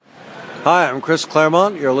Hi, I'm Chris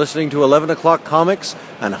Claremont. You're listening to 11 O'Clock Comics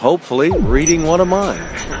and hopefully reading one of mine.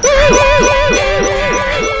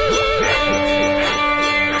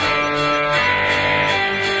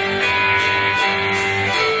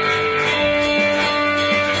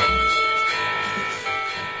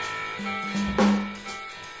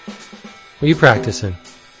 What are you practicing?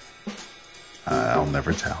 I'll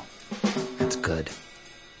never tell. That's good.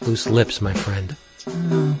 Loose lips, my friend.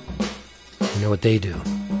 You know what they do.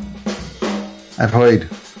 I've heard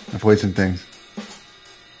some things.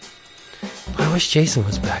 I wish Jason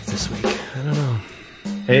was back this week. I don't know.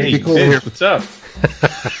 Hey, cool. Vince, what's up?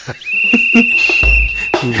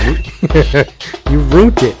 You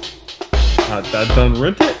ruined it. I done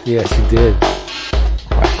ruined it? Yes, you did.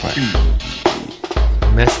 Quack, quack.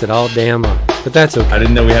 Messed it all damn up. But that's okay. I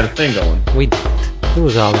didn't know we had a thing going. We didn't. It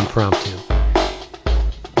was all impromptu.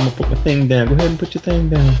 I'm gonna put my thing down. Go ahead and put your thing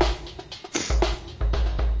down.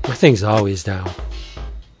 My thing's always down.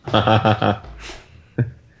 To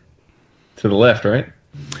the left, right?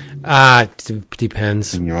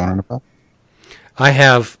 Depends. And you're on about? I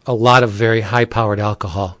have a lot of very high-powered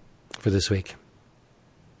alcohol for this week.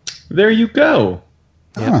 There you go.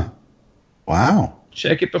 Yep. Huh. Wow.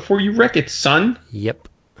 Check it before you wreck it, son. Yep.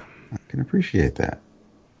 I can appreciate that.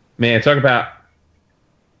 Man, talk about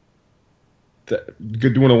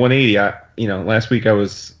good doing a 180. Last week I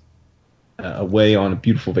was away on a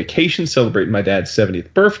beautiful vacation celebrating my dad's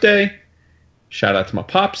 70th birthday. Shout out to my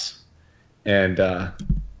pops. And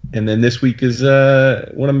then this week is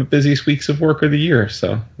one of my busiest weeks of work of the year.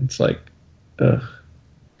 So it's like,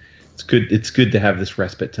 it's good. It's good to have this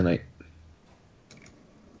respite tonight.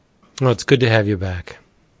 Well, it's good to have you back.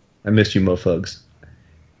 I missed you, mofugs.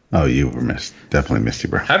 Oh, you were missed. Definitely missed you,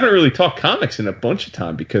 bro. Haven't really talked comics in a bunch of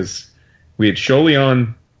time because we had Sholey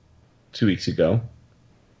on 2 weeks ago,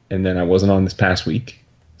 and then I wasn't on this past week.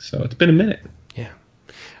 So it's been a minute. Yeah.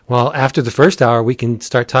 Well, after the first hour, we can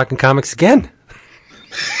start talking comics again.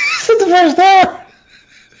 It's the first hour.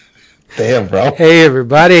 Damn, bro. Hey,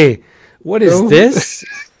 everybody. What is this?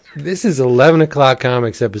 This is 11 O'Clock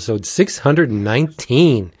Comics, episode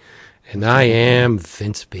 619. And I am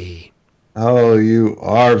Vince B. Oh, you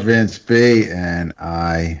are Vince B. And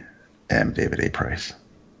I am David A. Price.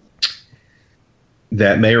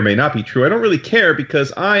 That may or may not be true. I don't really care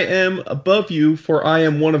because I am above you, for I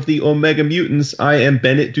am one of the Omega Mutants. I am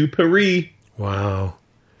Bennett Dupree. Wow.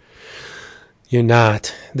 You're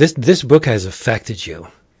not. This book has affected you.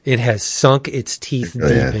 It has sunk its teeth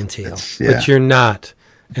deep into you. Yeah. But you're not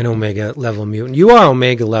an Omega level mutant. You are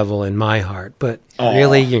Omega level in my heart, but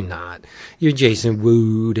really you're not. You're Jason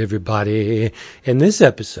Wood, everybody. And this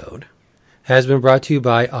episode has been brought to you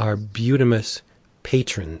by our Beautimus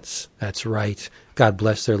patrons. That's right. God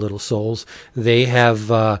bless their little souls. They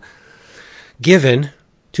have given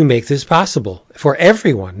to make this possible for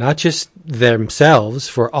everyone, not just themselves,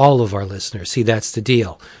 for all of our listeners. See, that's the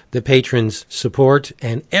deal. The patrons support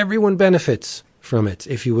and everyone benefits from it.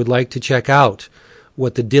 If you would like to check out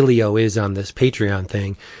what the dealio is on this Patreon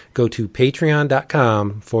thing, go to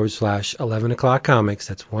patreon.com/11 o'clock comics.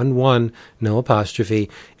 That's 1-1, no apostrophe.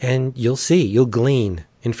 And you'll glean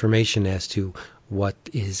information as to what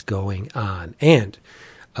is going on. And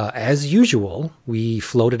as usual, we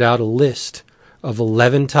floated out a list of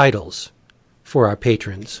 11 titles for our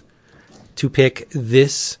patrons to pick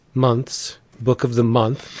this month's book of the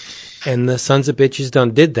month. And the sons of bitches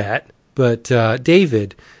done did that. But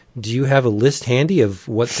David, do you have a list handy of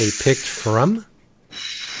what they picked from?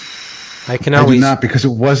 I do not, because it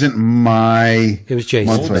wasn't my. It was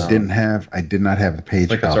Jason. Month, so I did not have the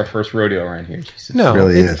page. Like it's our first rodeo around here. Jesus. No, it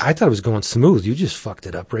really is. I thought it was going smooth. You just fucked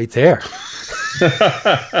it up right there.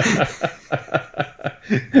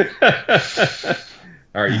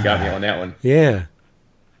 All right, you got me on that one. Yeah.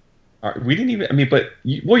 All right, we didn't even. I mean, but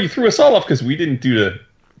you threw us all off because we didn't do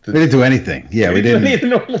we didn't do anything. Yeah, we didn't do any of the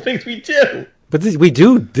normal things we do. But we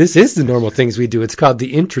do. This is the normal things we do. It's called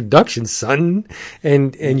the introduction, son,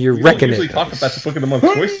 and you're wrecking it. We usually it. talk about the book of the month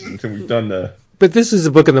choices until we've done the. But this is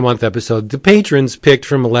a book of the month episode. The patrons picked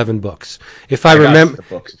from 11 books. If I remember, the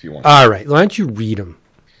books if you want. All right, why don't you read them?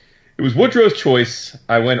 It was Woodrow's choice.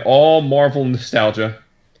 I went all Marvel nostalgia,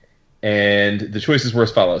 and the choices were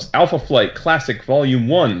as follows: Alpha Flight Classic Volume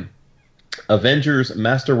 1, Avengers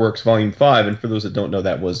Masterworks Volume 5, and for those that don't know,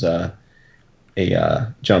 that was a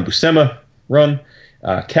John Buscema run.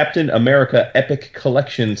 Captain America Epic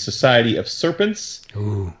Collection Society of Serpents.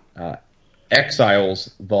 Ooh.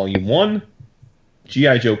 Exiles Volume 1.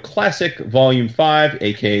 G.I. Joe Classic Volume 5,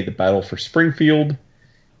 a.k.a. The Battle for Springfield.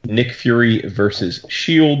 Nick Fury vs.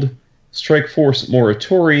 S.H.I.E.L.D. Strike Force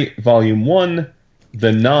Morituri Volume 1.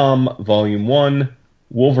 The Nam Volume 1.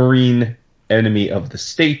 Wolverine, Enemy of the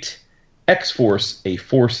State, X-Force, A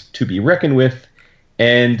Force to be Reckoned With,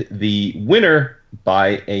 and the winner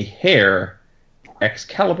by a hair,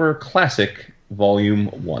 Excalibur Classic Volume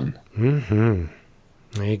 1. Mm-hmm.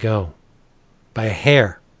 There you go. By a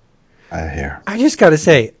hair. A hair. I just got to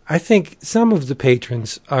say, I think some of the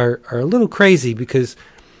patrons are a little crazy because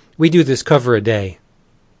we do this cover a day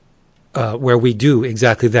where we do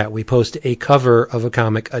exactly that. We post a cover of a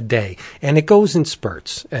comic a day, and it goes in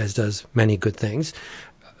spurts, as does many good things.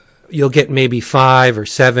 You'll get maybe 5 or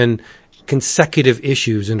 7 consecutive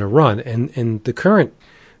issues in a run, and the current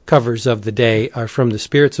covers of the day are from the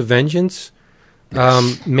Spirits of Vengeance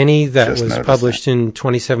mini that Just was noticed published in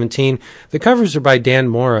 2017. The covers are by Dan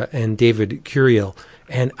Mora and David Curiel,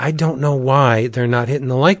 and I don't know why they're not hitting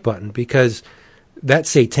the like button, because that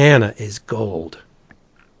Satana is gold.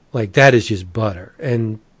 Like, that is just butter,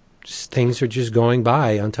 and things are just going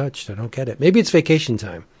by untouched. I don't get it. Maybe it's vacation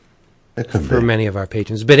time for many of our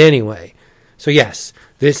patrons. But anyway, so yes,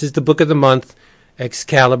 this is the book of the month,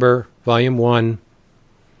 Excalibur, Volume 1.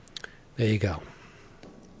 There you go.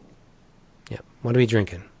 Yeah. What are we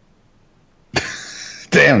drinking?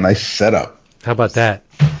 Damn, nice setup. How about that?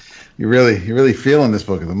 You're really feeling this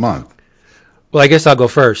book of the month. Well, I guess I'll go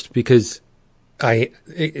first because for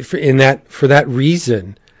that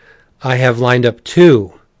reason, I have lined up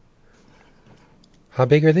 2. How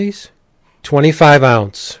big are these?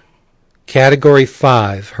 25-ounce, Category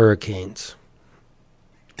 5 Hurricanes.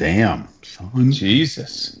 Damn, son.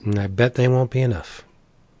 Jesus. And I bet they won't be enough.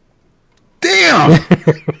 Damn!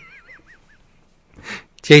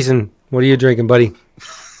 Jason, what are you drinking, buddy?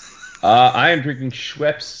 I am drinking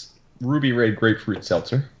Schweppes Ruby Red Grapefruit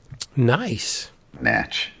Seltzer. Nice.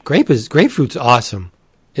 Natch. Grapefruit's awesome.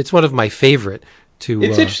 It's one of my favorite to...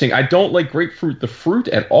 It's interesting. I don't like grapefruit, the fruit,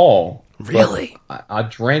 at all. Really? I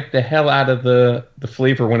drank the hell out of the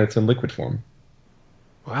flavor when it's in liquid form.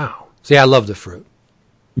 Wow. See, I love the fruit.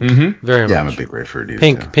 Mm-hmm. Very much. Yeah, I'm a big grapefruit dude.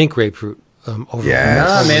 Pink grapefruit. Over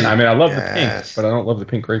Yes. Nah, man. I mean, I love the Yes. pink, but I don't love the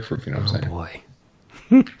pink grapefruit, if you know what I'm saying. Boy.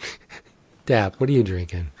 Dap, what are you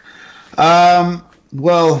drinking?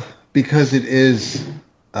 Well, because it is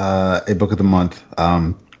a book of the month,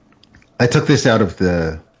 I took this out of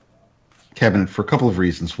the cabinet for a couple of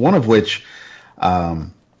reasons. One of which,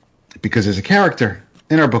 because there's a character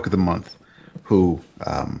in our book of the month who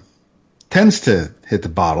tends to hit the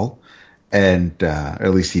bottle, and at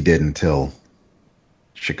least he did until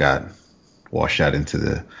she got washed out into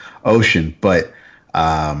the ocean. But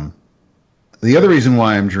the other reason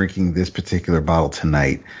why I'm drinking this particular bottle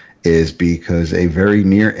tonight is because a very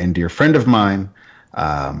near and dear friend of mine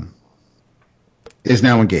is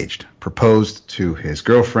now engaged, proposed to his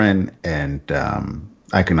girlfriend, and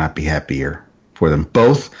I could not be happier for them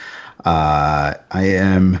both. I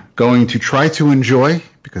am going to try to enjoy,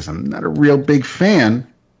 because I'm not a real big fan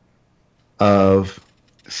of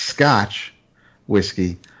Scotch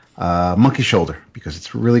whiskey, Monkey Shoulder, because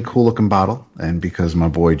it's a really cool looking bottle, and because my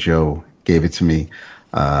boy Joe gave it to me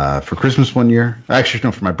for Christmas one year. Actually,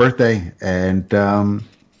 no, for my birthday, and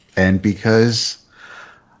because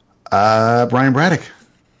Brian Braddock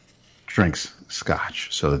drinks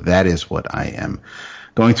Scotch. So that is what I am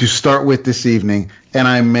going to start with this evening, and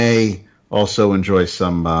I may also enjoy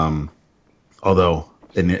some, although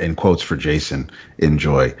in quotes for Jason,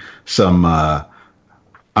 enjoy some, I'm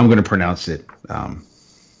going to pronounce it,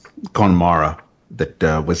 Conmara,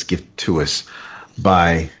 that was gifted to us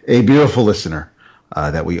by a beautiful listener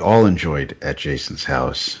that we all enjoyed at Jason's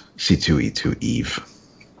house, C2E2 Eve.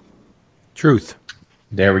 Truth.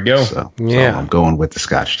 There we go. So I'm going with the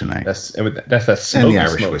Scotch tonight. That's that smoke and the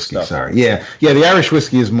Irish whiskey. Stuff. Sorry, yeah. The Irish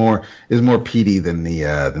whiskey is more peaty than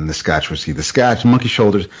the Scotch whiskey. The Scotch Monkey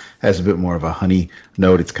Shoulders has a bit more of a honey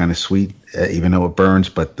note. It's kind of sweet, even though it burns.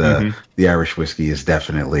 But the Irish whiskey is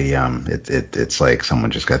definitely it's like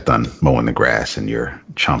someone just got done mowing the grass and you're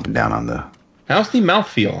chomping down on the. How's the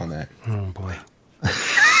mouthfeel on that? Oh boy. Is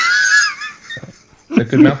that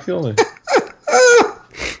good mouthfeel?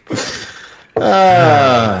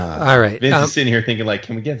 All right. Vince is sitting here thinking, like,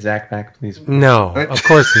 can we get Zach back, please? No, of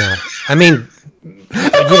course not. I mean,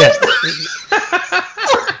 yeah.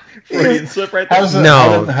 Freudian slip right there.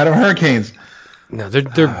 How do hurricanes? No,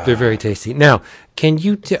 they're very tasty. Now, can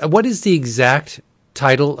you? What is the exact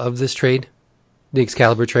title of this trade? The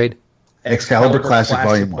Excalibur trade? Excalibur Classic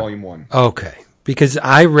Volume 1. Okay, because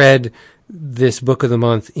I read this book of the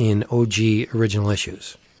month in OG original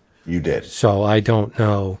issues. You did. So I don't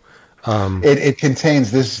know. It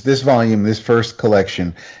contains this volume. This first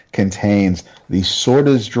collection contains the Sword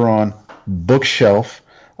is Drawn bookshelf,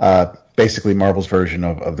 basically Marvel's version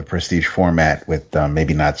of the Prestige format with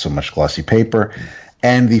maybe not so much glossy paper,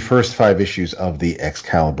 and the first 5 issues of the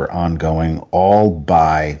Excalibur ongoing, all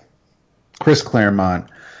by Chris Claremont,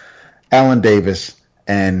 Alan Davis,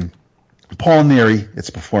 and Paul Neary. It's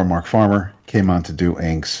before Mark Farmer came on to do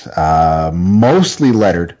inks. Mostly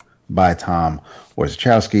lettered by Tom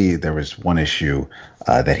Orzechowski. There was one issue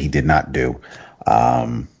that he did not do.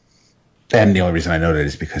 And the only reason I know that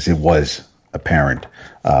is because it was apparent.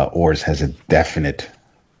 Orz has a definite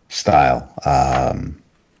style.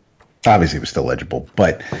 Obviously, it was still legible,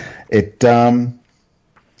 but it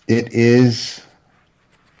is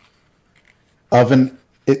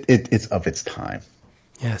it's of its time.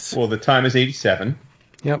 Yes. Well, the time is 87.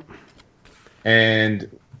 Yep.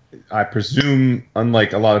 And I presume,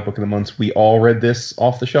 unlike a lot of Book of the Months, we all read this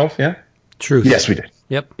off the shelf, yeah? Truth. Yes, we did.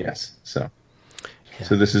 Yep. Yes. So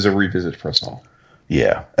this is a revisit for us all.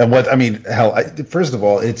 Yeah. And first of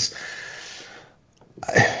all, it's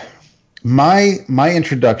my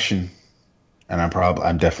introduction, and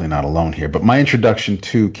I'm definitely not alone here, but my introduction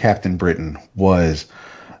to Captain Britain was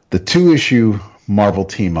the 2-issue Marvel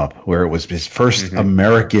team up, where it was his first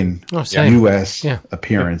American U.S.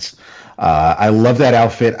 appearance. I love that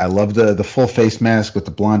outfit. I love the full face mask with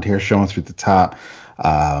the blonde hair showing through the top,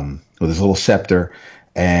 with his little scepter,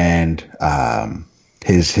 and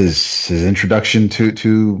his introduction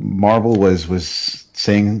to Marvel was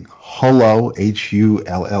saying hello,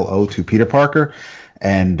 Hullo, to Peter Parker,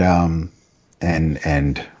 and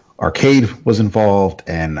Arcade was involved,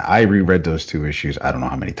 and I reread those 2 issues I don't know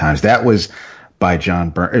how many times. That was by John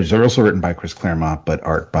Byrne. It was also written by Chris Claremont, but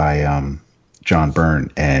art by John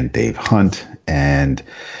Byrne and Dave Hunt. And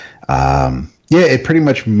it pretty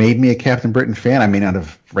much made me a Captain Britain fan. I may not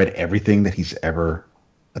have read everything that he's ever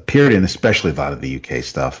appeared in, especially a lot of the UK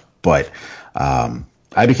stuff, but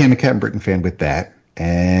I became a Captain Britain fan with that.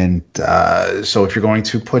 And so if you're going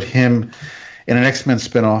to put him in an X-Men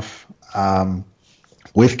spinoff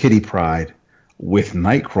with Kitty Pryde, with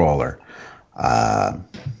Nightcrawler,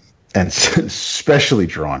 and especially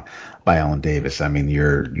drawn by Alan Davis, I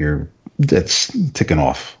mean, that's ticking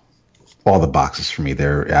off all the boxes for me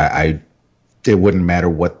there. It wouldn't matter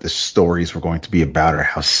what the stories were going to be about or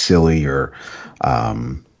how silly or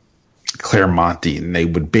Claremontian they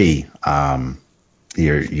would be.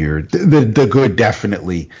 The good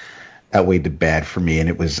definitely outweighed the bad for me,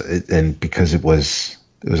 and because it was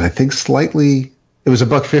I think slightly, it was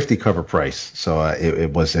 $150 cover price, so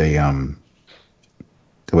it was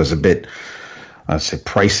a bit, I'd say,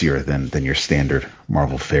 pricier than your standard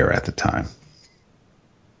Marvel fare at the time.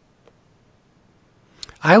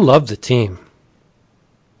 I love the team.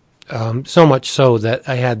 So much so that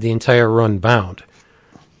I had the entire run bound.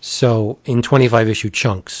 So in 25-issue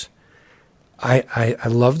chunks. I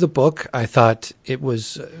love the book. I thought it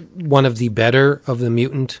was one of the better of the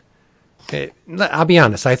mutant. I'll be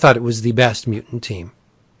honest. I thought it was the best mutant team.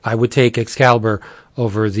 I would take Excalibur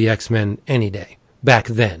over the X-Men any day. Back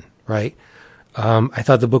then, right? I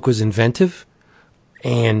thought the book was inventive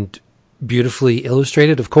and beautifully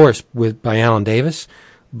illustrated, of course, by Alan Davis.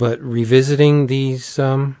 But revisiting these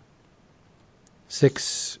 5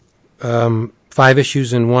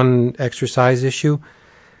 issues in one exercise issue,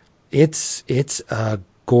 it's a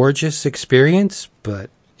gorgeous experience, but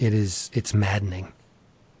it's maddening.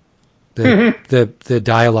 The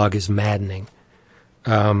dialogue is maddening.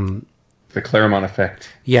 The Claremont effect.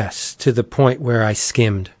 Yes, to the point where I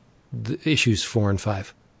skimmed the issues 4 and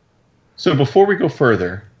 5. So before we go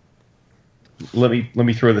further, let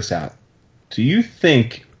me throw this out. Do you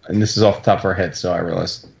think, and this is off the top of our heads, so I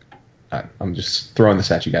realize I'm just throwing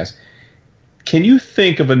this at you guys. Can you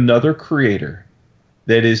think of another creator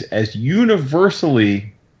that is as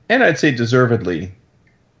universally, and I'd say deservedly,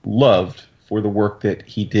 loved for the work that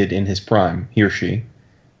he did in his prime, he or she,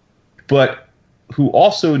 but who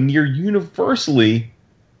also near universally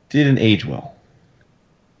didn't age well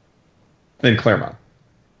than Claremont?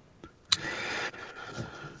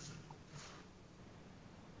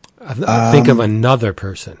 I think of another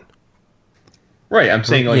person. Right, I'm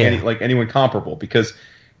saying anyone comparable, because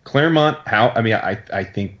Claremont, I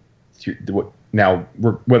think now,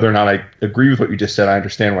 whether or not I agree with what you just said, I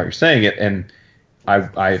understand why you're saying it, and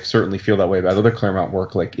I certainly feel that way about other Claremont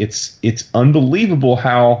work. Like, it's unbelievable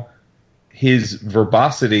how his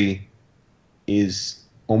verbosity is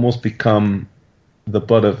almost become the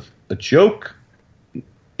butt of a joke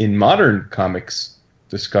in modern comics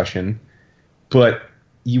discussion, but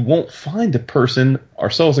you won't find a person,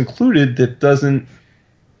 ourselves included, that doesn't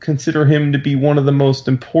consider him to be one of the most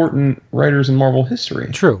important writers in Marvel history.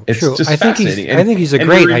 It's true. Just I think fascinating. I think he's a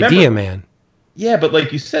great idea man. Yeah, but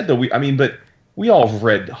like you said, though, we we all have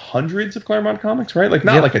read hundreds of Claremont comics, right? Like,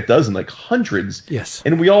 not Yep. like a dozen, like hundreds. Yes.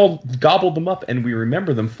 And we all gobbled them up, and we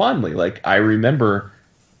remember them fondly. Like, I remember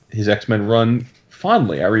his X-Men run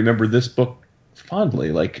fondly. I remember this book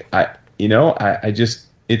fondly. Like, it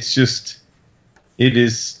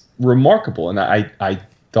is remarkable. And I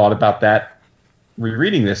thought about that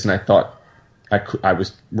rereading this, and I thought I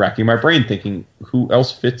was racking my brain thinking, who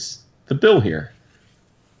else fits the bill here?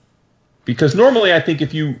 Because normally I think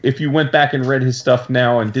if you went back and read his stuff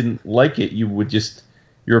now and didn't like it, you would just,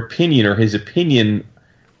 your opinion or his opinion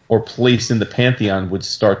or place in the pantheon would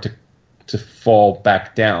start to fall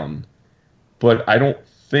back down. But I don't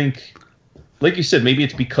think, like you said, maybe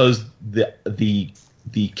it's because the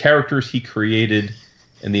characters he created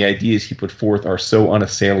and the ideas he put forth are so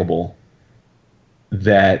unassailable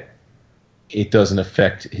that it doesn't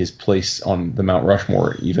affect his place on the Mount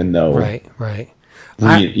Rushmore, even though Right.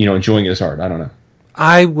 enjoying his art. I don't know.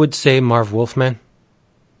 I would say Marv Wolfman.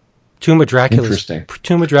 Tomb of Dracula. Interesting.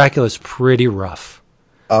 Tomb of Dracula is pretty rough.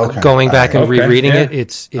 Okay. Going back and Okay, rereading yeah.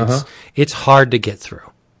 it, it's hard to get through.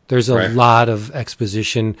 There's a Right. lot of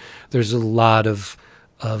exposition. There's a lot of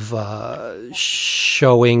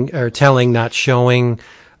showing or telling, not showing.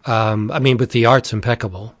 But the art's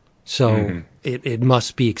impeccable. So it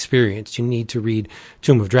must be experienced. You need to read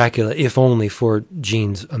Tomb of Dracula, if only for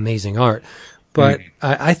Gene's amazing art. But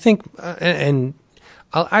I think, and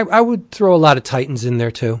I would throw a lot of Titans in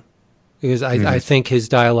there too, because I think his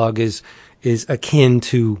dialogue is akin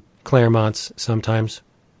to Claremont's sometimes.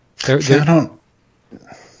 I don't.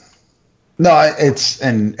 No, it's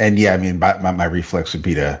and yeah. I mean, my reflex would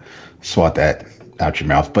be to swat that out your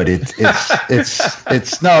mouth, but it's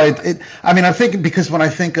no. I mean, I'm thinking, because when I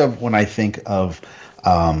think of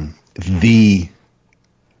the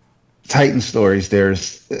Titan stories,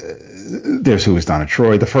 there's Who Is Donna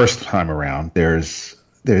Troy the first time around. There's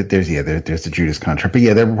the Judas Contract, but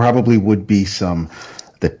yeah, there probably would be some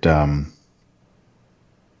that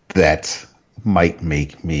that might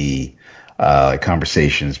make me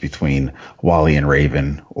conversations between Wally and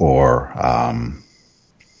Raven, or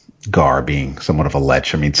Gar being somewhat of a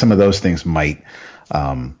lech. I mean, some of those things might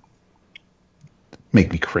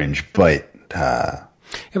make me cringe, but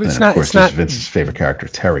It's of course, it's not Vince's favorite character,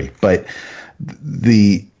 Terry. But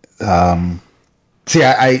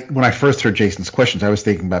I when I first heard Jason's questions, I was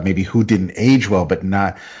thinking about maybe who didn't age well, but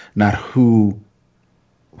not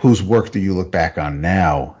whose work do you look back on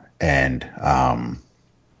now and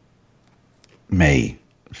may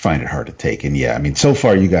find it hard to take. And yeah, I mean, so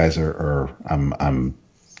far you guys are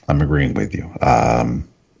I'm agreeing with you.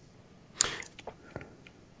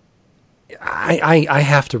 I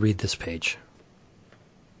have to read this page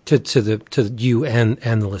to you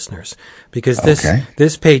and the listeners, because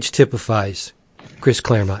this page typifies Chris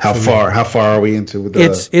Claremont. How far are we into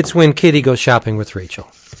the? It's when Kitty goes shopping with Rachel.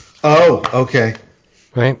 Oh, okay.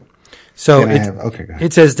 Right. So go ahead.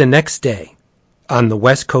 It says the next day on the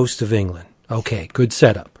west coast of England. Okay, good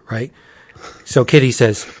setup, right? So Kitty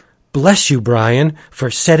says, "Bless you, Brian,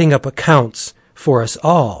 for setting up accounts for us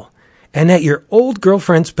all. And at your old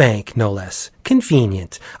girlfriend's bank, no less.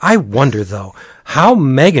 Convenient. I wonder, though, how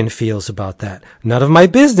Megan feels about that. None of my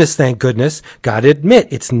business, thank goodness. Gotta admit,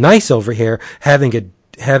 it's nice over here having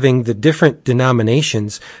the different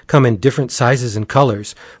denominations come in different sizes and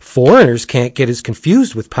colors. Foreigners can't get as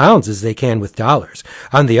confused with pounds as they can with dollars.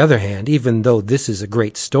 On the other hand, even though this is a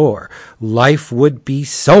great store, life would be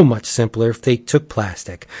so much simpler if they took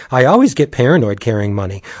plastic. I always get paranoid carrying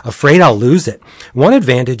money, afraid I'll lose it. One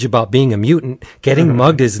advantage about being a mutant, getting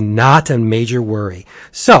mugged is not a major worry.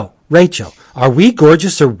 So, Rachel, are we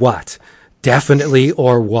gorgeous or what? Definitely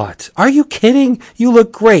or what? Are you kidding? You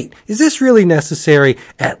look great. Is this really necessary?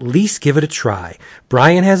 At least give it a try.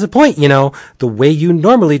 Brian has a point, you know. The way you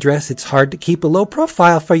normally dress, it's hard to keep a low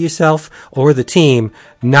profile for yourself or the team.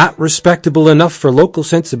 Not respectable enough for local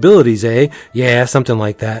sensibilities, eh? Yeah, something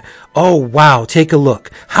like that. Oh, wow, take a look.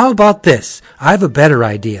 How about this? I have a better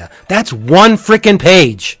idea. That's one frickin'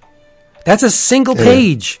 page. That's a single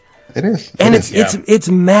page. It is. And it's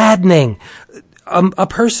maddening. A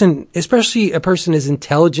person, especially a person as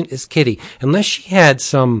intelligent as Kitty, unless she had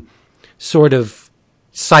some sort of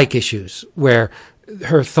psych issues where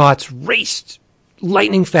her thoughts raced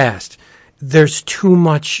lightning fast, there's too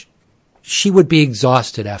much. She would be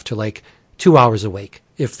exhausted after like 2 hours awake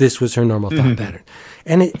if this was her normal thought pattern.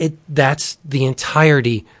 And that's the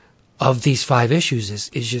entirety of these 5 issues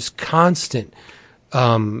is just constant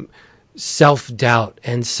self-doubt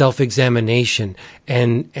and self-examination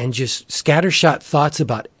and just scattershot thoughts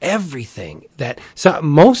about everything. So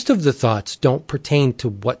most of the thoughts don't pertain to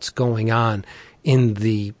what's going on in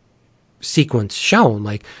the sequence shown.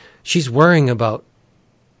 Like She's worrying about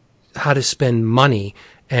how to spend money,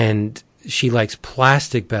 and she likes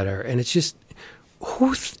plastic better. And it's just,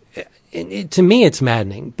 to me, it's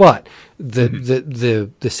maddening. But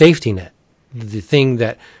the safety net, the thing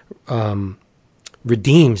that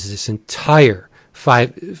redeems this entire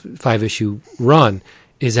five issue run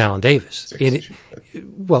is Alan Davis.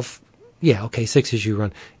 6-issue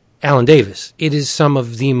run. Alan Davis. It is some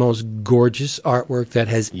of the most gorgeous artwork that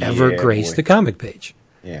has ever graced the comic page.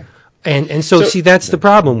 Yeah. And so see, that's the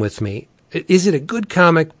problem with me. Is it a good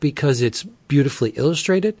comic because it's beautifully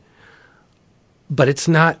illustrated? But it's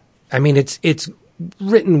not. I mean, it's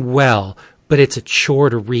written well, but it's a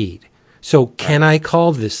chore to read. So can I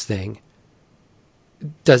call this thing?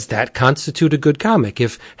 Does that constitute a good comic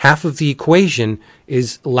if half of the equation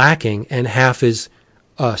is lacking and half is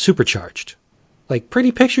supercharged? Like,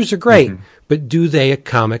 pretty pictures are great, but do they a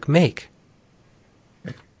comic make?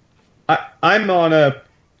 I'm on a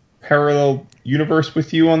parallel universe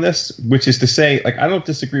with you on this, which is to say, like, I don't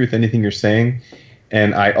disagree with anything you're saying.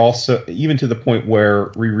 And I also, even to the point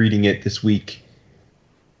where rereading it this week,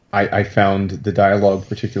 I found the dialogue,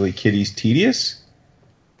 particularly Kitty's, tedious.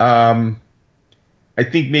 I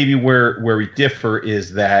think maybe where we differ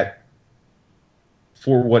is that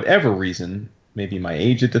for whatever reason, maybe my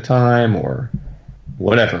age at the time or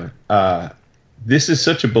whatever, this is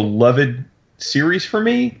such a beloved series for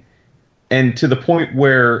me. And to the point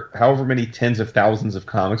where however many tens of thousands of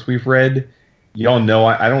comics we've read, y'all know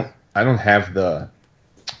I don't have the...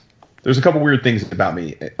 There's a couple weird things about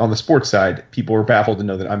me. On the sports side, people are baffled to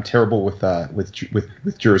know that I'm terrible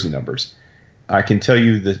with jersey numbers. I can tell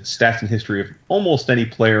you the stats and history of almost any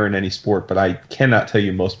player in any sport, but I cannot tell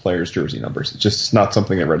you most players' jersey numbers. It's just not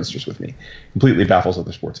something that registers with me. Completely baffles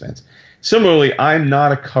other sports fans. Similarly, I'm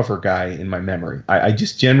not a cover guy in my memory. I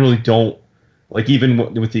just generally don't, like, even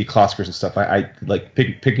with the Oscars and stuff, I like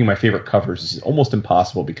picking my favorite covers is almost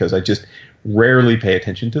impossible because I just rarely pay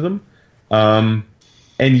attention to them.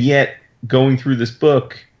 And yet, going through this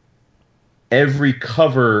book, every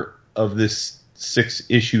cover of this 6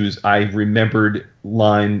 issues, I remembered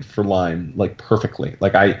line for line, like, perfectly.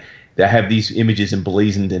 Like, I have these images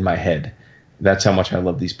emblazoned in my head. That's how much I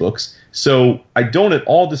love these books. So I don't at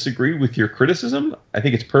all disagree with your criticism. I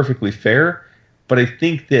think it's perfectly fair. But I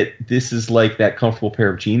think that this is like that comfortable pair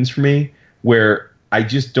of jeans for me, where I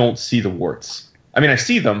just don't see the warts. I mean, I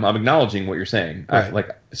see them. I'm acknowledging what you're saying. Right.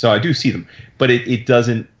 So I do see them, but it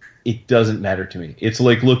doesn't matter to me. It's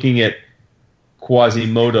like looking at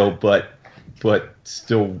Quasimodo, but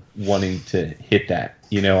still wanting to hit that.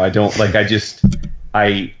 You know, I don't like. I just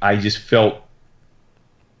felt.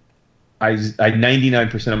 I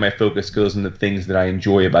 99% of my focus goes into things that I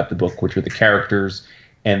enjoy about the book, which are the characters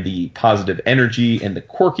and the positive energy and the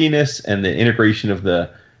quirkiness and the integration of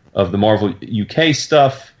the Marvel UK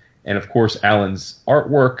stuff, and of course Alan's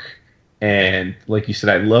artwork. And like you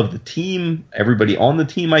said, I love the team. Everybody on the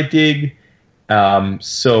team I dig.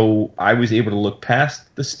 So I was able to look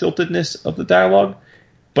past the stiltedness of the dialogue.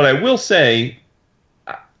 But I will say,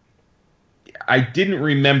 I didn't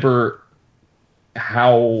remember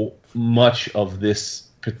how much of this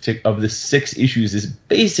 6 issues is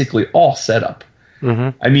basically all set up.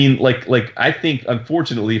 Mm-hmm. I mean, like I think,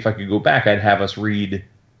 unfortunately, if I could go back, I'd have us read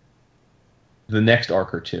the next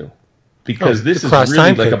arc or two, because this is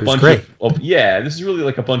really like a bunch this is really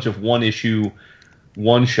like a bunch of one-issue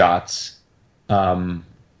one-shots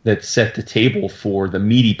that set the table for the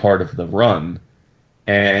meaty part of the run,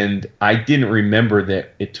 and I didn't remember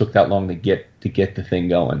that it took that long to get the thing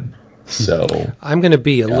going. So I'm going to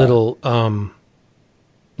be a little honest,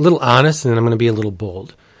 and then I'm going to be a little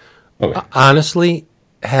bold. Okay. Honestly,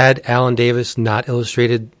 had Alan Davis not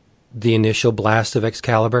illustrated the initial blast of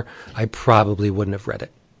Excalibur, I probably wouldn't have read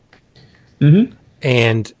it. Mm-hmm.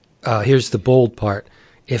 And here's the bold part.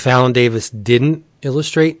 If Alan Davis didn't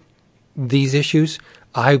illustrate these issues,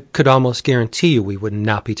 I could almost guarantee you we would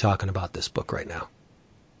not be talking about this book right now.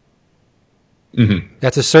 Mm-hmm.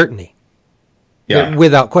 That's a certainty. Yeah.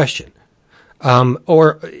 Without question.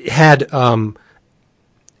 Or had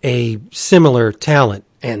a similar talent,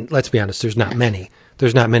 and let's be honest, there's not many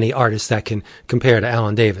artists that can compare to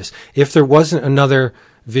Alan Davis. If there wasn't another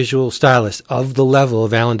visual stylist of the level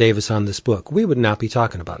of Alan Davis on this book, we would not be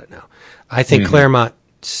talking about it now. I think Claremont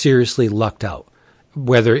seriously lucked out,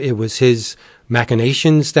 whether it was his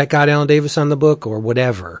machinations that got Alan Davis on the book or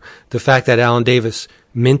whatever. The fact that Alan Davis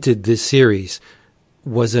minted this series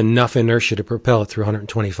was enough inertia to propel it through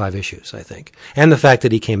 125 issues, I think. And the fact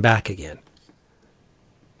that he came back again.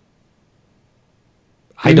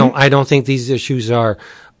 I don't think these issues are,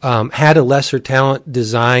 had a lesser talent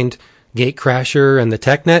designed Gatecrasher and the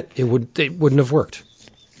TechNet, it wouldn't have worked.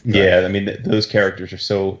 Yeah, I mean those characters are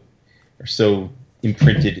so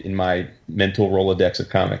imprinted in my mental Rolodex of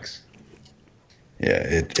comics.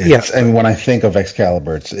 Yeah, and when I think of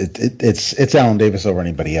Excalibur, it's Alan Davis over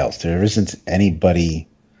anybody else. There isn't anybody.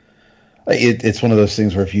 It's one of those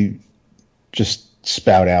things where if you just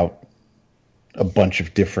spout out a bunch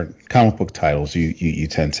of different comic book titles, you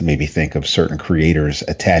tend to maybe think of certain creators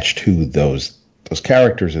attached to those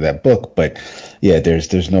characters of that book. But yeah,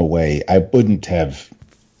 there's no way I wouldn't have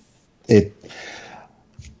it.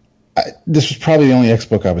 This was probably the only X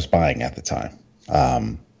book I was buying at the time.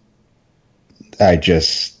 I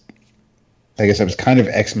guess I was kind of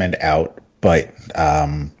X-Men out, but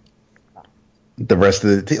the rest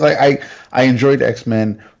of the I enjoyed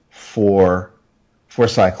X-Men for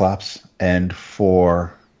Cyclops and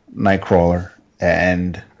for Nightcrawler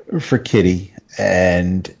and for Kitty,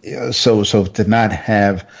 and so to not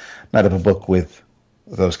have a book with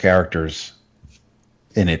those characters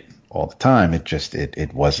in it all the time,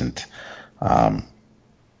 it wasn't.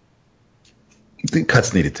 The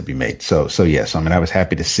cuts needed to be made. So yes, I mean, I was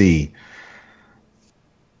happy to see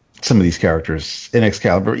some of these characters in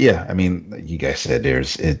Excalibur. Yeah, I mean, you guys said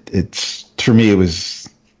it's for me, it was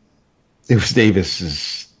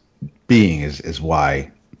Davis's being is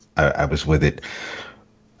why I was with it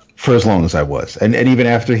for as long as I was, and even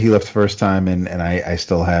after he left the first time, and I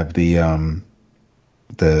still have the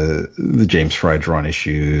James Fry drawn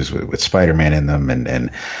issues with Spider-Man in them, and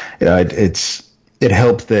you know, it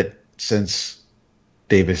helped that since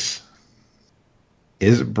Davis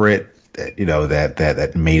is a Brit, you know,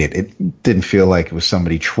 that made it. It didn't feel like it was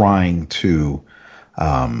somebody trying to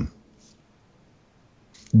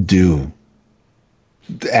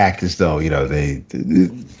act as though, you know,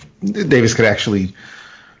 Davis could actually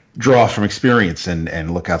draw from experience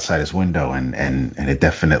and look outside his window, and it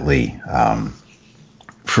definitely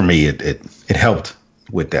for me it helped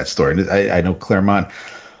with that story. And I know Claremont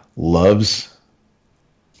loves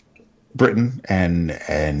Britain,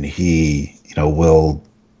 and he, you know, will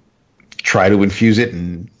try to infuse it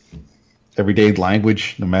in everyday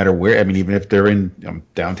language, no matter where. I mean, even if they're in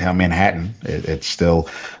downtown Manhattan, it's still.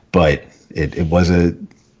 But it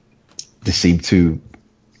seemed to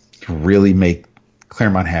really make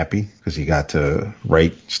Claremont happy, because he got to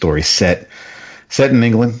write stories set in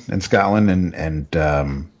England and Scotland,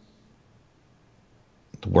 and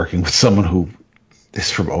working with someone who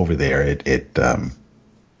is from over there.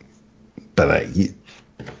 But like you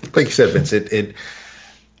said, Vince,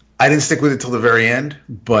 I didn't stick with it till the very end.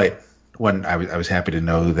 But when I was happy to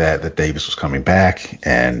know that Davis was coming back,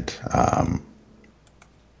 and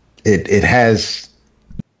it has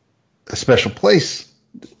a special place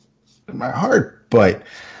in my heart. But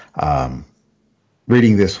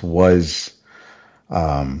reading this was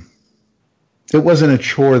it wasn't a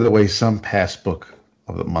chore the way some past book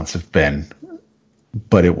of the months have been,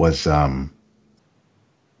 but it was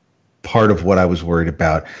part of what I was worried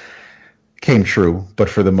about came true. But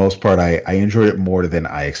for the most part, I enjoyed it more than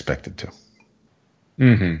I expected to.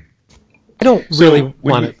 Mm-hmm. I don't really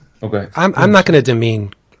want to. Okay. I'm not going to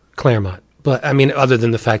demean Claremont, but I mean, other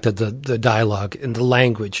than the fact that the dialogue and the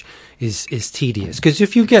language is tedious. Because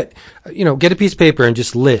if you get a piece of paper and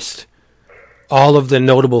just list all of the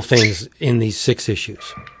notable things in these 6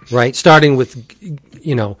 issues, right? Starting with,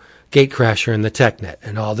 Gatecrasher and the TechNet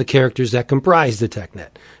and all the characters that comprise the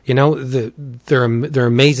TechNet. You know, they're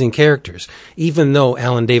amazing characters. Even though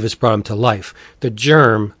Alan Davis brought them to life, the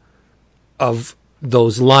germ of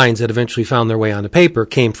those lines that eventually found their way onto paper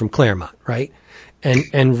came from Claremont, right?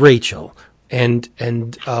 And Rachel and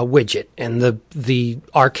Widget and the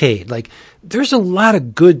arcade. Like, there's a lot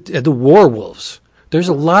of good, the Warwolves. There's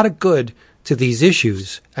a lot of good to these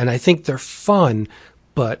issues, and I think they're fun,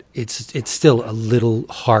 but it's still a little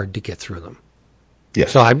hard to get through them. Yeah.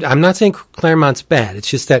 So I'm not saying Claremont's bad. It's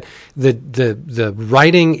just that the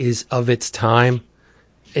writing is of its time.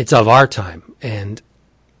 It's of our time, and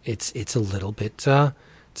it's a little bit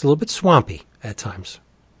swampy at times.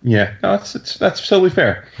 Yeah, no, that's totally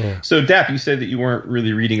fair. Yeah. So Dap, you said that you weren't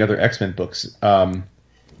really reading other X-Men books. What's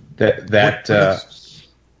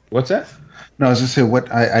that? No, I was going to say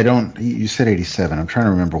what I don't. You said 87. I'm trying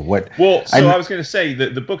to remember what. Well, so I was going to say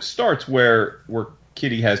that the book starts where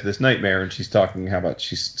Kitty has this nightmare, and she's talking how about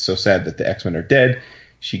she's so sad that the X-Men are dead.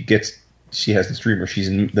 She has this dream where she's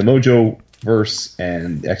in the Mojo verse,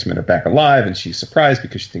 and the X-Men are back alive, and she's surprised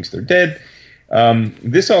because she thinks they're dead.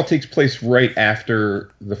 This all takes place right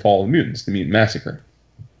after the fall of the mutants, the mutant massacre,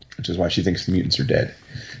 which is why she thinks the mutants are dead.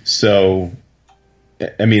 So,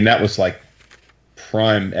 I mean, that was like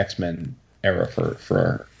prime X-Men era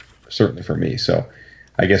for certainly for me. So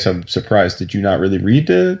I guess I'm surprised. Did you not really read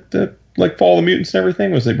the like Fall of the Mutants and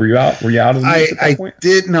everything? Were you out? Were you out of the mutants at that point?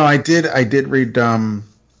 I did read. I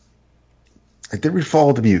did read Fall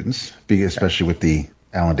of the Mutants, especially with the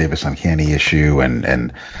Alan Davis Uncanny issue,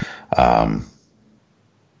 and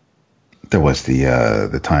there was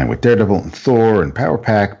the time with Daredevil and Thor and Power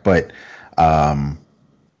Pack, but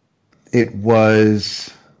it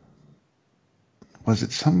was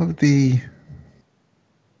it some of the.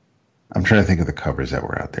 I'm trying to think of the covers that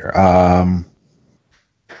were out there.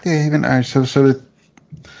 Yeah, even it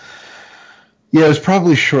was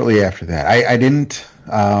probably shortly after that. I didn't.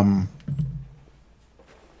 I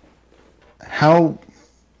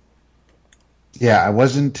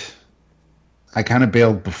wasn't. I kind of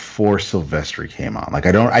bailed before Silvestri came on. Like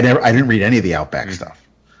I didn't read any of the Outback stuff.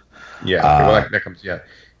 Yeah, that comes. Yeah,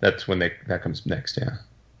 that's when that comes next. Yeah.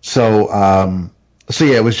 So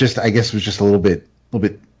yeah, it was just. I guess it was just a little bit.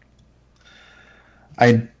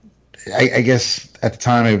 I guess at the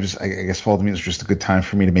time I guess Fall of the Mutants was just a good time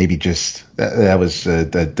for me to maybe just that was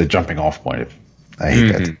the jumping off point. I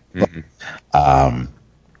hate that. Mm-hmm.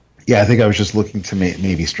 Yeah, I think I was just looking to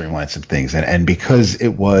maybe streamline some things, and because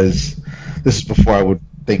this is before I would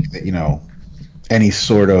think that any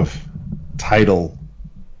sort of title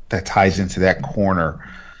that ties into that corner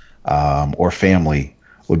or family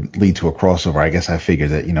would lead to a crossover. I guess I figured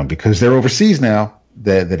that because they're overseas now.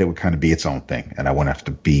 That it would kind of be its own thing, and I wouldn't have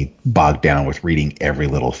to be bogged down with reading every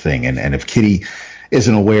little thing. And if Kitty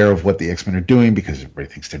isn't aware of what the X-Men are doing because everybody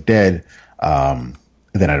thinks they're dead, then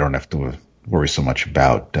I don't have to worry so much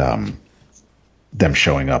about them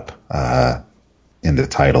showing up in the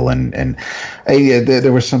title. And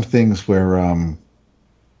there were some things where a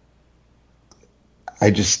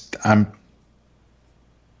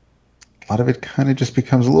lot of it kind of just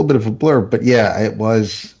becomes a little bit of a blur. But yeah, it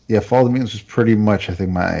was. Yeah, Fall of the Mutants was pretty much, I think,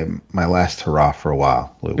 my last hurrah for a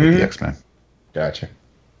while with the X-Men. Gotcha.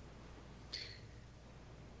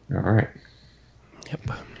 All right. Yep.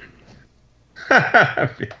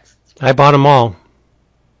 I bought them all.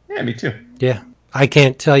 Yeah, me too. Yeah. I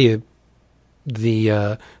can't tell you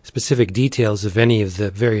the specific details of any of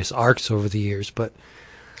the various arcs over the years, but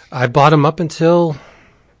I bought them up until,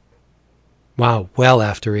 well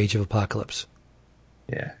after Age of Apocalypse.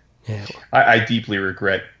 Yeah. Yeah. I deeply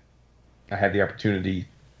regret I had the opportunity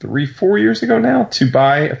 3-4 years ago now to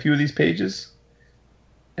buy a few of these pages,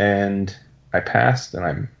 and I passed,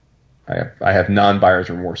 and I have non-buyer's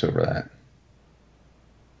remorse over that.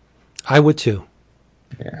 I would too.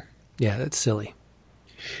 Yeah. Yeah, that's silly.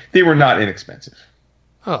 They were not inexpensive.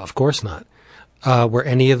 Oh, of course not. Were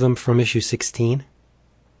any of them from issue 16?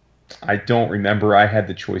 I don't remember. I had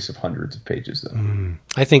the choice of hundreds of pages, though.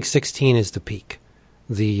 I think 16 is the peak.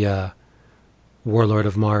 The Warlord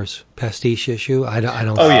of Mars pastiche issue. I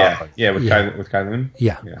don't. Oh yeah, with Kylun.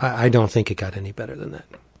 Yeah. I don't think it got any better than that.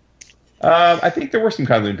 I think there were some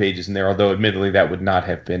Kylun pages in there, although admittedly that would not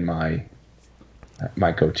have been my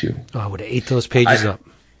go-to. Oh, I would have ate those pages up.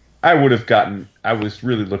 I would have gotten. I was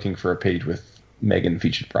really looking for a page with Megan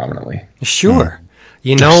featured prominently. Sure,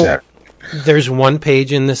 there's one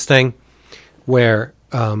page in this thing where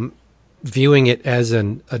viewing it as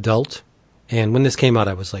an adult, and when this came out,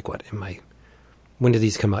 I was like, what? When did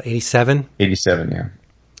these come out? 87? 87, yeah.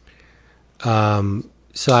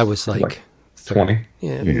 So I was like 20.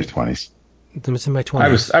 Yeah, in your 20s. It was in my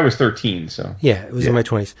 20s. I was 13, so. Yeah, it was in my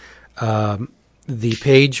 20s. The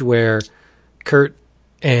page where Kurt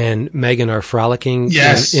and Megan are frolicking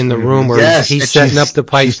in the room where he's setting up the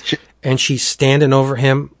pipes, and she's standing over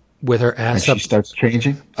him with her ass up. She starts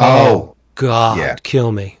changing? Oh, God. Yeah.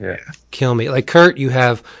 Kill me. Yeah. Kill me. Like, Kurt, you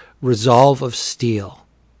have resolve of steel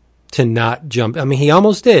to not jump. I mean, he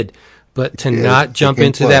almost did, but to not jump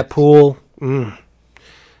into that pool,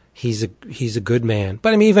 he's a good man.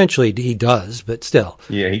 But I mean, eventually he does, but still.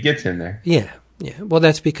 Yeah, he gets in there. Yeah. Well,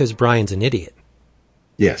 that's because Brian's an idiot.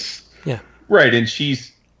 Yes. Yeah. Right, and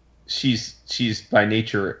she's by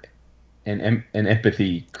nature an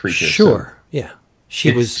empathy creature. Sure. So yeah.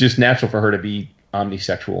 It's just natural for her to be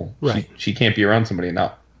omnisexual. Right. She can't be around somebody and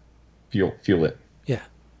not feel it. Yeah.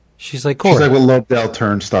 She's like Cora. She's like what Lobdell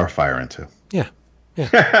turned Starfire into. Yeah.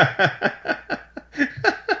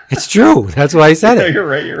 It's true. That's why I said it. You're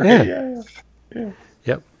right. Yeah.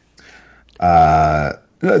 Yep.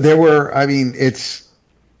 There were, I mean,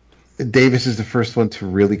 Davis is the first one to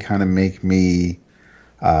really kind of make me,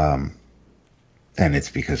 and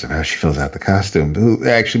it's because of how she fills out the costume, who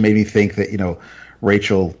actually made me think that,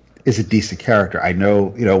 Rachel is a decent character. I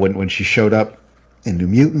know, when she showed up in New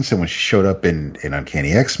Mutants and when she showed up in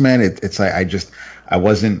Uncanny X-Men, it's like, I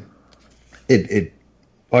wasn't, it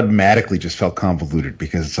automatically just felt convoluted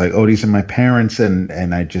because it's like, oh, these are my parents, and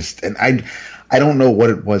I don't know what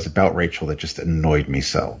it was about Rachel that just annoyed me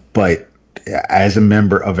so. But as a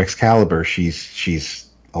member of Excalibur, she's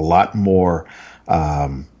a lot more.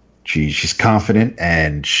 She's confident,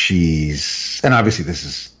 and obviously this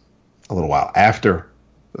is a little while after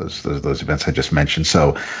those events I just mentioned.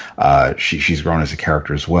 So she's grown as a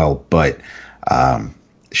character as well, but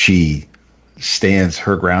she stands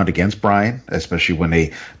her ground against Brian, especially when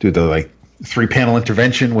they do the like 3-panel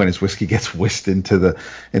intervention when his whiskey gets whisked into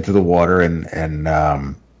the water, and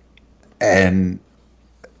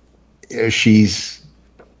she's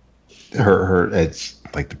her it's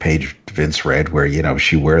like the page Vince read where, you know,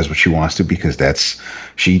 she wears what she wants to because that's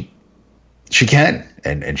she can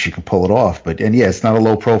and she can pull it off. But yeah, it's not a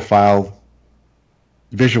low profile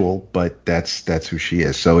visual, but that's who she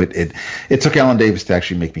is. So it took Alan Davis to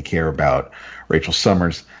actually make me care about Rachel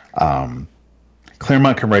Summers.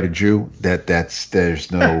 Claremont can write a Jew.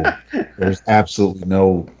 There's absolutely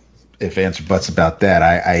no ifs, ands, or buts about that.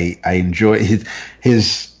 I enjoy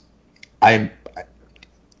his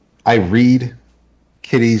I read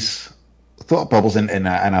Kitty's thought bubbles, and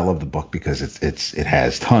I love the book because it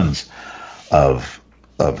has tons of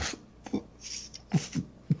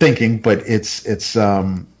thinking, but it's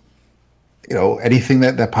you know, anything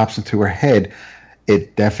that pops into her head,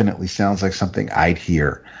 it definitely sounds like something I'd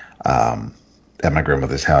hear at my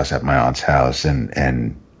grandmother's house, at my aunt's house,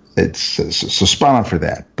 and it's so spot on for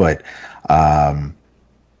that. But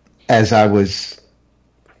as I was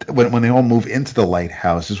when they all move into the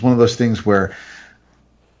lighthouse, it's one of those things where,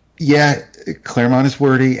 yeah, Claremont is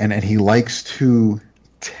wordy, and he likes to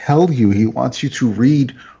tell you, he wants you to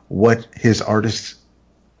read what his artist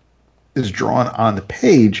is drawn on the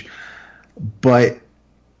page, but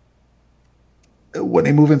when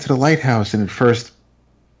they move into the lighthouse, and at first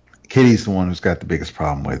Kitty's the one who's got the biggest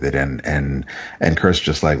problem with it, and Kurt's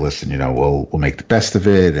just like, listen, you know, we'll make the best of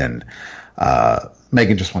it, and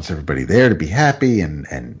Megan just wants everybody there to be happy,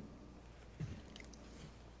 and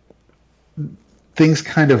things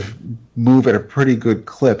kind of move at a pretty good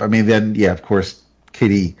clip. I mean, then, yeah, of course,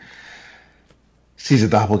 Kitty sees a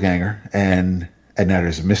doppelganger, and now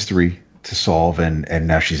there's a mystery to solve, and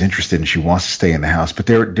now she's interested, and she wants to stay in the house. But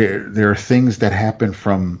there are things that happen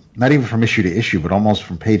from, not even from issue to issue, but almost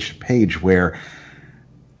from page to page, where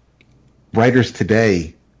writers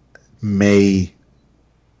today may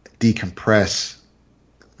decompress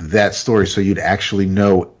that story so you'd actually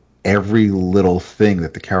know every little thing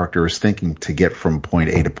that the character is thinking to get from point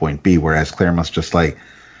A to point B, whereas Claremont's just like,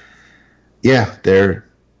 yeah, this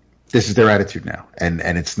is their attitude now, and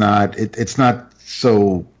it's not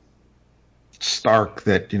so stark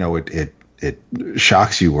that, you know, it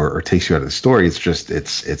shocks you or takes you out of the story. It's just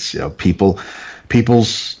it's you know,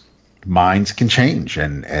 people's minds can change,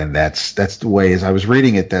 and that's the way, as I was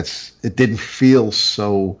reading it, it didn't feel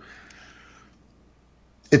so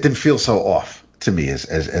off to me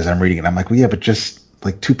as I'm reading it. I'm like, well, yeah, but just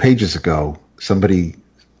like 2 pages ago,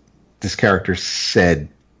 this character said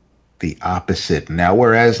the opposite. Now,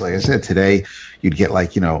 whereas, like I said, today you'd get,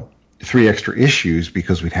 like, you know, 3 extra issues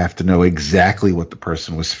because we'd have to know exactly what the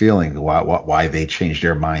person was feeling, why they changed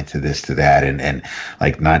their mind to this, to that, and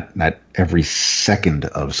like not every second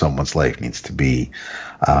of someone's life needs to be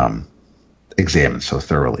examined so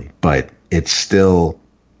thoroughly. But it's still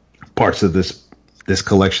parts of this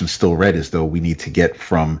collection still read as though we need to get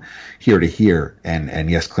from here to here. And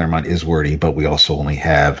yes, Claremont is wordy, but we also only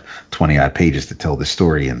have 20 odd pages to tell the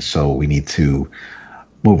story. And so we need to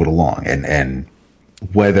move it along. And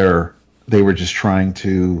whether they were just trying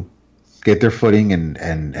to get their footing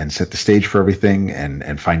and set the stage for everything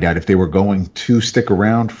and find out if they were going to stick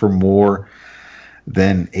around for more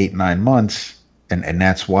than 8-9 months. And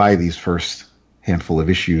that's why these first handful of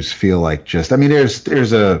issues feel like just, I mean, there's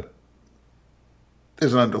an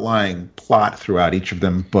underlying plot throughout each of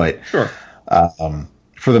them, but sure.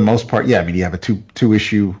 For the most part, yeah, I mean, you have a two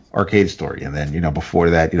issue arcade story, and then, you know,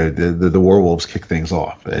 before that, you know, the werewolves kick things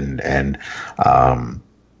off, and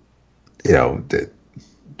you know,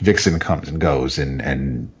 Vixen comes and goes,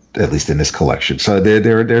 and at least in this collection, so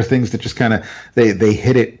there are things that just kind of they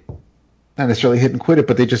hit it, not necessarily hit and quit it,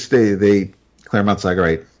 but they Claremont's like, all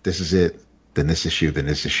right, this is it, then this issue,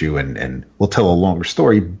 and we'll tell a longer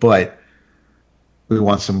story, but we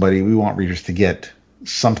want readers to get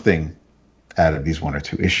something out of these 1 or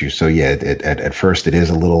 2 issues. So yeah, at first it is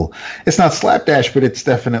a little, it's not slapdash, but it's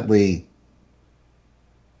definitely,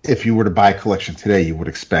 if you were to buy a collection today, you would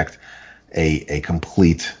expect a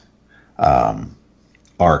complete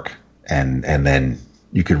arc, and then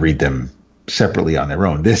you could read them separately on their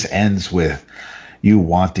own. This ends with you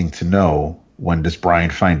wanting to know when does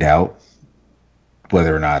Brian find out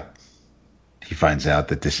whether or not he finds out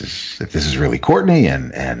that this is really Courtney,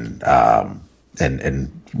 and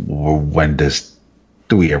when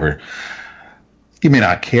do we ever? You may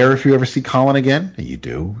not care if you ever see Colin again, and you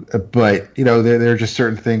do, but there are just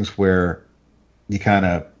certain things where you kind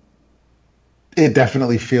of. It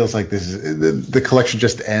definitely feels like this is the collection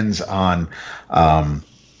just ends on.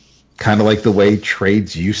 Kind of like the way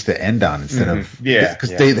trades used to end on, instead of because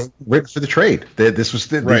they written for the trade. These were just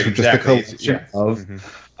the collection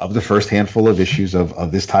of the first handful of issues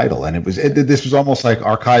of this title, and this was almost like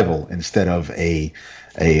archival instead of an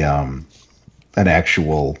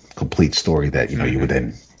actual complete story that you would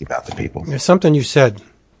then give out to people. There's something you said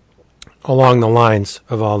along the lines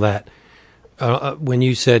of all that when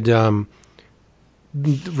you said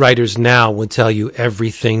writers now would tell you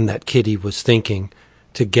everything that Kitty was thinking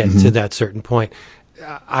to get to that certain point.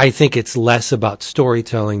 I think it's less about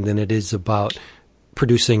storytelling than it is about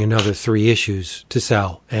producing another 3 issues to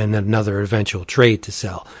sell and another eventual trade to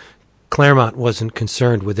sell. Claremont wasn't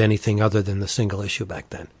concerned with anything other than the single issue back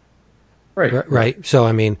then. Right. So,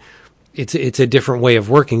 I mean, it's a different way of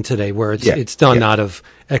working today where it's done out of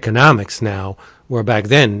economics now, where back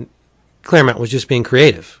then Claremont was just being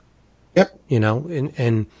creative. Yep.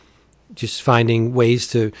 And just finding ways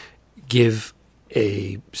to give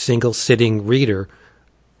a single sitting reader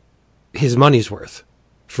his money's worth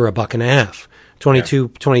for $1.50.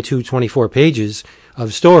 24 pages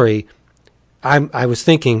of story. I was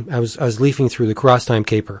thinking, I was leafing through the Cross Time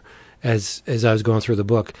caper as I was going through the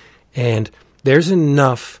book, and there's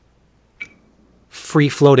enough free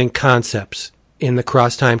floating concepts in the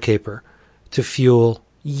Cross Time caper to fuel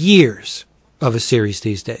years of a series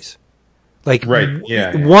these days. Like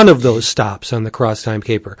one of those stops on the Cross Time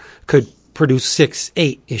caper could produce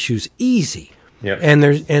 6-8 issues easy. Yep.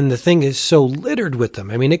 And the thing is so littered with them.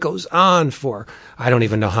 I mean, it goes on for, I don't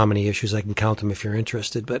even know how many issues. I can count them if you're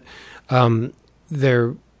interested, but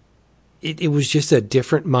it was just a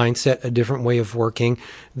different mindset, a different way of working.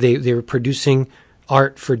 They were producing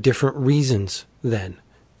art for different reasons then.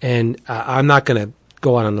 And I'm not going to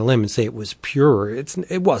go out on a limb and say it was pure.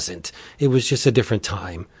 It wasn't. It was just a different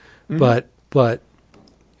time. Mm-hmm. But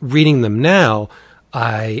reading them now,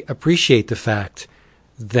 I appreciate the fact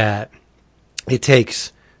that it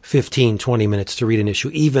takes 15, 20 minutes to read an issue,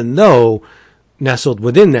 even though nestled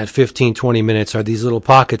within that 15, 20 minutes are these little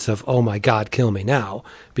pockets of, oh my God, kill me now,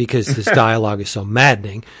 because this dialogue is so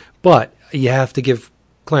maddening. But you have to give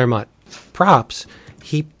Claremont props.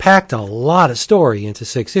 He packed a lot of story into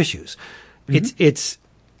 6 issues. Mm-hmm.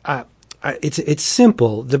 It's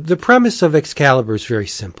simple. The premise of Excalibur is very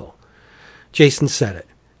simple. Jason said it.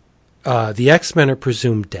 The X-Men are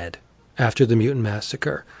presumed dead after the mutant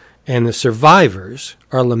massacre, and the survivors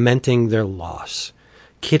are lamenting their loss.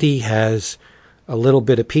 Kitty has a little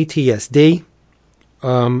bit of PTSD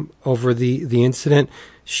over the incident.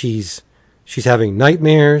 She's having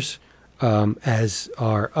nightmares, as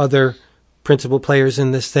are other principal players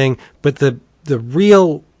in this thing. But the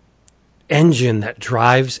real engine that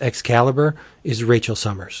drives Excalibur is Rachel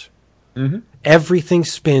Summers. Mm-hmm. Everything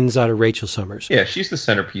spins out of Rachel Summers. Yeah, she's the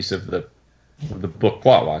centerpiece of the book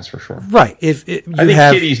plot-wise, for sure. Right. I think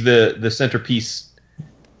Kitty's the centerpiece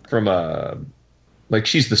from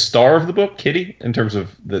she's the star of the book, Kitty, in terms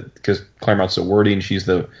of because Claremont's so wordy and she's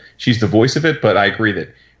the voice of it. But I agree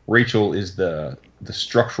that Rachel is the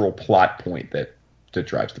structural plot point that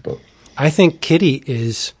drives the book. I think Kitty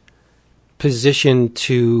is positioned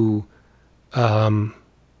to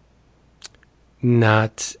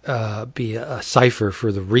not be a cipher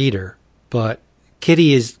for the reader, but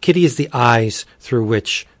Kitty is the eyes through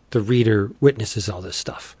which the reader witnesses all this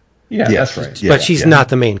stuff. Yeah, that's right. But she's not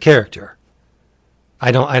the main character.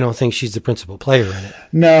 I don't think she's the principal player in it.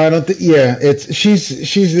 No, I don't think. Yeah, she's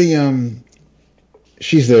the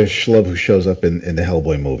schlub who shows up in the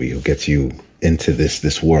Hellboy movie, who gets you into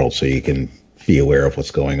this world so you can be aware of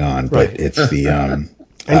what's going on. Right. But it's the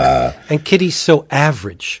and Kitty's so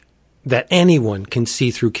average that anyone can see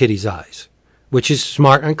through Kitty's eyes, which is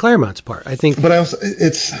smart on Claremont's part, I think. But also,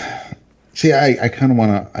 I kind of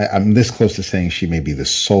want to. I'm this close to saying she may be the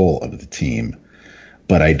soul of the team,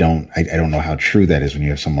 but I don't know how true that is when you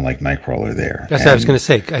have someone like Nightcrawler there. That's what I was going to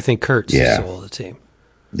say. I think Kurt's the soul of the team.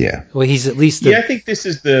 Yeah. Well, he's at least. I think this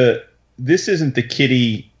isn't the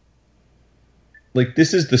Kitty. Like,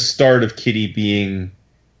 this is the start of Kitty being.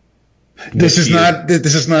 This is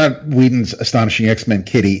not Whedon's Astonishing X-Men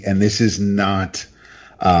Kitty, and this is not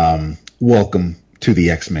Welcome to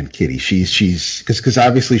the X-Men Kitty. She's because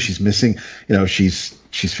obviously she's missing. She's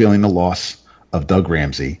feeling the loss of Doug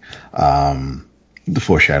Ramsey. the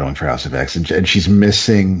foreshadowing for House of X, and she's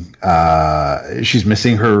missing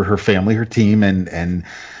her family, her team, and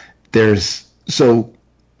there's so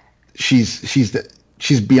she's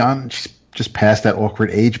just past that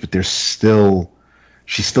awkward age, but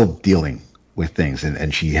she's still dealing with things,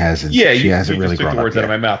 and she hasn't really just took grown the words up out of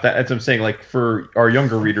my mouth. That's what I'm saying. Like for our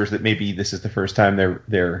younger readers that maybe this is the first time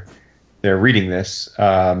they're reading this,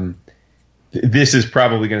 this is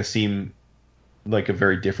probably going to seem like a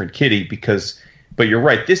very different Kitty but you're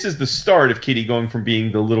right. This is the start of Kitty going from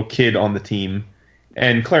being the little kid on the team,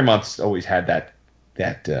 and Claremont's always had that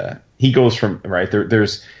he goes from right there. There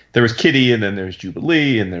was Kitty, and then there's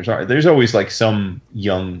Jubilee, and there's always like some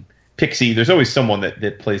young pixie. There's always someone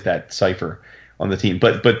that plays that cipher on the team.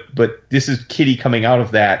 But this is Kitty coming out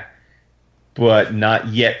of that, but not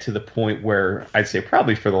yet to the point where I'd say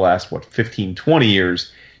probably for the last 15, 20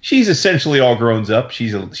 years, she's essentially all grown up.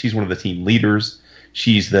 She's one of the team leaders.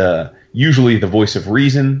 She's usually the voice of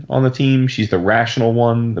reason on the team. She's the rational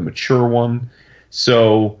one, the mature one.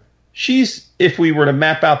 So if we were to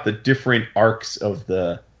map out the different arcs of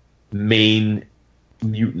the main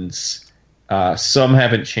mutants, some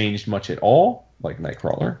haven't changed much at all, like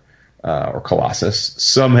Nightcrawler or Colossus.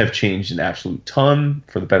 Some have changed an absolute ton,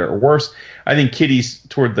 for the better or worse. I think Kitty's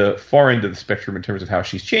toward the far end of the spectrum in terms of how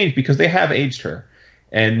she's changed, because they have aged her.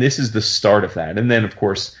 And this is the start of that. And then, of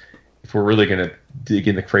course, if we're really going to dig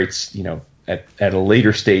in the crates, at a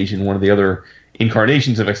later stage in one of the other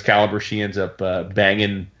incarnations of Excalibur, she ends up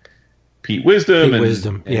banging Pete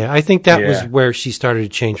Wisdom. Yeah, I think that was where she started to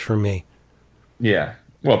change for me. Yeah.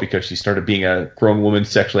 Well, because she started being a grown woman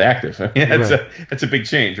sexually active. I mean, that's a big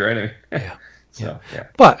change, right? I mean, yeah.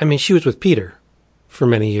 But, I mean, she was with Peter for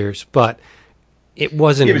many years, but it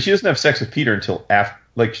wasn't... Yeah, but she doesn't have sex with Peter until after...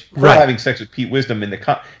 Like, her having sex with Pete Wisdom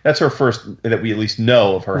that's her first that we at least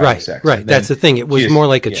know of her having sex. Right, that's the thing. It was more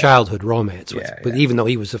like a childhood romance, but even though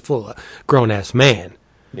he was a full grown-ass man.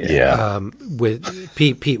 Yeah. with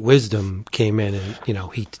Pete Wisdom came in and,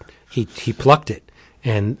 he plucked it.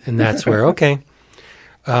 And that's where, okay.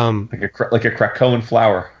 Like a Krakoan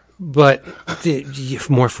flower. But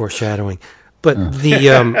more foreshadowing. But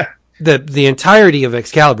the entirety of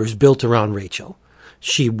Excalibur is built around Rachel.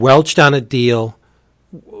 She welched on a deal.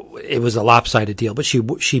 It was a lopsided deal, but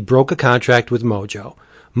she broke a contract with Mojo.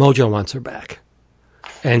 Mojo wants her back,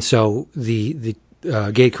 and so the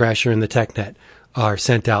Gatecrasher and the TechNet are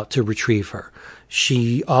sent out to retrieve her.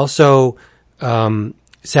 She also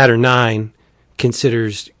Saturn IX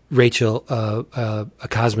considers Rachel a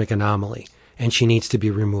cosmic anomaly, and she needs to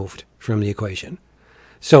be removed from the equation.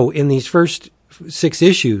 So in these first 6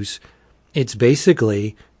 issues, it's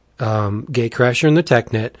basically Gatecrasher and the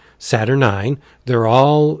TechNet, Saturn IX, they're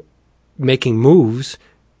all making moves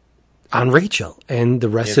on Rachel, and the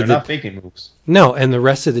rest of they're not making moves. No, and the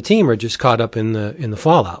rest of the team are just caught up in the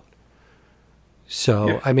fallout.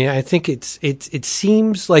 So I mean, I think it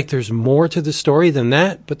seems like there's more to the story than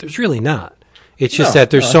that, but there's really not. It's just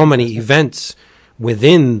that there's so many events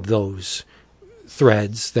within those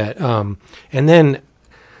threads that, and then.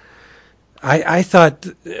 I thought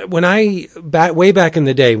when way back in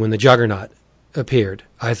the day when the Juggernaut appeared,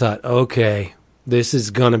 I thought, okay, this is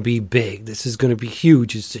going to be big. This is going to be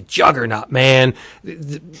huge. It's a Juggernaut, man.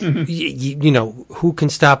 Who can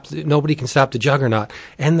stop? Nobody can stop the Juggernaut.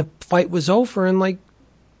 And the fight was over in like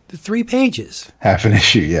 3 pages. Half an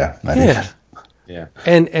issue, yeah. Yeah.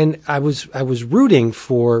 And I was rooting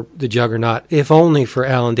for the Juggernaut, if only for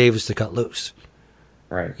Alan Davis to cut loose.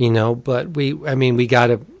 Right. But we got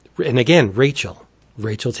to. And again, Rachel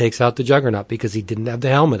takes out the Juggernaut because he didn't have the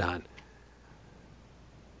helmet on.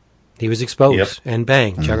 He was exposed, and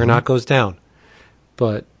bang, Juggernaut goes down.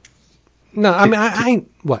 But no, I mean,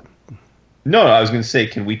 what? No, I was going to say,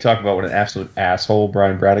 can we talk about what an absolute asshole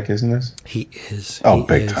Brian Braddock is in this? He is. Oh,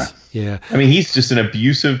 big time. Yeah. I mean, he's just an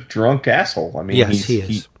abusive, drunk asshole. I mean, yes, he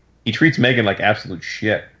is. He treats Megan like absolute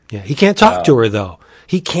shit. Yeah, he can't talk to her though.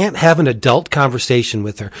 He can't have an adult conversation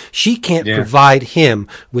with her. She can't provide him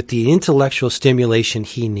with the intellectual stimulation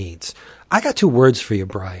he needs. I got 2 words for you,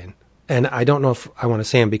 Brian. And I don't know if I want to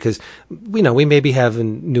say them because, we may be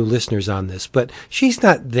having new listeners on this, but she's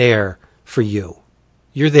not there for you.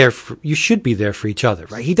 You should be there for each other,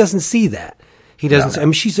 right? He doesn't see that. He doesn't. No. I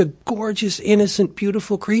mean, she's a gorgeous, innocent,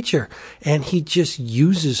 beautiful creature, and he just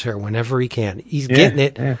uses her whenever he can. He's getting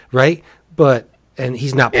it, right? And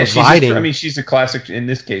he's not providing. She's a classic. In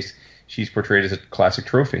this case, she's portrayed as a classic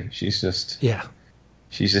trophy. She's just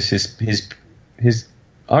his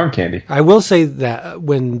arm candy. I will say that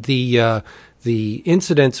when the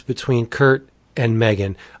incidents between Kurt and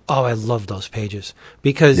Megan, I love those pages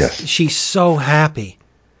because she's so happy.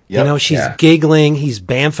 You know, she's giggling, he's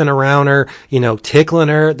bamfing around her, you know, tickling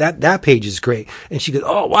her. That page is great. And she goes,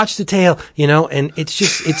 "Oh, watch the tail," you know, and it's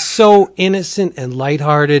just, it's so innocent and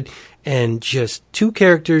lighthearted and just two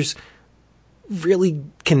characters really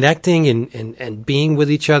connecting and being with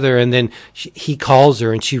each other. And then he calls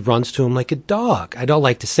her and she runs to him like a dog. I don't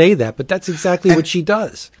like to say that, but that's exactly what she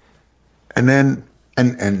does. And then,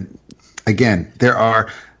 and again,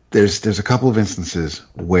 there's a couple of instances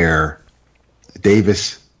where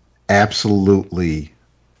Davis absolutely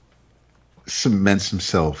cements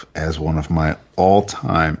himself as one of my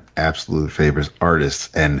all-time absolute favorite artists.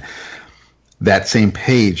 And that same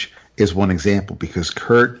page is one example because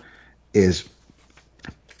Kurt is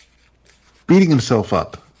beating himself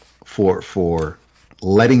up for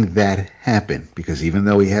letting that happen, because even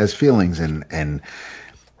though he has feelings and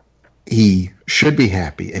he should be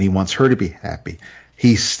happy and he wants her to be happy,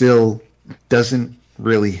 he still doesn't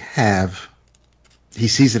really have, he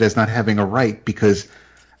sees it as not having a right because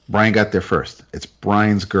Brian got there first. It's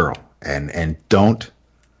Brian's girl, and don't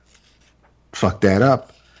fuck that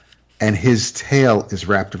up. And his tail is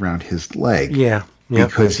wrapped around his leg. Yeah.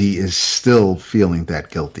 Because he is still feeling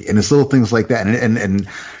that guilty. And it's little things like that. And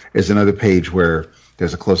there's another page where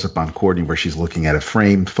there's a close-up on Courtney where she's looking at a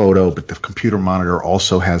framed photo, but the computer monitor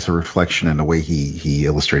also has a reflection, and the way he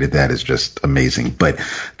illustrated that is just amazing. But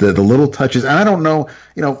the little touches, and I don't know,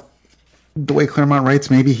 you know, the way Claremont writes,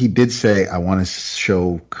 maybe he did say, I want to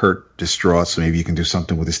show Kurt distraught, so maybe you can do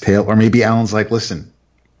something with his tail. Or maybe Alan's like, listen,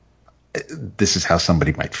 this is how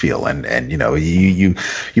somebody might feel. And you know, you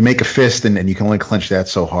make a fist and you can only clench that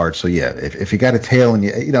so hard. So yeah, if you got a tail and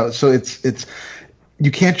you know, so it's,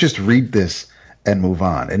 you can't just read this and move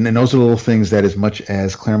on. And those are little things that, as much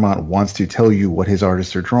as Claremont wants to tell you what his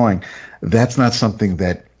artists are drawing, that's not something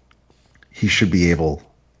that he should be able,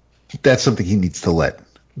 that's something he needs to let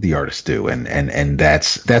the artist do, and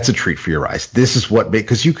that's a treat for your eyes. This is what,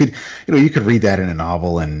 because you could read that in a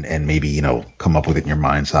novel and maybe, you know, come up with it in your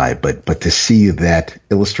mind's eye, but to see that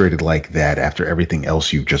illustrated like that after everything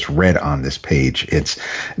else you've just read on this page,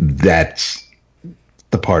 that's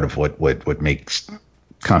the part of what makes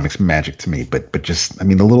comics magic to me. But just, I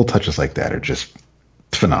mean, the little touches like that are just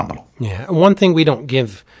phenomenal. Yeah, one thing we don't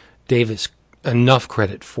give Davis enough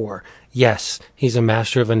credit for, yes, he's a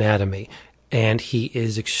master of anatomy, and he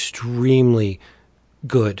is extremely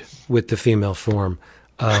good with the female form,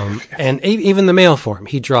 and even the male form.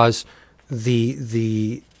 He draws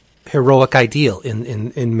the heroic ideal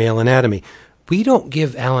in male anatomy. We don't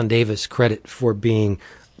give Alan Davis credit for being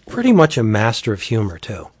pretty much a master of humor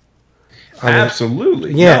too. I mean,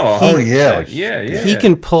 absolutely, yeah. No, yeah. He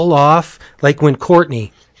can pull off, like when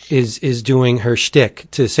Courtney is doing her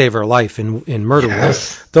shtick to save her life in Murder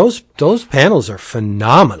Yes. War. Those panels are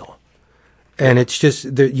phenomenal. And it's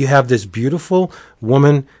just that you have this beautiful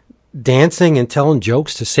woman dancing and telling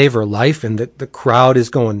jokes to save her life, and the crowd is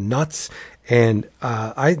going nuts. And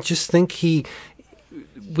I just think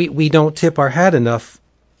we don't tip our hat enough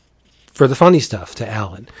for the funny stuff to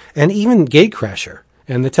Alan. And even Gatecrasher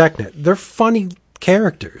and the Technet, they're funny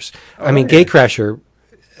characters. I mean, Gatecrasher,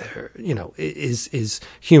 you know, is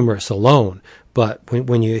humorous alone. But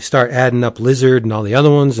when you start adding up Lizard and all the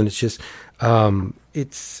other ones, and it's just,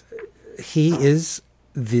 he is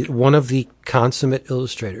one of the consummate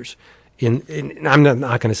illustrators in I'm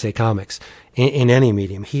not going to say comics, in any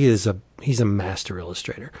medium. He's a master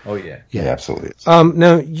illustrator. Oh yeah, absolutely.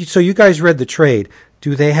 Now, so you guys read the trade.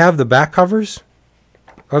 Do they have the back covers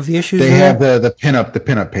of the issues? They have the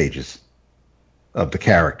pinup pages of the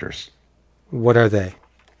characters. What are they?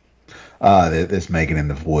 There's Megan in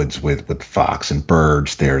the woods with fox and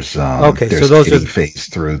birds. There's okay, there's so those Kitty are face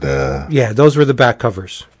through the. Yeah, those were the back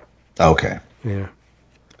covers. Okay. Yeah.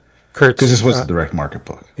 Kurt's, because this was a direct market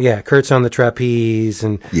book. Yeah, Kurt's on the trapeze,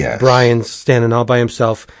 and Brian's standing all by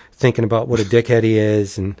himself thinking about what a dickhead he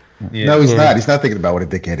is. And no, he's not. He's not thinking about what a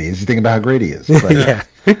dickhead he is. He's thinking about how great he is. But, yeah.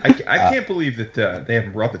 I can't believe that they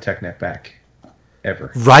haven't brought the TechNet back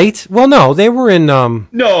ever. Right? Well, no, they were in. No.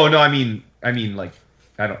 I mean, like,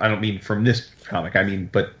 I don't mean from this comic. I mean,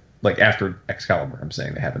 but like after Excalibur, I'm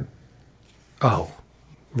saying they haven't. Oh,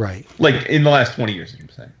 right. Like in the last 20 years, I'm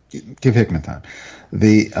saying. Give Hickman time.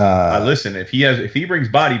 Listen, if he brings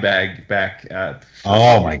Body Bag back,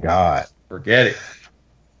 oh my God, forget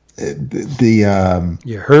it.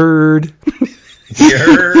 You heard. You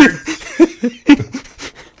heard.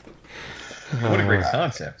 What a great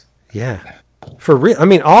concept. Yeah, for real. I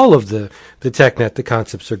mean, all of the TechNet, the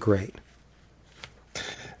concepts are great.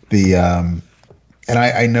 And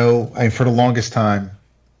I know for the longest time.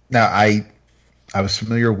 Now I was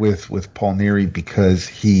familiar with Paul Neary because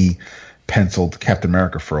he penciled Captain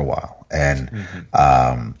America for a while, and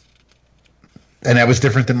that was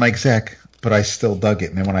different than Mike Zeck, but I still dug it.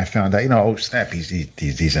 And then when I found out, oh snap, he's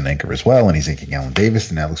an inker as well, and he's inking Alan Davis,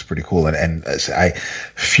 and that looks pretty cool. And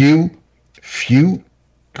few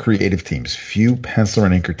creative teams, few penciler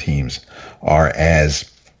and inker teams are as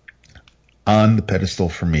on the pedestal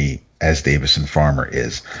for me as Davis and Farmer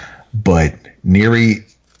is. But Neary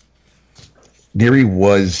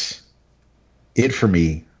was it for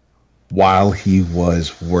me while he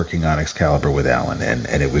was working on Excalibur with Alan,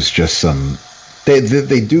 and it was just some.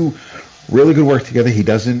 They do really good work together. He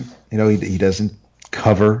doesn't, he doesn't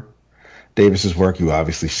cover Davis's work. You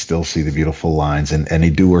obviously still see the beautiful lines, and they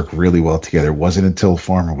do work really well together. It wasn't until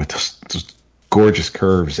Farmer with those gorgeous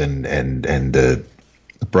curves and the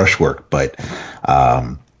brushwork, but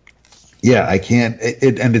I can't.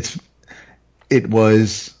 It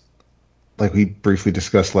was like we briefly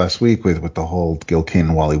discussed last week with the whole Gil Kane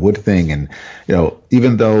and Wally Wood thing, and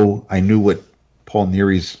even though I knew what Paul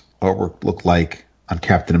Neary's artwork looked like on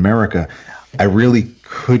Captain America, I really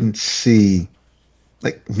couldn't see,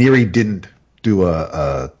 like, Neary didn't do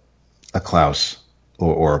a Klaus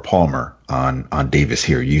or a Palmer on Davis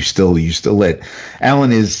here. You still let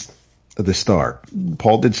Alan is the star.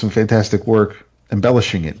 Paul did some fantastic work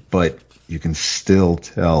embellishing it, but you can still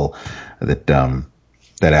tell that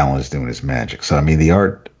that Alan is doing his magic. So I mean, the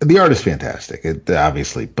art is fantastic,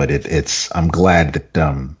 obviously, but it's I'm glad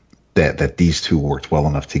that these two worked well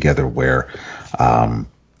enough together where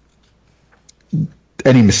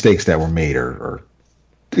any mistakes that were made are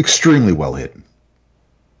extremely well hidden.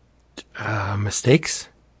 Mistakes?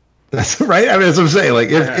 That's right. I mean, that's what I'm saying. Like,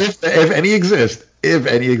 if any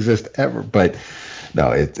exist ever, but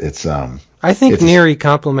no, it's. I think Neary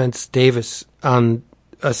compliments Davis on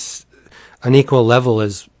an equal level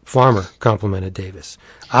as Farmer complimented Davis.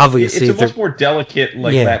 Obviously, it's a much more delicate,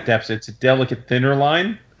 Matt Depps. It's a delicate, thinner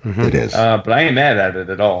line. Mm-hmm. It is. But I ain't mad at it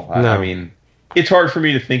at all. No. I mean, it's hard for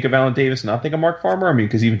me to think of Alan Davis and not think of Mark Farmer. I mean,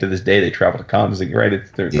 because even to this day, they travel to cons, right?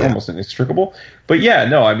 They're almost inextricable. But yeah,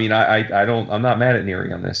 no, I mean, I'm not mad at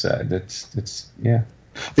Neary on this. It's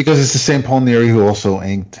because it's the same Paul Neary who also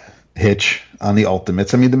inked Hitch on the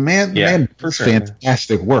Ultimates. I mean, the man does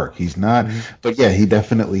fantastic work. He's not, but yeah, he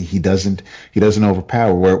doesn't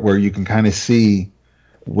overpower. Where you can kind of see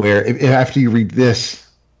where after you read this,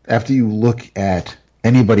 after you look at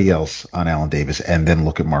anybody else on Alan Davis and then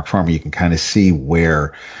look at Mark Farmer, you can kind of see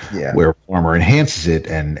where Farmer enhances it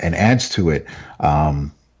and adds to it.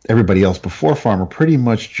 Everybody else before Farmer pretty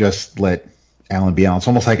much just let Alan be Alan. It's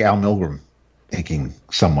almost like Al Milgrom inking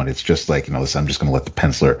someone. It's just like, listen, I'm just going to let the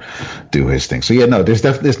penciler do his thing. So yeah, no,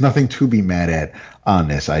 there's nothing to be mad at on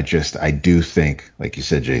this. I do think, like you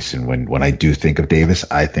said, Jason, when I do think of Davis,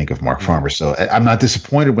 I think of Mark Farmer. So I'm not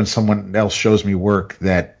disappointed when someone else shows me work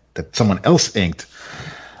that someone else inked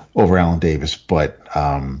over Alan Davis, but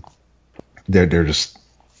they're just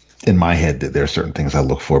in my head that there are certain things I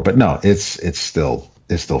look for. But no, it's still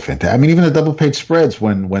fantastic. I mean, even the double page spreads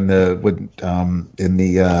when in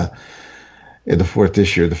the fourth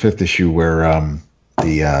issue or the fifth issue where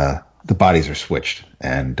the bodies are switched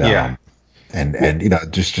and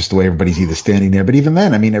just the way everybody's either standing there. But even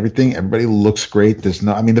then, I mean, everybody looks great.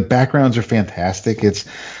 The backgrounds are fantastic. It's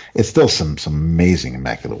still some amazing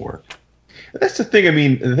immaculate work. That's the thing. I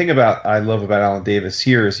mean, the thing I love about Alan Davis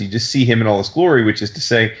here is you just see him in all his glory, which is to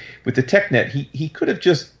say, with the TechNet, he could have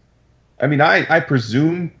just. I mean, I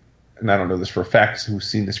presume, and I don't know this for a fact who's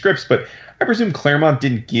seen the scripts, but I presume Claremont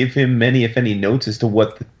didn't give him many, if any, notes as to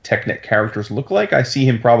what the TechNet characters look like. I see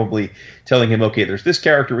him probably telling him, okay, there's this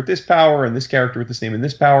character with this power and this character with this name and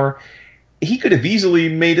this power. He could have easily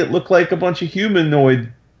made it look like a bunch of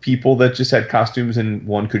humanoid people that just had costumes, and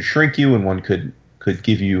one could shrink you and one could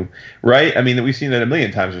give you, right? I mean, we've seen that a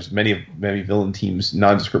million times. There's many villain teams,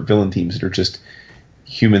 nondescript villain teams that are just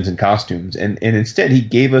humans in costumes, and instead he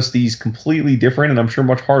gave us these completely different, and I'm sure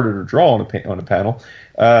much harder to draw on a panel,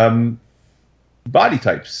 body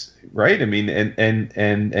types, right? I mean,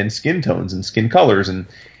 and skin tones and skin colors, and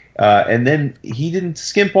then he didn't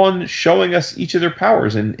skimp on showing us each of their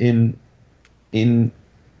powers in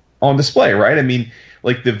on display, right? I mean,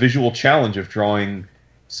 like the visual challenge of drawing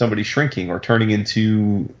somebody shrinking or turning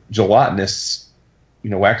into gelatinous,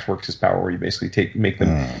 Waxworks' his power, where you basically make them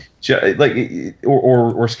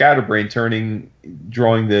or Scatterbrain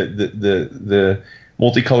drawing the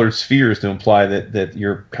multicolored spheres to imply that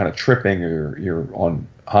you're kind of tripping or you're on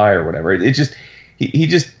high or whatever. It's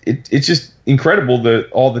just incredible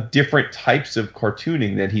all the different types of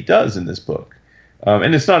cartooning that he does in this book,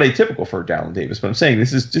 and it's not atypical for Alan Davis. But I'm saying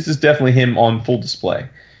this is definitely him on full display.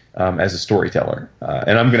 as a storyteller.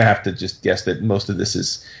 And I'm going to have to just guess that most of this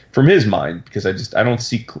is from his mind, because I don't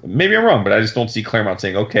see, maybe I'm wrong, but I just don't see Claremont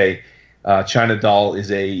saying, okay, China Doll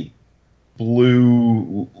is a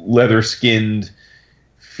blue leather-skinned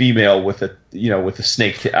female with a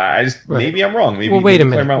snake. Maybe I'm wrong. Maybe wait a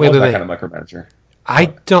minute. Claremont was that kind of micromanager.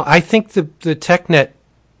 I think the TechNet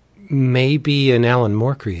may be an Alan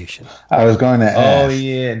Moore creation. I was going to ask. Oh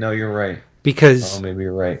yeah, no, you're right. Because maybe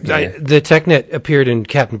you're right. Yeah. The TechNet appeared in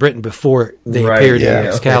Captain Britain before they appeared in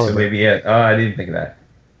Excalibur. Okay, so maybe I didn't think of that.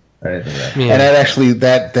 Yeah. And that actually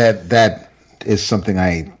that is something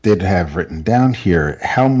I did have written down here.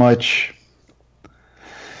 How much,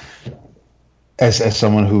 as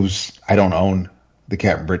someone I don't own the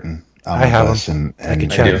Captain Britain I have them. and I can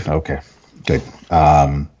check. Okay, good.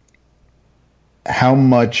 How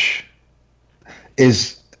much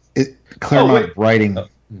is Claremont writing? Go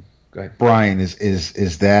ahead. Brian,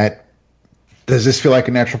 is that, does this feel like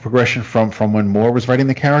a natural progression from when Moore was writing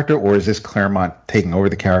the character, or is this Claremont taking over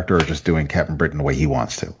the character, or just doing Captain Britain the way he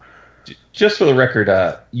wants to? Just for the record,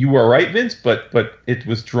 you are right, Vince, but it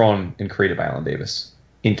was drawn and created by Alan Davis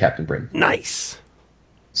in Captain Britain. Nice.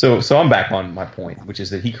 So I'm back on my point, which is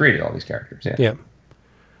that he created all these characters. Yeah.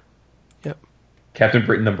 Yep. Captain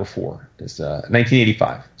Britain #4 is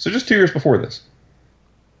 1985. So just 2 years before this.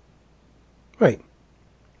 Right.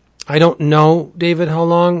 I don't know, David, how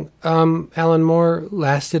long Alan Moore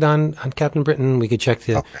lasted on Captain Britain. We could check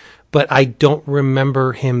that. Okay. But I don't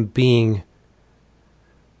remember him being...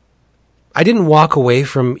 I didn't walk away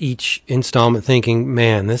from each installment thinking,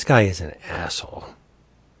 man, this guy is an asshole.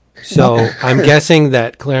 So I'm guessing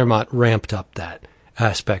that Claremont ramped up that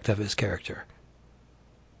aspect of his character.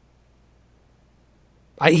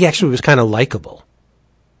 He actually was kind of likable,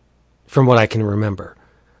 from what I can remember.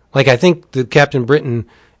 Like, I think the Captain Britain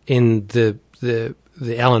in the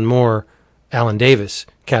Alan Davis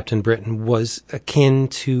Captain Britain was akin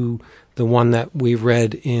to the one that we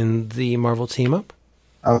read in the Marvel Team Up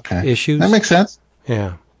issues. That makes sense.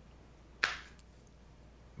 Yeah.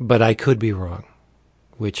 But I could be wrong,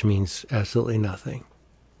 which means absolutely nothing.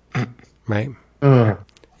 Right?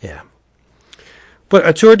 Yeah. But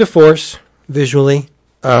a tour de force, visually,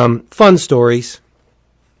 fun stories,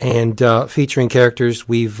 and featuring characters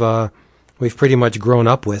we've pretty much grown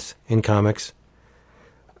up with in comics.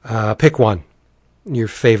 Pick one, your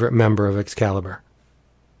favorite member of Excalibur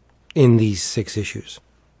in these 6 issues.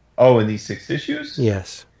 Oh, in these 6 issues?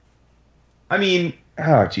 Yes. I mean,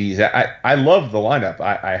 oh, geez. I love the lineup,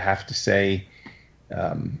 I have to say.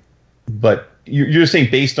 But you're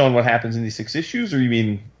saying based on what happens in these 6 issues, or you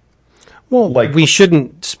mean... Well, we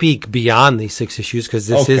shouldn't speak beyond these 6 issues because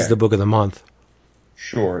this is the book of the month.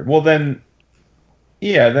 Sure. Well, then...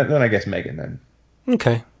 Yeah, then I guess Megan, then.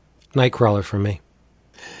 Okay. Nightcrawler for me.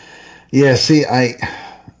 Yeah, see,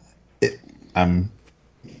 I'm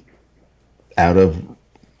out of...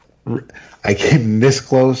 I came this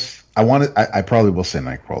close. I probably will say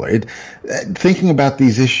Nightcrawler. Thinking about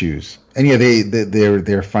these issues, and yeah,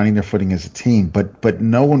 they're finding their footing as a team, but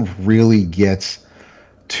no one really gets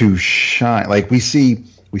to shine. Like we see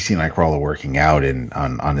Nightcrawler working out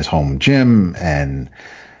on his home gym,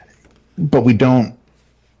 but we don't.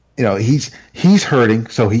 You know, he's hurting,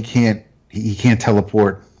 so he can't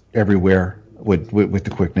teleport everywhere with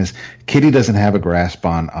the quickness. Kitty doesn't have a grasp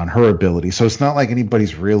on her ability, so it's not like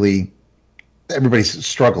everybody's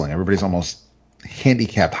struggling. Everybody's almost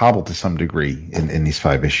handicapped, hobbled to some degree in these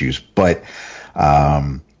 5 issues. But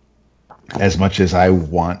as much as I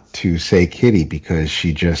want to say Kitty because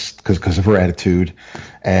because of her attitude,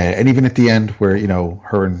 and even at the end where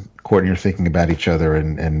her and Courtney are thinking about each other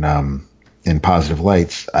and in positive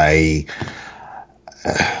lights,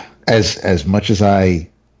 as much as I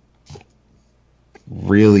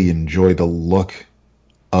really enjoy the look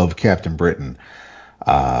of Captain Britain,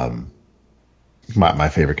 my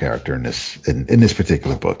favorite character in this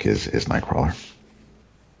particular book is Nightcrawler.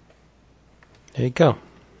 There you go.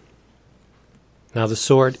 Now the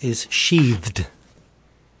sword is sheathed.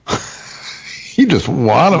 You just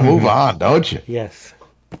want to move on, don't you? Yes.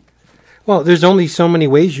 Well, there's only so many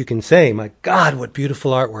ways you can say, my God, what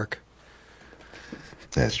beautiful artwork.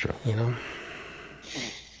 That's true.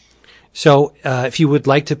 So if you would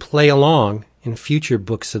like to play along in future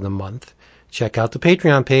books of the month, check out the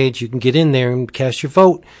Patreon page. You can get in there and cast your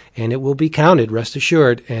vote, and it will be counted, rest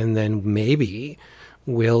assured. And then maybe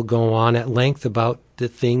we'll go on at length about the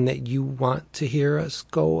thing that you want to hear us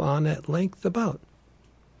go on at length about.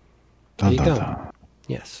 There you go.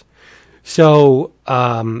 Yes. So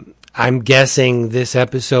I'm guessing this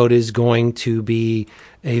episode is going to be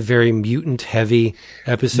a very mutant-heavy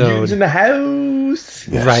episode. Mutants in the house!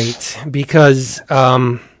 Yes. Right. Because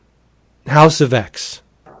House of X,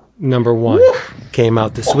 #1, came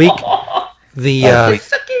out this week. The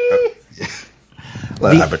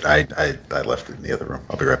but I left it in the other room.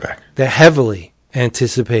 I'll be right back. The heavily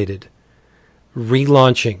anticipated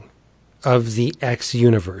relaunching of the X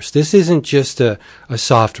universe. This isn't just a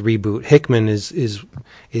soft reboot. Hickman is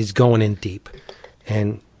going in deep,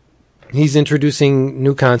 and he's introducing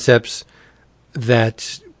new concepts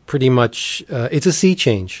that pretty much it's a sea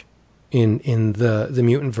change in the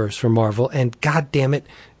mutant verse for Marvel. And God damn it,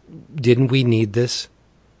 didn't we need this?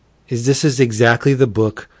 This is exactly the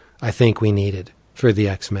book I think we needed for the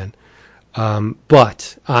X-Men.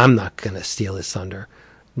 But I'm not going to steal his thunder.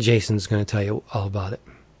 Jason's going to tell you all about it.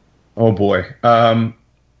 Oh boy.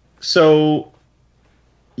 So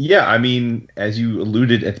yeah, I mean, as you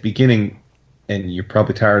alluded at the beginning, and you're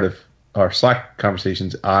probably tired of our Slack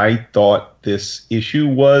conversations, I thought this issue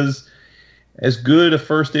was as good a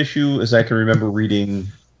first issue as I can remember reading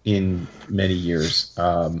in many years.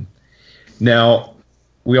 Now,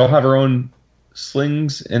 we all have our own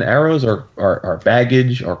slings and arrows, our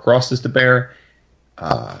baggage, our crosses to bear.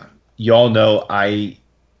 Y'all know I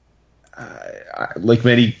like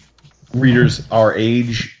many readers our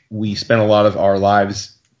age, we spent a lot of our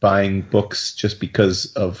lives buying books just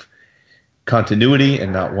because of continuity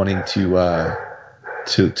and not wanting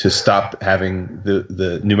to stop having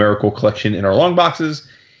the numerical collection in our long boxes.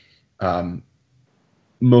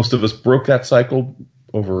 Most of us broke that cycle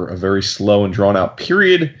over a very slow and drawn out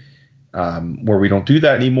period, where we don't do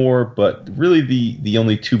that anymore. But really the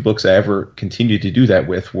only two books I ever continued to do that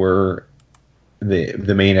with were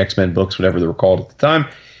the main X-Men books, whatever they were called at the time,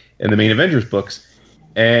 and the main Avengers books.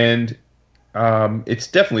 And it's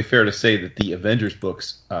definitely fair to say that the Avengers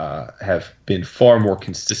books have been far more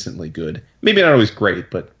consistently good. Maybe not always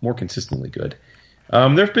great, but more consistently good.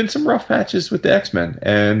 There have been some rough patches with the X-Men,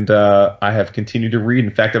 and I have continued to read.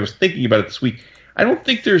 In fact, I was thinking about it this week. I don't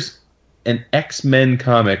think there's an X-Men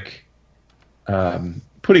comic,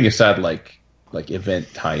 putting aside like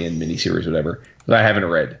event tie-in miniseries, whatever, that I haven't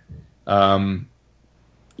read. I've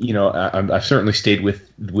certainly stayed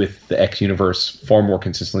with the X universe far more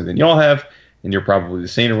consistently than y'all have, and you're probably the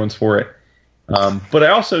saner ones for it. But I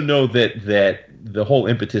also know that the whole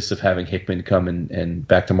impetus of having Hickman come and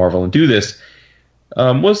back to Marvel and do this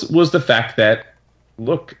was the fact that,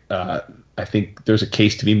 look, I think there's a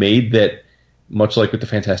case to be made that, much like with the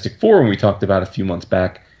Fantastic Four when we talked about a few months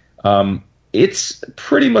back, it's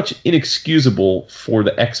pretty much inexcusable for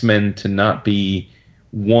the X-Men to not be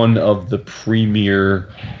one of the premier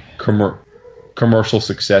commercial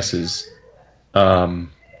successes, for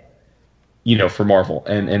Marvel,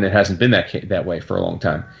 and it hasn't been that way for a long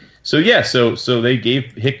time. So yeah, so they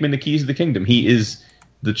gave Hickman the keys of the kingdom. He is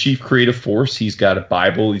the chief creative force. He's got a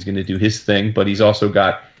Bible. He's going to do his thing, but he's also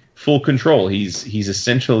got full control. He's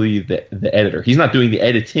essentially the editor. He's not doing the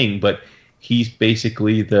editing, but he's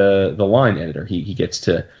basically the line editor. He gets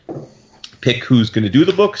to pick who's going to do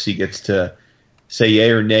the books. He gets to say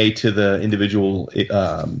yay or nay to the individual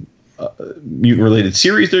mutant-related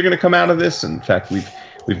series that are going to come out of this. In fact,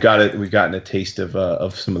 we've gotten a taste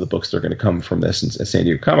of some of the books that are going to come from this at San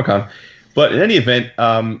Diego Comic-Con. But in any event,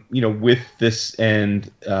 with this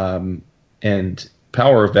and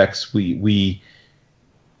Power of X, we've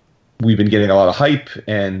been getting a lot of hype,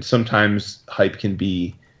 and sometimes hype can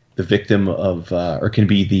be the victim of, or can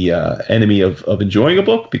be the enemy of enjoying a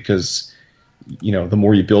book, because the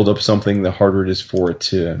more you build up something, the harder it is for it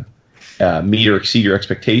to meet or exceed your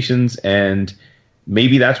expectations. And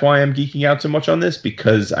maybe that's why I'm geeking out so much on this,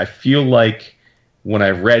 because I feel like when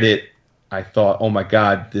I read it, I thought, oh my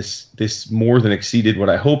God, this more than exceeded what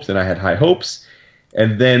I hoped, and I had high hopes.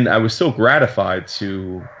 And then I was so gratified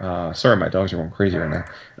to, sorry, my dogs are going crazy right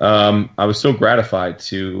now. I was so gratified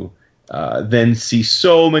to then see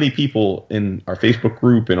so many people in our Facebook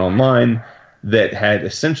group and online that had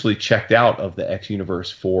essentially checked out of the X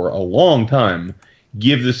universe for a long time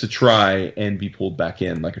give this a try and be pulled back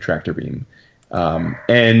in like a tractor beam.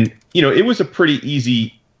 And it was a pretty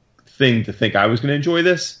easy thing to think I was going to enjoy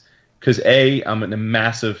this, because A, I'm a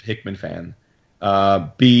massive Hickman fan.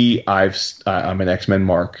 B, I'm an X-Men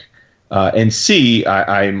mark. And C,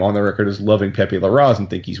 I'm on the record as loving Pepe Larraz and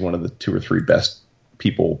think he's one of the 2 or 3 best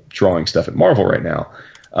people drawing stuff at Marvel right now.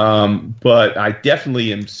 But I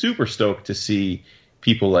definitely am super stoked to see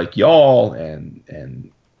people like y'all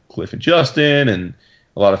and Cliff and Justin and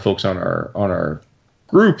a lot of folks on our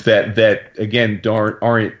group that again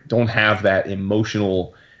don't have that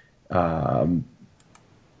emotional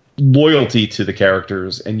loyalty to the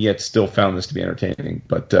characters, and yet still found this to be entertaining.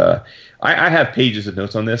 But I have pages of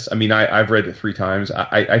notes on this. I mean, I've read it 3 times.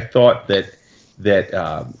 I thought that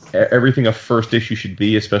everything a first issue should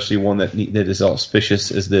be, especially one that is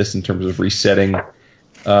auspicious as this in terms of resetting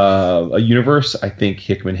a universe, I think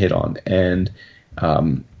Hickman hit on. And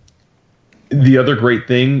the other great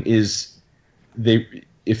thing is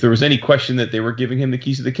if there was any question that they were giving him the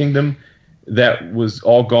keys of the kingdom, that was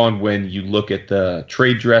all gone when you look at the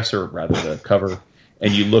trade dress, or rather the cover,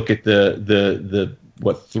 and you look at I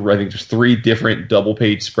think there's 3 different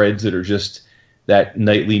double-page spreads that are just that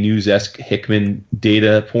nightly news-esque Hickman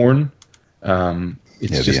data porn.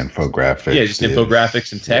 It's just the infographics. Yeah, just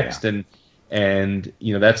infographics and text, and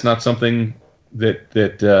that's not something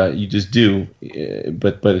that you just do,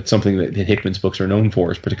 but it's something that Hickman's books are known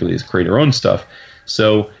for, particularly his creator-owned stuff.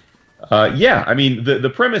 So, I mean, the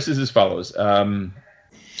premise is as follows.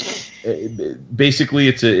 Basically,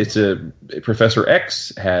 it's a Professor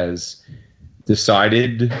X has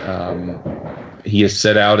decided, he has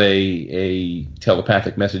set out a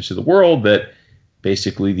telepathic message to the world that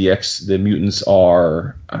basically the mutants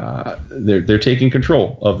are they're taking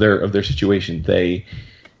control of their situation.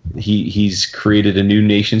 He's created a new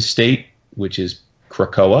nation state, which is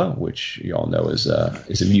Krakoa, which you all know is a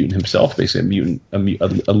mutant himself, basically a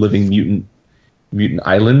living mutant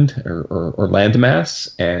island or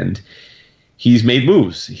landmass, and he's made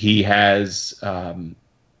moves. He has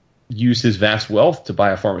used his vast wealth to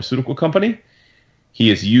buy a pharmaceutical company. He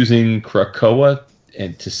is using Krakoa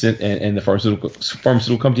and the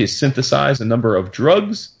pharmaceutical company has synthesized a number of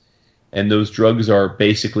drugs, and those drugs are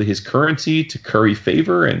basically his currency to curry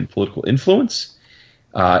favor and political influence.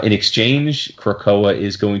 In exchange, Krakoa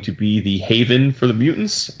is going to be the haven for the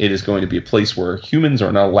mutants. It is going to be a place where humans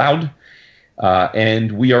are not allowed.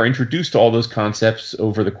 And we are introduced to all those concepts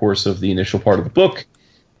over the course of the initial part of the book.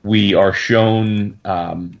 We are shown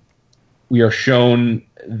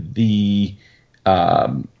the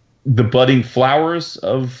budding flowers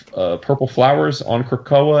of purple flowers on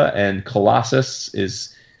Krakoa, and Colossus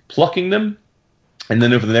is plucking them. And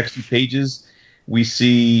then over the next few pages, we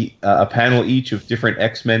see a panel each of different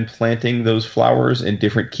X-Men planting those flowers in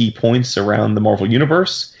different key points around the Marvel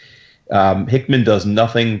Universe. Hickman does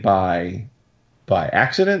nothing by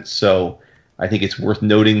accident, so I think it's worth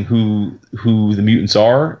noting who the mutants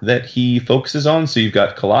are that he focuses on. So you've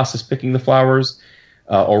got Colossus picking the flowers,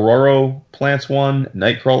 Aurora plants one,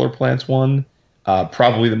 Nightcrawler plants one,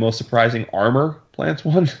 probably the most surprising, Armor plants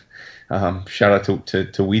one. Shout out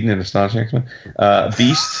to Whedon and Astonishing X-Men.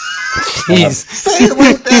 Beast. Jeez. Say it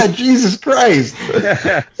like that, Jesus Christ.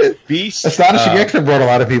 Beast. Astonishing X-Men brought a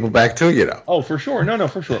lot of people back too, Oh, for sure. No,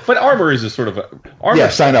 for sure. But Armor is a sort of Armor.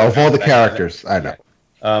 Yes, I know. Of all the characters, I know.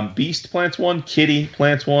 Beast plants one, Kitty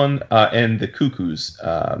plants one, and the Cuckoos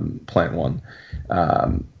plant one.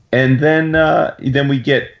 And then we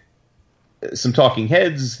get some talking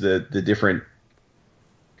heads, the different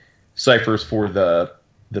ciphers for the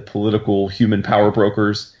political human power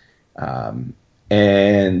brokers,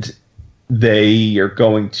 and they are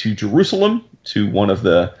going to Jerusalem to one of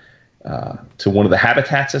the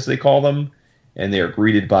habitats, as they call them, and they are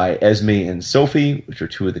greeted by Esme and Sophie, which are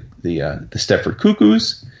 2 of the Stepford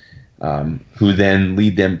Cuckoos, who then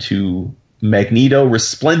lead them to Magneto,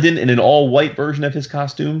 resplendent in an all-white version of his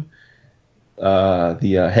costume,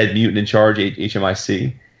 the head mutant in charge,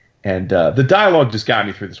 HMIC, and the dialogue just got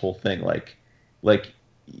me through this whole thing, like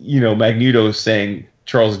Magneto saying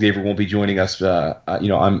Charles Xavier won't be joining us.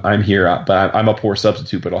 I'm here, but I'm a poor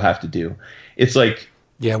substitute, but I'll have to do. It's like,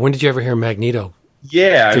 yeah. When did you ever hear Magneto?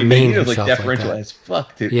 Yeah, Magneto's like deferential like as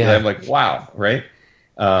fuck. Yeah, I'm like, wow, right?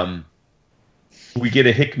 We get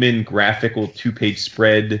a Hickman graphical 2-page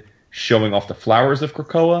spread showing off the flowers of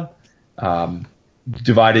Krakoa,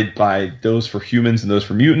 divided by those for humans and those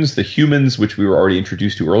for mutants. The humans, which we were already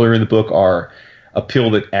introduced to earlier in the book, are a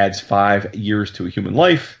pill that adds 5 years to a human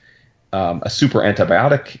life, a super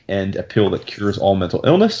antibiotic, and a pill that cures all mental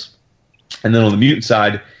illness. And then on the mutant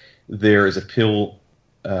side, there is a pill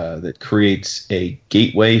that creates a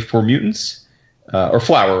gateway for mutants, or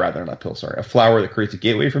flower rather, not pill, sorry. A flower that creates a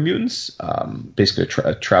gateway for mutants, basically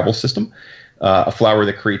a travel system. A flower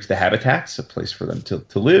that creates the habitats, a place for them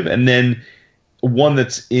to live. And then one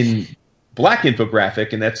that's in black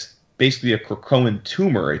infographic, and that's basically a Krakoan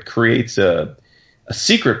tumor. It creates a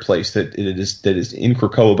secret place that is in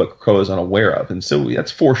Krakoa, but Krakoa is unaware of. And so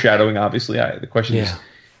that's foreshadowing, obviously. The question is,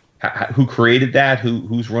 who created that?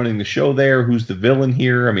 Who's running the show there? Who's the villain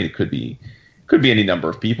here? I mean, it could be any number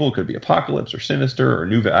of people. It could be Apocalypse or Sinister or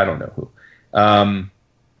Nuva. I don't know who. And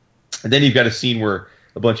then you've got a scene where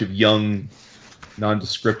a bunch of young,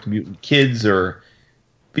 nondescript mutant kids are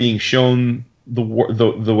being shown the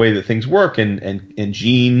way that things work, and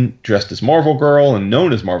Jean, dressed as Marvel Girl and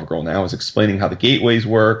known as Marvel Girl now, is explaining how the gateways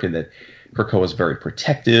work, and that Krakoa's very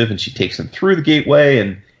protective, and she takes them through the gateway.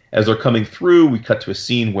 And as they're coming through, we cut to a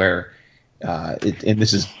scene where, and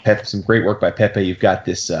this is some great work by Pepe. You've got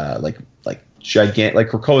this like gigantic, like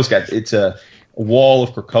Krakoa's got, it's a wall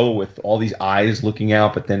of Krakoa with all these eyes looking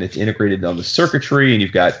out, but then it's integrated on the circuitry, and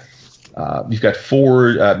you've got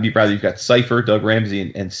Cypher, Doug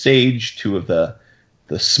Ramsey, and Sage, two of the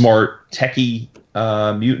smart techie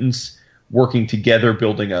mutants, working together,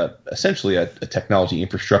 building essentially a technology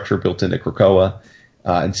infrastructure built into Krakoa,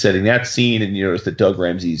 and setting that scene. And you notice that Doug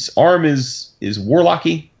Ramsey's arm is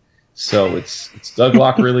Warlocky, so it's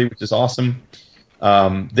Douglock really, which is awesome.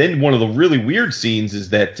 Then one of the really weird scenes is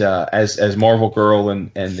that as Marvel Girl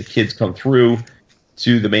and the kids come through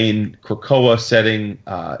to the main Krakoa setting,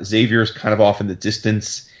 Xavier's kind of off in the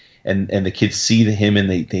distance, and the kids see him, and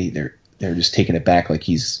they're just taken aback, like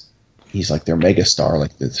he's like their megastar,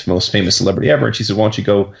 like the most famous celebrity ever. And she said, "Why don't you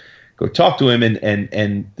go talk to him?"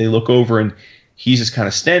 And they look over, and he's just kind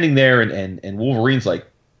of standing there, and Wolverine's like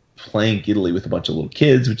playing giddily with a bunch of little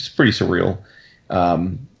kids, which is pretty surreal.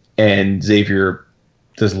 And Xavier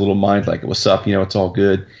does a little mind like, "What's up? It's all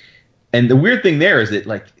good." And the weird thing there is that,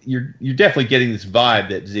 like, you're definitely getting this vibe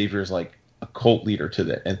that Xavier's like a cult leader to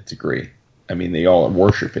the nth degree. I mean, they all are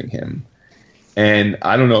worshiping him. And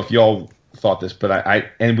I don't know if y'all thought this, but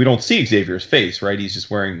and we don't see Xavier's face, right? He's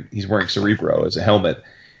wearing Cerebro as a helmet.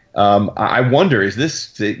 I wonder, is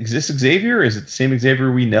this Xavier? Is it the same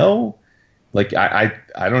Xavier we know? Like, I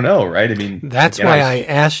don't know, right? I mean, that's why I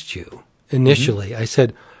asked you initially. Mm-hmm. I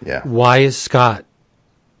said, why is Scott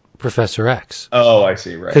Professor X? Oh, I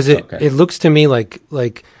see, right. Because it looks to me like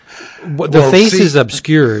the face is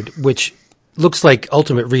obscured, which looks like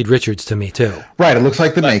Ultimate Reed Richards to me too. Right, it looks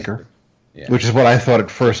like the Maker, which is what I thought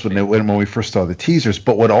at first when we first saw the teasers.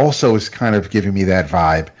 But what also is kind of giving me that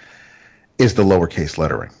vibe is the lowercase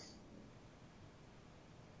lettering.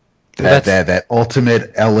 That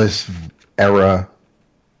Ultimate Ellis era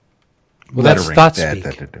lettering. That's thought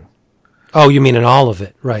speak. Oh, you mean in all of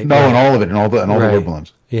it, right? No, in all of it, in all the word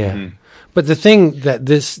balloons. Yeah, but the thing that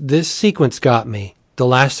this sequence got me, the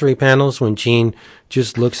last three panels when Jean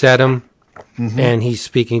just looks at him and he's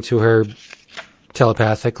speaking to her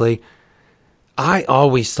telepathically. I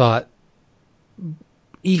always thought,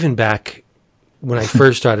 even back when I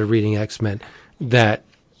first started reading X-Men, that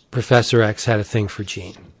Professor X had a thing for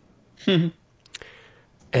Jean.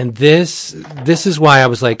 And this is why I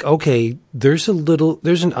was like, okay, there's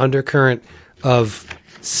an undercurrent of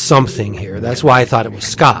something here. That's why I thought it was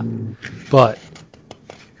Scott. But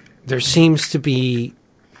there seems to be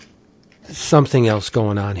something else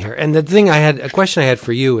going on here. And a question I had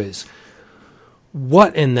for you is,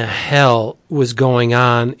 what in the hell was going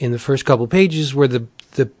on in the first couple pages where the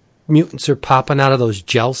mutants are popping out of those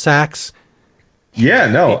gel sacks? Yeah,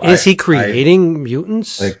 no. Is he creating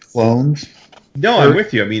mutants? Like clones? No, I'm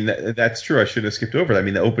with you. I mean, that's true. I should have skipped over that. I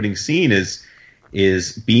mean, the opening scene is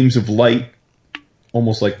beams of light,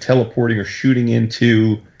 almost like teleporting or shooting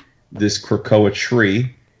into this Krakoa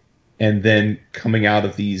tree, and then coming out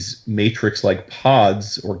of these matrix-like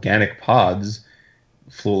pods, organic pods,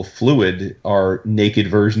 full of fluid, are naked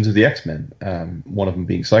versions of the X-Men. One of them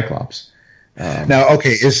being Cyclops. Are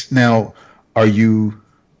you?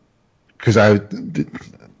 Because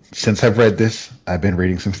since I've read this, I've been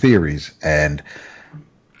reading some theories, and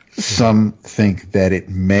some think that it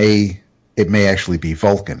may actually be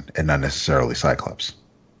Vulcan and not necessarily Cyclops.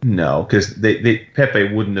 No, because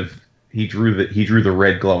Pepe wouldn't have. He drew the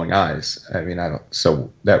red glowing eyes. I mean,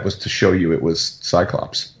 so that was to show you it was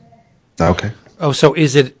Cyclops. Okay. Oh, so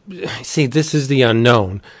is it? See, this is the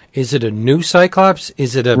unknown. Is it a new Cyclops?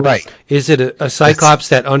 Is it Is it a Cyclops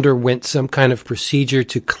that underwent some kind of procedure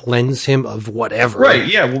to cleanse him of whatever? Right.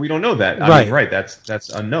 Yeah. Well, we don't know that. I mean, right. That's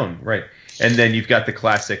unknown. Right. And then you've got the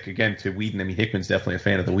classic again to Whedon. I mean, Hickman's definitely a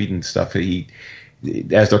fan of the Whedon stuff.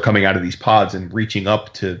 As they're coming out of these pods and reaching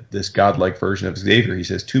up to this godlike version of Xavier, he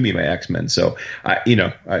says, "To me, my X-Men." So, I don't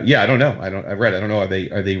know. I don't know. Are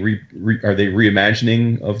they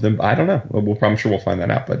reimagining of them? I don't know. I'm sure we'll find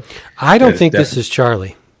that out. But I don't think this is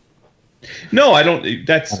Charlie. No, I don't.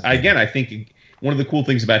 That's again. I think one of the cool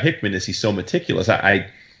things about Hickman is he's so meticulous.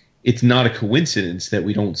 It's not a coincidence that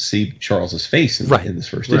we don't see Charles's face in this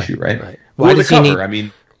first issue, right? Right. Why does he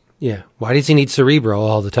need? Why does he need Cerebro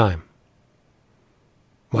all the time?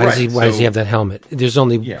 Why does he have that helmet? There's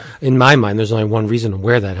only, in my mind, there's only one reason to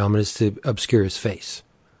wear that helmet is to obscure his face.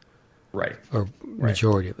 Right. Or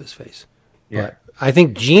majority of his face. Yeah. But I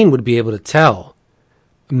think Jean would be able to tell,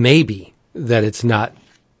 maybe, that it's not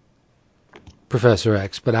Professor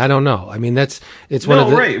X, but I don't know. I mean, it's one of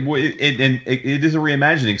the... right. Well, it is a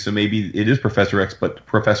reimagining, so maybe it is Professor X, but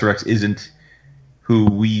Professor X isn't who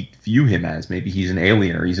we view him as. Maybe he's an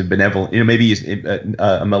alien, or he's a benevolent. Maybe he's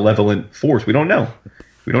a malevolent force. We don't know.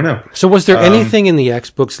 So was there anything in the X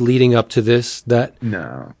books leading up to this that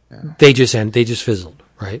no. they just fizzled,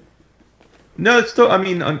 right? No, it's still. I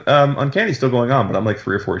mean, Uncanny's still going on, but I'm like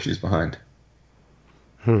 3 or 4 issues behind.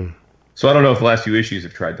 So I don't know if the last few issues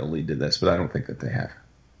have tried to lead to this, but I don't think that they have.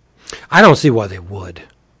 I don't see why they would.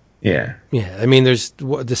 Yeah. I mean,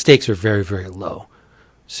 the stakes are very, very low.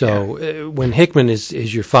 So when Hickman is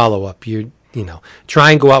your follow up,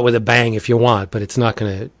 try and go out with a bang if you want, but it's not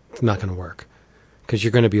gonna work because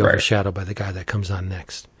you're going to be overshadowed by the guy that comes on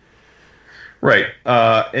next. Right.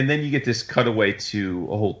 And then you get this cutaway to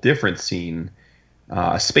a whole different scene,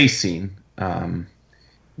 a space scene,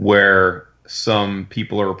 where some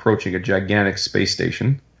people are approaching a gigantic space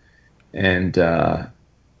station, and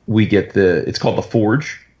we get it's called the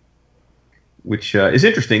Forge, which is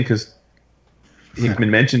interesting because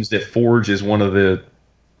Hickman mentions that Forge is one of the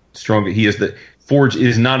strongest. Forge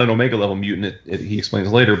is not an Omega level mutant. He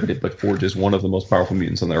explains later, but Forge is one of the most powerful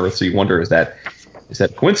mutants on the Earth. So you wonder, is that a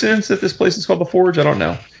coincidence that this place is called the Forge? I don't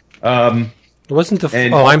know. It wasn't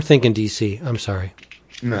I'm thinking DC. I'm sorry.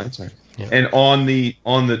 No, that's right. Yeah. And on the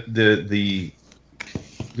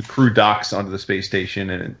crew docks onto the space station,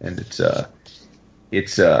 and it's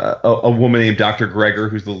a woman named Dr. Gregor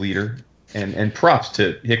who's the leader, and props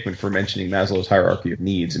to Hickman for mentioning Maslow's hierarchy of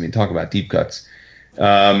needs. I mean, talk about deep cuts.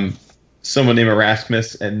 Someone named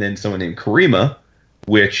Erasmus, and then someone named Karima,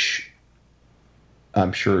 which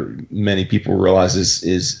I'm sure many people realize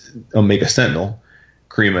is Omega Sentinel.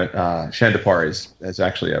 Karima Shandapar is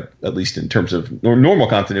actually at least in terms of normal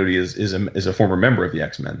continuity is a former member of the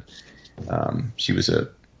X-Men. She was an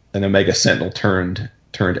Omega Sentinel turned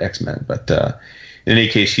X-Men, but in any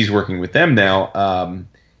case, she's working with them now.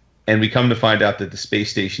 And we come to find out that the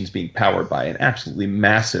space station is being powered by an absolutely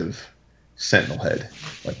massive Sentinel head,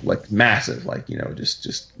 like massive,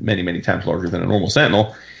 just many times larger than a normal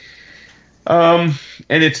Sentinel. And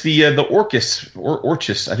it's the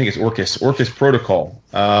Orchis, I think it's Orchis Protocol,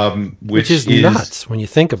 which is nuts when you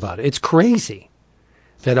think about it. It's crazy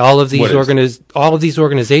that all of these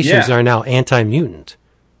organizations are now anti-mutant.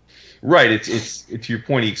 Right. It's to your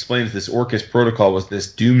point. He explains this Orchis Protocol was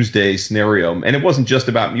this doomsday scenario, and it wasn't just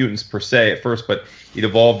about mutants per se at first, but it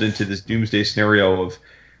evolved into this doomsday scenario of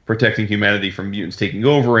protecting humanity from mutants taking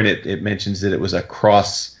over, and it mentions that it was a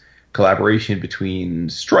cross collaboration between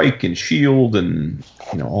Strike and Shield and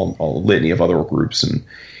all a litany of other groups, and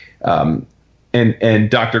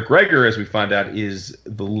Dr. Gregor, as we find out, is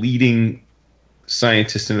the leading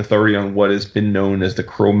scientist and authority on what has been known as the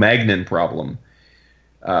Cro-Magnon problem,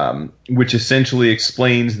 which essentially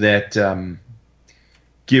explains that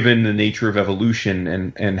given the nature of evolution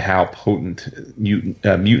and how potent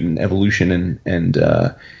mutant evolution and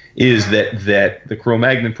is that the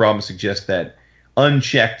Cro-Magnon problem suggests that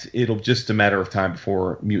unchecked, it'll just a matter of time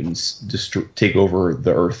before mutants take over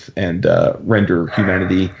the Earth and render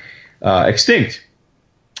humanity extinct.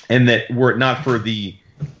 And that were it not for the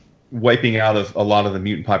wiping out of a lot of the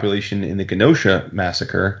mutant population in the Genosha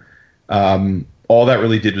massacre, all that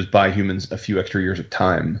really did was buy humans a few extra years of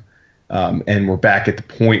time. And we're back at the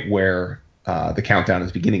point where the countdown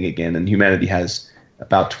is beginning again, and humanity has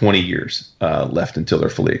about 20 years left until they're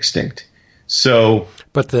fully extinct. So,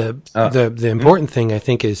 but the important thing, I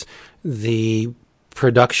think, is the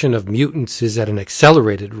production of mutants is at an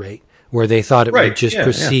accelerated rate, where they thought it would just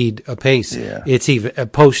proceed apace. Yeah. It's even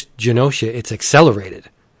post Genosha, it's accelerated.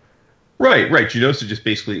 Right. Genosha just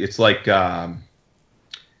basically, it's like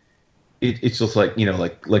it's just like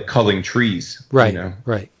like culling trees. Right.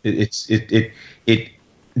 Right. This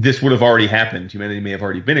would have already happened. Humanity may have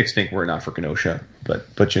already been extinct were it not for Genosha,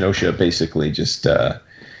 but Genosha basically just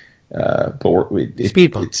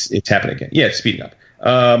speed bump. It's happening again. Yeah, it's speeding up.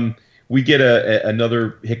 We get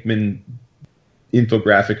another Hickman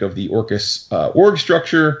infographic of the Orchis org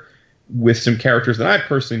structure with some characters that I'm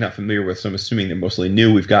personally not familiar with, so I'm assuming they're mostly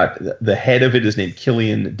new. We've got the head of it is named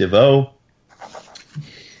Killian DeVoe.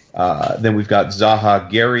 Then we've got Zaha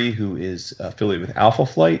Gary, who is affiliated with Alpha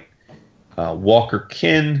Flight. Walker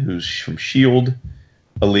Kin, who's from S.H.I.E.L.D.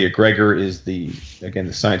 Aaliyah Gregor is the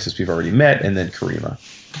scientist we've already met, and then Karima.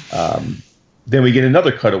 Then we get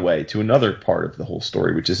another cutaway to another part of the whole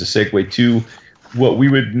story, which is a segue to what we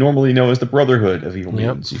would normally know as the Brotherhood of Evil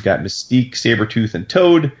Mutants. You've got Mystique, Sabretooth, and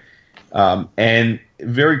Toad. And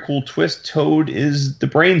very cool twist, Toad is the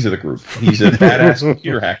brains of the group. He's a badass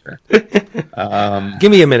computer hacker.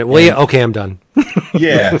 Give me a minute, will you? Okay, I'm done.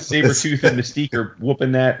 Yeah, Sabretooth and Mystique are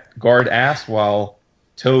whooping that guard ass while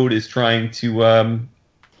Toad is trying to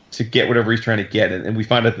get whatever he's trying to get. And we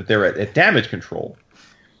find out that they're at damage control,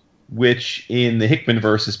 which in the Hickman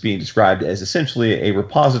verse is being described as essentially a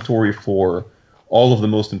repository for all of the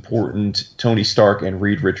most important Tony Stark and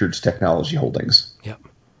Reed Richards technology holdings. Yep.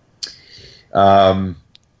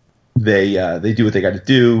 They do what they got to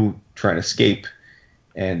do, try and escape,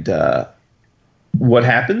 and what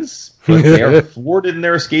happens? But they are thwarted in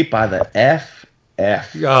their escape by the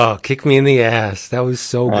FF. Oh, kick me in the ass. That was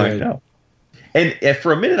so good. I know. And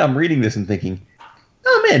for a minute, I'm reading this and thinking,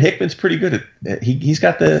 oh man, Hickman's pretty good at. He's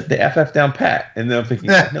got the FF down pat. And then I'm thinking,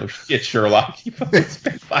 no shit, Sherlock, you fucking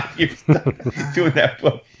spent 5 years doing that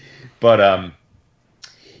book. But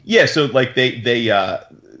yeah, so like they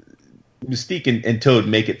Mystique and Toad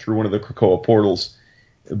make it through one of the Krakoa portals,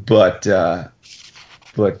 but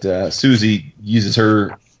Susie uses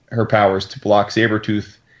her powers to block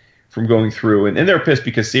Sabretooth from going through, and they're pissed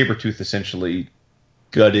because Sabretooth essentially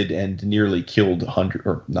gutted and nearly killed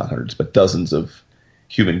not hundreds, but dozens of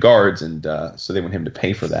human guards, and so they want him to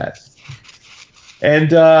pay for that.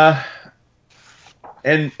 And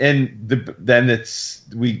then it's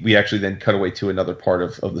we actually then cut away to another part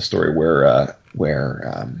of the story where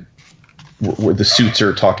the suits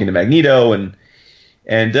are talking to Magneto, and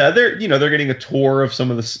they're getting a tour of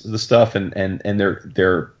some of the stuff, and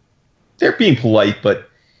they're being polite, but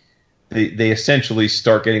they essentially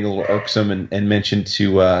start getting a little irksome and mention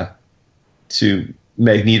to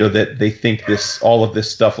Magneto that they think all of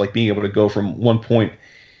this stuff, like being able to go from one point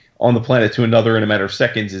on the planet to another in a matter of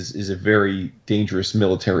seconds, is a very dangerous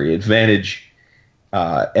military advantage.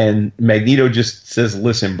 And Magneto just says,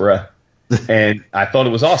 "Listen, bruh." And I thought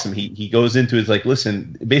it was awesome. He goes into it like,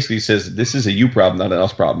 listen, basically he says, this is a you problem, not an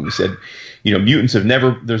us problem. He said, mutants there's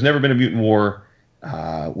never been a mutant war.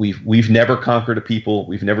 We've never conquered a people.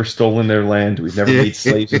 We've never stolen their land. We've never made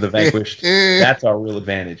slaves of the vanquished. That's our real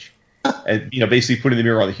advantage. And, basically putting the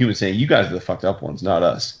mirror on the humans saying, you guys are the fucked up ones, not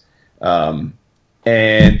us. And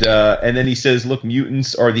then he says, look,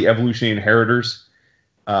 mutants are the evolutionary inheritors.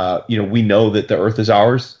 We know that the Earth is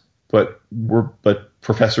ours, but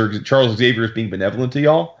Professor Charles Xavier is being benevolent to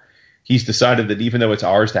y'all. He's decided that even though it's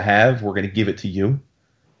ours to have, we're going to give it to you.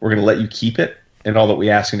 We're going to let you keep it, and all that we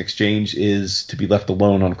ask in exchange is to be left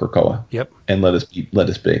alone on Krakoa. Yep. And let us be.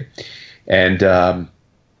 And and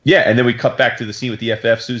then we cut back to the scene with the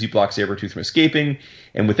FF. Susie blocks Sabretooth from escaping,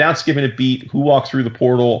 and without skipping a beat, who walked through the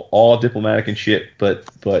portal? All diplomatic and shit, but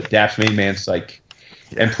Dap's main man, Psych.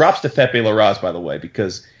 Yes. And props to Pepe Larraz, by the way,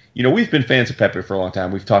 because we've been fans of Pepe for a long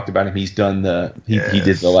time. We've talked about him. He's done he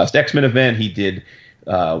did the last X-Men event. He did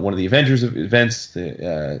one of the Avengers events.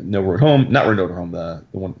 The No Road Home, not Road Home. The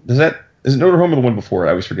one is it No Road Home or the one before it? I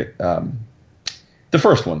always forget. The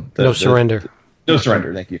first one. No Surrender. No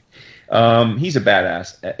Surrender. Thank you. He's a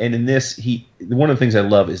badass, and in this, one of the things I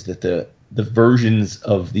love is that the versions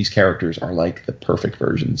of these characters are like the perfect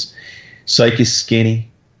versions. Psych is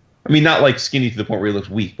skinny. I mean, not like skinny to the point where he looks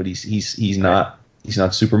weak, but he's not. He's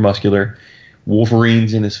not super muscular.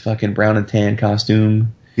 Wolverine's in his fucking brown and tan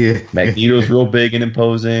costume. Yeah. Magneto's real big and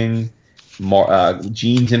imposing.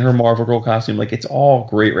 Jean's in her Marvel Girl costume. Like, it's all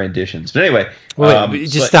great renditions. But anyway.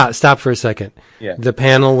 Stop for a second. Yeah. The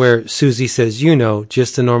panel where Susie says,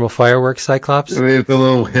 just a normal fireworks, Cyclops. The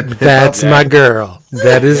little hip. That's my girl.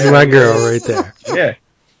 That is my girl right there. Yeah.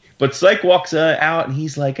 But Psych walks out, and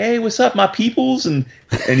he's like, "Hey, what's up, my peoples?" And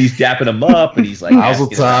he's dapping them up, and he's like, "Mazel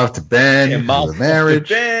tov to Ben, and for the marriage."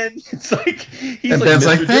 Ben. It's like Ben's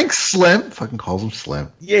like, "Thanks, Slim." Fucking calls him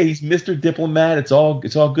Slim. Yeah, he's Mr. Diplomat. It's all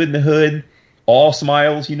good in the hood. All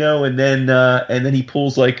smiles, and then he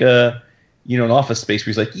pulls like an Office Space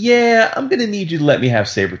where he's like, "Yeah, I'm gonna need you to let me have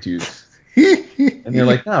Sabretooth." And they're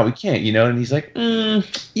like, "No, we can't," And he's like,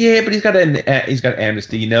 "Yeah, but he's got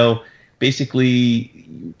amnesty,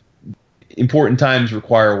 Basically, important times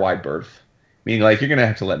require a wide berth, meaning like you're gonna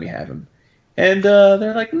have to let me have him." And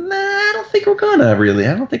they're like, "Nah, I don't think we're gonna really.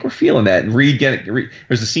 I don't think we're feeling that." And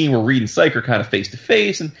there's a scene where Reed and Psych are kind of face to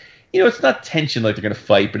face, and it's not tension like they're gonna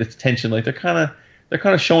fight, but it's tension like they're kind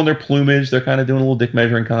of showing their plumage. They're kind of doing a little dick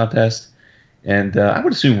measuring contest, and I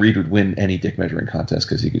would assume Reed would win any dick measuring contest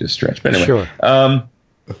because he could just stretch. But anyway, sure.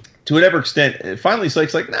 To whatever extent, finally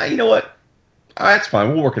Psych's like, "Nah, you know what? That's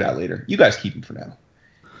fine. We'll work it out later. You guys keep him for now."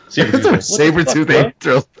 Sabretooth ain't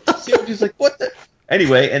thrilled. Sabretooth's like, what the?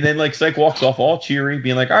 Anyway, and then like Psych walks off all cheery,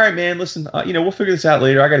 being like, "All right, man, listen, we'll figure this out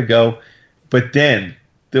later. I gotta go." But then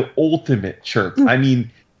the ultimate chirp. I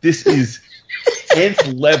mean, this is nth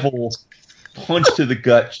level punch to the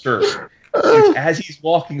gut chirp. As he's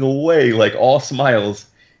walking away, like all smiles,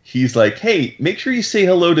 he's like, "Hey, make sure you say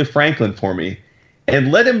hello to Franklin for me,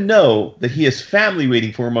 and let him know that he has family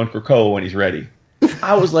waiting for him on Krakoa when he's ready."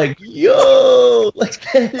 I was like, yo, like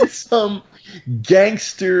that is some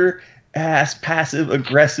gangster ass passive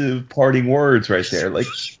aggressive parting words right there. Like,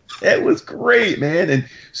 it was great, man. And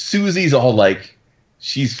Susie's all like,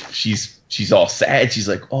 she's all sad. She's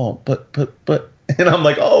like, oh, but, and I'm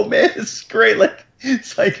like, oh man, this is great. Like,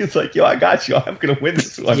 it's like, yo, I got you. I'm gonna win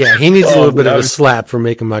this one. Yeah, he needs a little bit of a slap for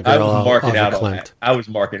making my girl I was marking out on verklempt. that. I was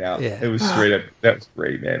marking out. Yeah. It was straight up. That was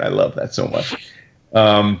great, man. I love that so much.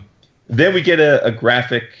 Then we get a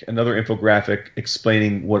graphic, another infographic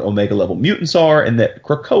explaining what Omega level mutants are, and that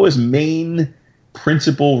Krakoa's main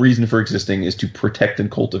principal reason for existing is to protect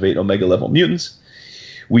and cultivate Omega level mutants.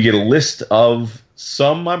 We get a list of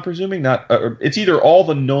some, I'm presuming, not. It's either all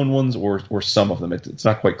the known ones or some of them. It's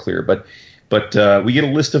not quite clear, but we get a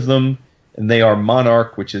list of them, and they are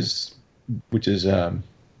Monarch, which is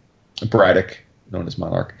Braddock, known as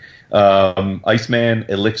Monarch, Iceman,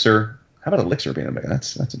 Elixir. How about Elixir being Omega?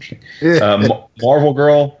 That's interesting. Marvel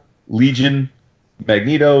Girl, Legion,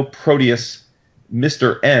 Magneto, Proteus,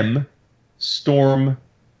 Mr. M, Storm,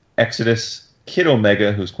 Exodus, Kid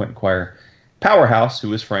Omega, who's Quentin Quire, Powerhouse,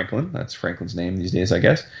 who is Franklin. That's Franklin's name these days, I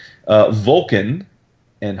guess. Vulcan,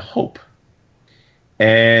 and Hope.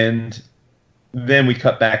 And then we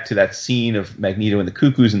cut back to that scene of Magneto and the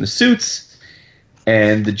Cuckoos in the suits,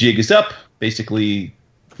 and the jig is up. Basically,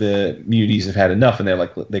 the muties have had enough, and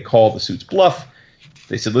they call the suits bluff.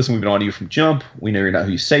 They said, listen, we've been on to you from jump. We know you're not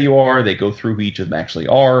who you say you are. They go through who each of them actually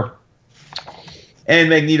are. And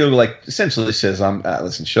Magneto essentially says,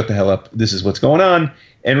 listen, shut the hell up. This is what's going on.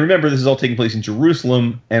 And remember, this is all taking place in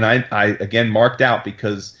Jerusalem. And I again marked out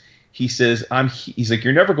because he says, he's like,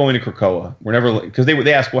 you're never going to Krakoa. We're never, because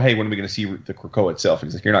they ask, well, hey, when are we going to see the Krakoa itself? And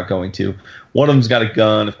he's like, you're not going to. One of them's got a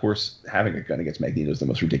gun. Of course, having a gun against Magneto is the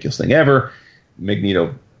most ridiculous thing ever.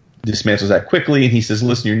 Magneto dismantles that quickly, and he says,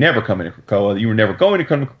 listen, you're never coming to Krakoa. You were never going to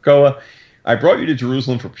come to Krakoa. I brought you to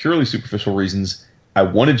Jerusalem for purely superficial reasons. I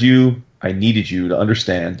wanted you, I needed you to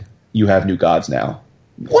understand you have new gods now.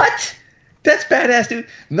 What? That's badass, dude.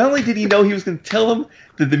 Not only did he know he was going to tell him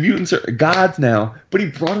that the mutants are gods now, but he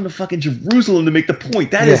brought him to fucking Jerusalem to make the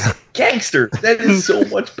point. That is gangster. That is so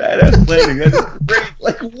much badass planning. That is great.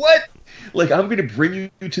 Like, what? Like, I'm going to bring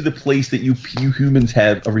you to the place that you humans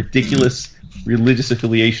have a ridiculous religious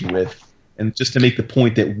affiliation with, and just to make the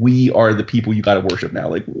point that we are the people you got to worship now.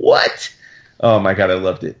 Like, what? Oh my god, I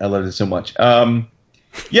loved it. I loved it so much.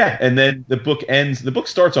 Yeah, and then the book ends. The book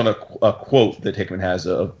starts on a quote that Hickman has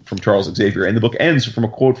from Charles Xavier, and the book ends from a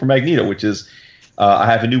quote from Magneto, which is, I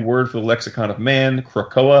have a new word for the lexicon of man,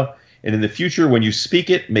 Krakoa, and in the future, when you speak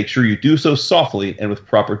it, make sure you do so softly and with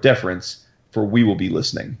proper deference, for we will be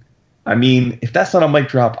listening. I mean, if that's not a mic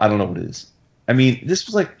drop, I don't know what it is. I mean, this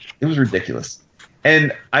was it was ridiculous.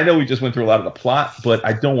 And I know we just went through a lot of the plot, but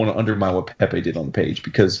I don't want to undermine what Pepe did on the page,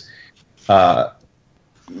 because Krakoa,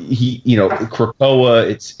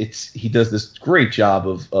 he does this great job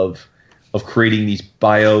of creating these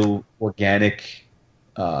bio-organic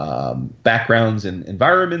backgrounds and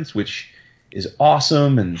environments, which is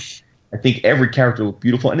awesome. And I think every character looked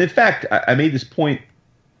beautiful. And in fact, I made this point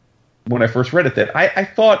when I first read it, that I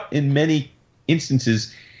thought in many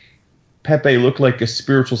instances Pepe looked like a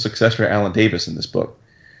spiritual successor to Alan Davis in this book.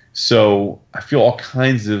 So I feel all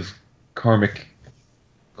kinds of karmic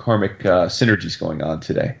synergies going on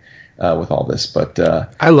today with all this. But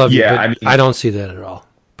I love you. But I don't see that at all.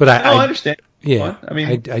 But I understand. Yeah, I mean,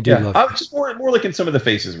 I do love it. Just more like in some of the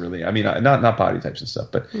faces, really. I mean, not body types and stuff,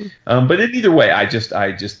 but in either way, I just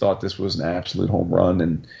thought this was an absolute home run.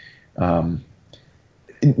 And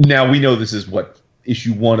now we know this is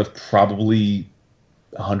issue 1 of probably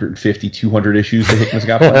 150, 200 issues that Hickman's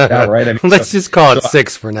got planned out, right? I mean, let's just call it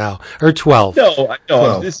 6 for now, or 12.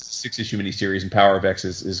 No, this is a 6-issue miniseries, and Power of X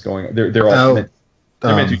is going. They're all meant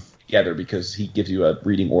to be together because he gives you a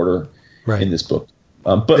reading order in this book.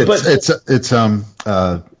 It's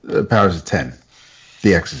Powers of 10.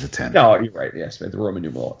 The X is a 10. No, you're right. Yes, the Roman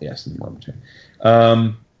numeral. Yes, the Roman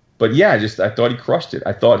 10. But yeah, I thought he crushed it.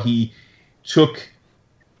 I thought he took.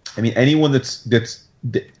 I mean, anyone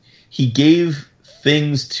he gave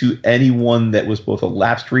things to anyone that was both a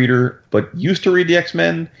lapsed reader but used to read the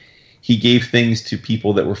X-Men. He gave things to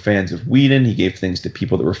people that were fans of Whedon. He gave things to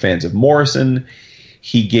people that were fans of Morrison.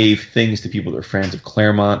 He gave things to people that were fans of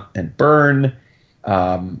Claremont and Byrne.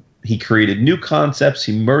 He created new concepts.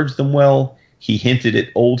 He merged them well. He hinted at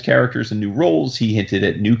old characters and new roles. He hinted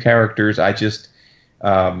at new characters. I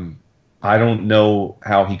don't know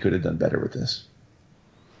how he could have done better with this.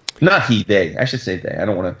 Not he, they. I should say they. I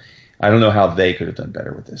don't know how they could have done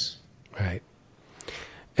better with this. Right.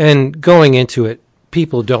 And going into it,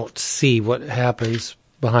 people don't see what happens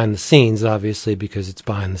behind the scenes, obviously, because it's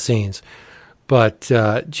behind the scenes. But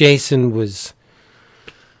Jason was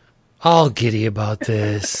all giddy about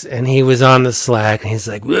this, and he was on the Slack, and he's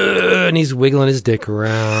like, "Whoa," and he's wiggling his dick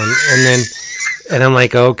around, and I'm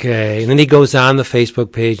like, okay. And then he goes on the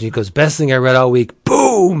Facebook page, and he goes, best thing I read all week,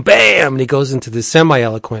 boom, bam, and he goes into the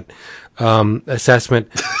semi-eloquent assessment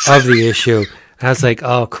of the issue. And I was like,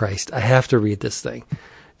 oh, Christ, I have to read this thing.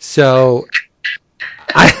 So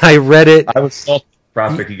I read it. I was salty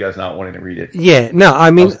prospect you guys not wanting to read it. Yeah, no,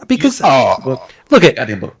 I mean, because, look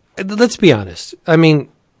let's be honest. I mean,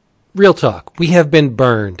 real talk. We have been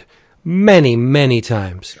burned many, many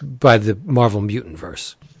times by the Marvel Mutant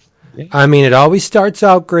verse. Yeah. I mean, it always starts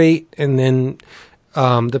out great, and then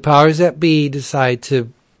the powers that be decide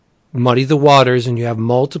to muddy the waters, and you have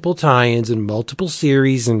multiple tie-ins and multiple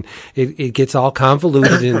series, and it gets all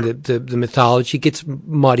convoluted, and the mythology gets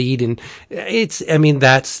muddied, and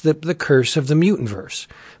that's the curse of the mutant verse.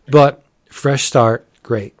 But fresh start,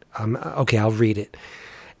 great. Okay, I'll read it.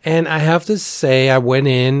 And I have to say, I went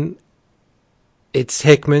in. It's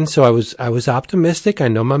Hickman, so I was optimistic. I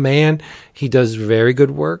know my man; he does very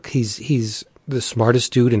good work. He's the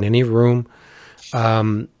smartest dude in any room.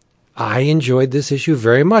 I enjoyed this issue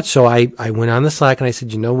very much, so I went on the Slack and I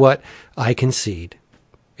said, you know what? I concede.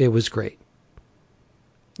 It was great.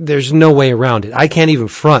 There's no way around it. I can't even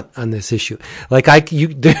front on this issue. Like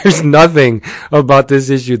there's nothing about this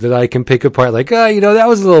issue that I can pick apart. Like, that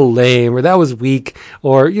was a little lame, or that was weak,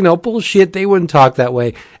 or bullshit. They wouldn't talk that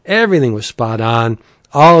way. Everything was spot on.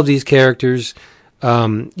 All of these characters,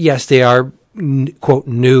 yes, they are quote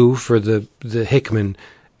new for the Hickman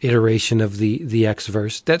iteration of the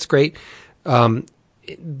X-verse. That's great.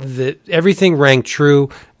 Everything rang true.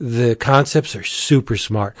 The concepts are super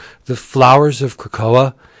smart. The flowers of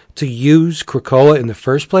Krakoa, to use Krakoa in the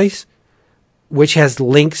first place, which has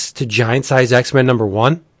links to Giant Size X-Men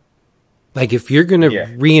 #1. Like, if you're going to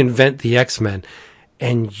reinvent the X-Men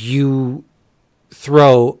and you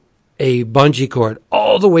throw a bungee cord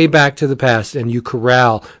all the way back to the past and you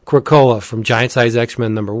corral Krakoa from Giant Size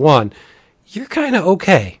X-Men #1, you're kind of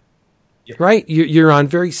okay. Right? You're on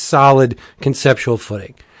very solid conceptual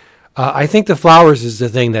footing. I think the flowers is the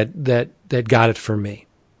thing that got it for me.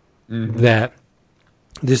 Mm-hmm. That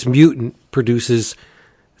this mutant produces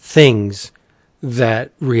things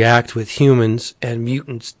that react with humans and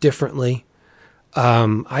mutants differently.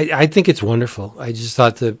 I think it's wonderful. I just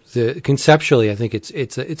thought the conceptually, I think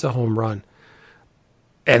it's a home run.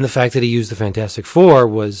 And the fact that he used the Fantastic Four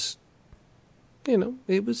was,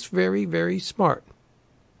 it was very, very smart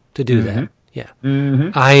to do that. Yeah.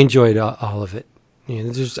 Mm-hmm. I enjoyed all of it.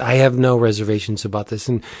 I have no reservations about this.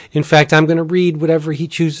 And in fact, I'm going to read whatever he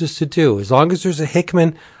chooses to do. As long as there's a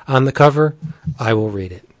Hickman on the cover, I will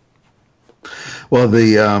read it. Well,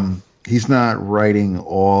 he's not writing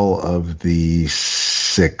all of the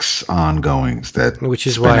 6 ongoings which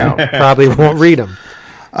is why I probably won't read them.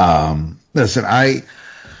 Listen, I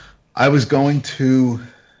was going to.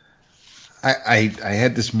 I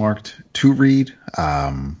had this marked to read,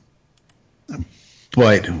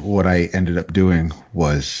 but what I ended up doing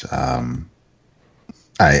was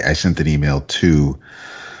I sent an email to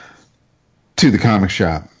the comic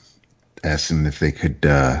shop asking if they could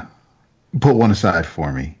put one aside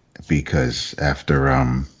for me, because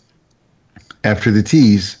after the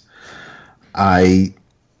tease, I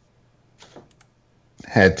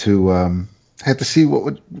had to see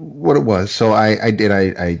what it was. So I did.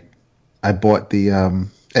 I bought the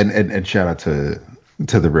and shout out to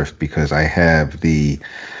the Rift, because I have the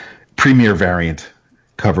premiere variant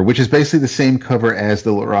cover, which is basically the same cover as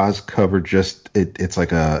the Larraz cover. Just it's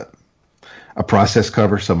like a process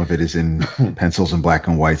cover. Some of it is in pencils and black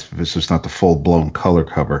and whites, so it's not the full blown color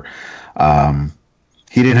cover.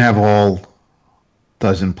 He didn't have all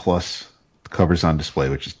dozen plus covers on display,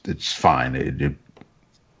 which is it's fine. It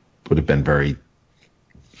would have been very.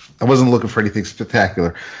 I wasn't looking for anything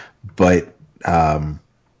spectacular, but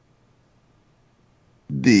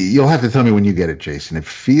you'll have to tell me when you get it, Jason. It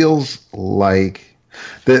feels like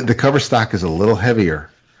the cover stock is a little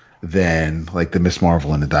heavier than like the Miss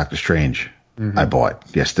Marvel and the Doctor Strange I bought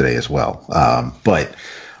yesterday as well. I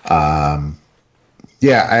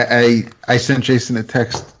sent Jason a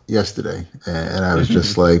text yesterday, and I was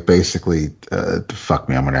just like, basically, fuck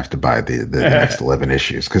me, I'm gonna have to buy the next 11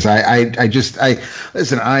 issues, because I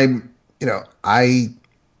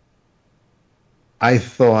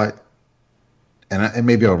thought, and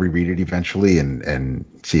maybe I'll reread it eventually and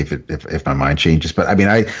see if my mind changes. But I mean,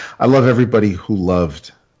 I love everybody who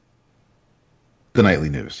loved the Nightly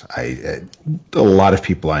News. A lot of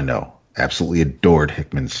people I know absolutely adored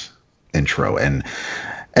Hickman's intro, and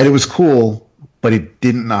it was cool, but it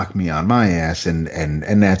didn't knock me on my ass, and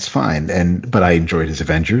that's fine. But I enjoyed his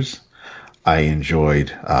Avengers. I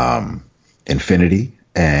enjoyed Infinity,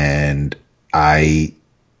 and I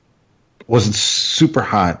wasn't super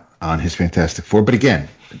hot on his Fantastic Four. But again,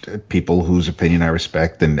 people whose opinion I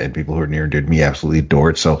respect and people who are near and dear to me absolutely adore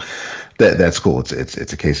it. So that's cool.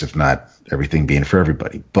 It's a case of not everything being for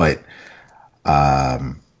everybody. But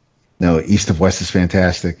no, East of West is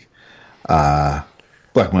fantastic.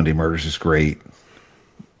 Black Monday Murders is great.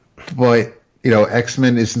 But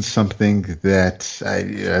X-Men isn't something that,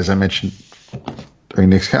 as I mentioned during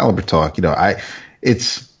the Excalibur talk,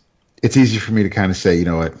 it's easy for me to kind of say, you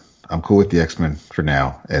know what, I'm cool with the X-Men for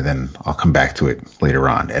now, and then I'll come back to it later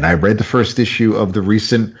on. And I read the first issue of the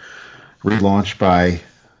recent relaunch by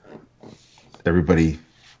everybody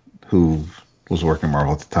who was working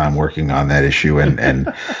Marvel at the time, working on that issue, and Vince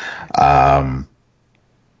and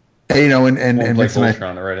I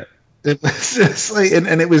read it. It was just like,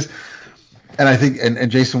 and it was. And I think, and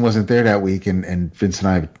Jason wasn't there that week, and Vince and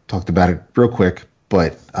I talked about it real quick,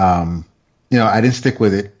 but I didn't stick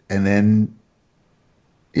with it. And then,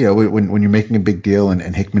 when you're making a big deal,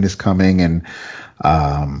 and Hickman is coming, and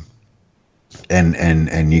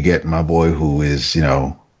you get my boy who is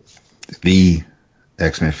the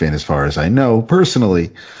X-Men fan as far as I know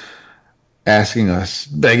personally, begging us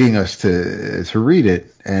to read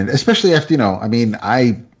it, and especially after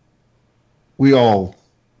we all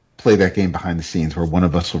play that game behind the scenes where one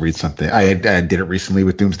of us will read something. I did it recently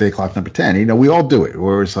with Doomsday Clock number 10. We all do it.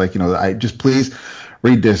 Where it's like, I just please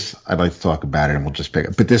read this. I'd like to talk about it, and we'll just pick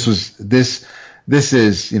it. But this is,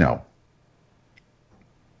 no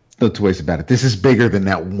two ways about it. This is bigger than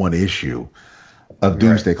that one issue of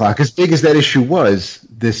Doomsday Clock. As big as that issue was,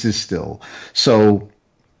 this is still. So,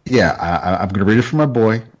 yeah, I'm going to read it for my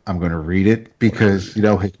boy. I'm going to read it because,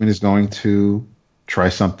 Hickman is going to try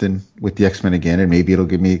something with the X-Men again, and maybe it'll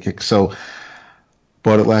give me a kick. So,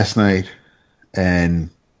 bought it last night, and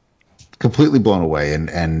completely blown away. And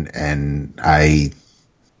I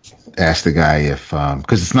asked the guy if,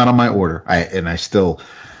 because it's not on my order, I'm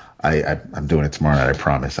doing it tomorrow night, I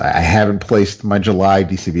promise. I haven't placed my July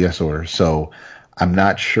DCBS order, so I'm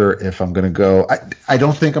not sure if I'm going to go. I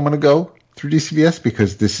don't think I'm going to go through DCBS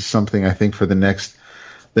because this is something I think for the next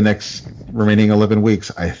remaining 11 weeks,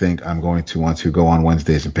 I think I'm going to want to go on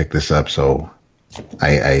Wednesdays and pick this up. So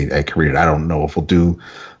I can read it. I don't know if we'll do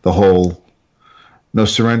the whole no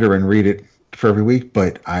surrender and read it for every week,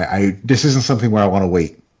 but this isn't something where I want to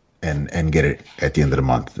wait and get it at the end of the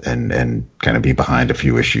month and kind of be behind a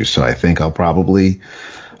few issues. So I think I'll probably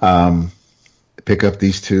pick up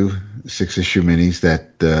these 2 6-issue minis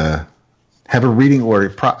that have a reading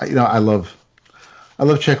order. I love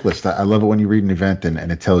checklists. I love it when you read an event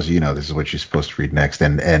and it tells you, this is what you're supposed to read next.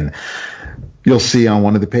 And you'll see on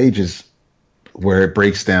one of the pages where it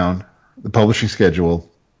breaks down the publishing schedule.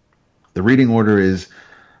 The reading order is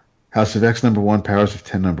House of X number 1, Powers of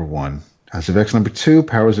 10 number 1, House of X number 2,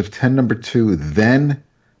 Powers of 10 number 2, then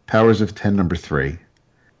Powers of 10 number 3,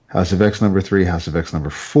 House of X number 3, House of X number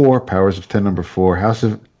 4, Powers of 10 number 4, House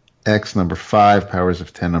of X number 5, Powers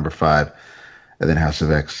of 10 number 5, and then House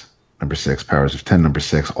of X number 6, Powers of 10 number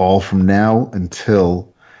 6, all from now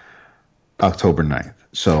until October 9th.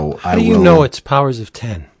 So how do you know it's Powers of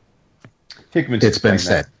 10? It's been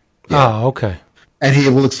said. Yeah. Oh, okay. And he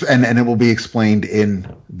will and it will be explained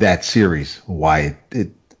in that series why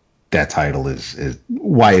that title is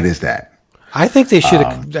why it is that. I think they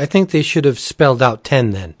should I think they should have spelled out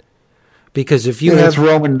 10 then. Because if you have it's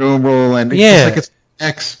Roman numeral and it's just like it's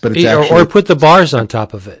X, but it's actually, or put the bars on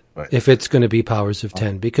top of it, right, if it's going to be Powers of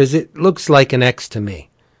 10, because it looks like an X to me.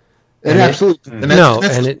 And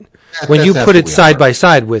absolutely. When you put it side by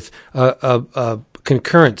side with a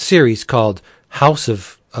concurrent series called House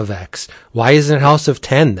of X, why isn't it House of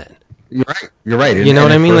 10 then? You're right. You know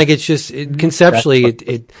what I mean? Like it's just conceptually,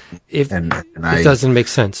 it doesn't make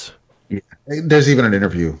sense. Yeah. There's even an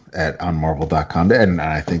interview on Marvel.com, and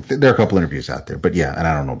I think there are a couple interviews out there. But yeah, and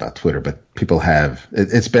I don't know about Twitter, but people have.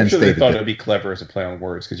 It's been stated. They thought it'd be clever as a play on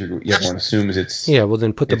words because everyone assumes it's. Yeah, well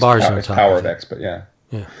then put the bars on top. Power of X, but yeah.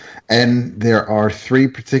 Yeah. And there are 3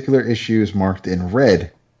 particular issues marked in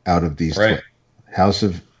red out of these. Right. House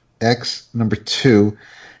of X number 2,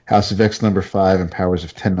 House of X number 5, and Powers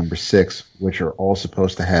of 10 number 6, which are all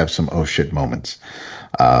supposed to have some oh shit moments.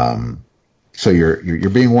 So you're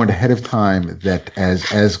being warned ahead of time that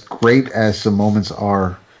as great as some moments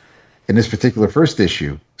are in this particular first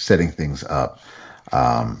issue, setting things up,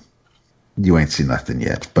 you ain't seen nothing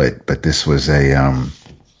yet. But this was this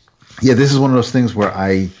is one of those things where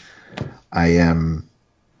I am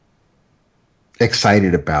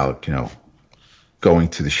excited about, going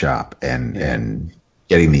to the shop and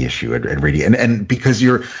getting the issue and reading and because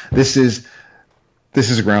this is this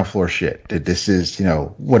is ground floor shit. This is,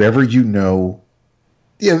 whatever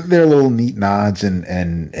Yeah, there are little neat nods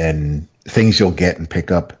and things you'll get and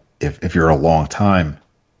pick up if you're a long time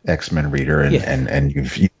X-Men reader and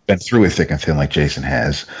you've been through it thick and thin like Jason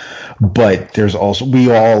has. But there's also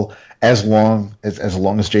as long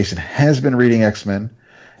as Jason has been reading X-Men,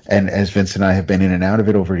 and as Vince and I have been in and out of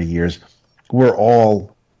it over the years, we're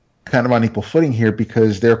all kind of on equal footing here,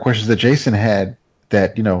 because there are questions that Jason had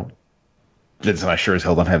that, Vince and I sure as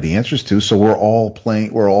hell don't have the answers to. So we're all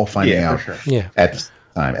finding out at the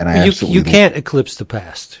time. And you can't eclipse the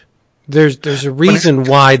past. There's a reason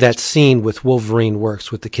why that scene with Wolverine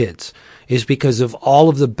works with the kids, is because of all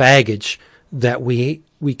of the baggage that we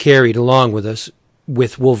carried along with us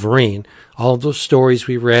with Wolverine, all of those stories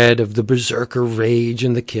we read of the berserker rage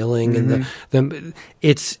and the killing and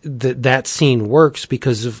that scene works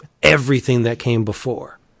because of everything that came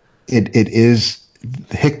before. It is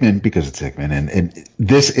Hickman, because it's Hickman, and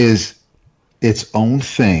this is its own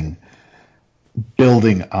thing,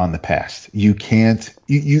 building on the past. You can't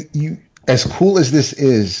you as cool as this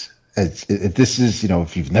is. If this is,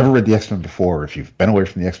 if you've never read the X-Men before, if you've been away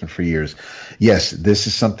from the X-Men for years, yes, this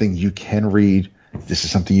is something you can read. This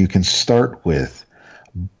is something you can start with,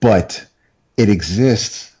 but it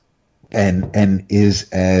exists and is,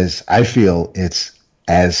 as I feel, it's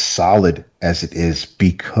as solid as it is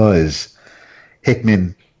because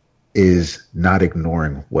Hickman is not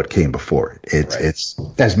ignoring what came before it. It's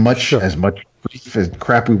as much grief and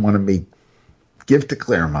crap we want to give to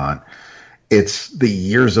Claremont. It's the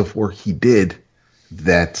years of work he did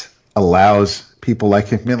that allows people like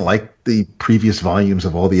Hickman, like the previous volumes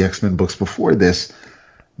of all the X-Men books before this,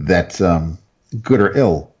 that good or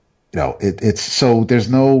ill, it's so there's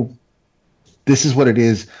no. This is what it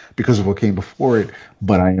is because of what came before it.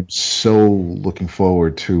 But I am so looking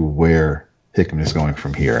forward to where Hickman is going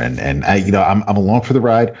from here, and I'm along for the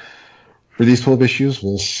ride for these 12 issues.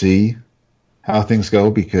 We'll see how things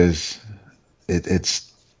go, because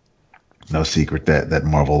it's no secret that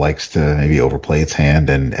Marvel likes to maybe overplay its hand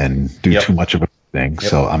and do too much of a thing. Yep.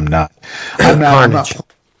 So I'm not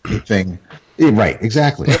anything. Right,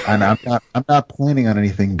 exactly. And I'm not planning on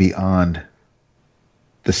anything beyond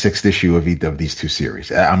the 6th issue of each of these two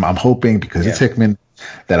series. I'm hoping, because it's Hickman,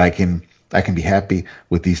 that I can be happy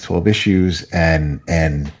with these 12 issues and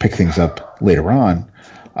pick things up later on.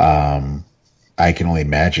 I can only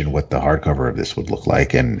imagine what the hardcover of this would look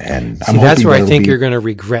like, and that's where I think you're going to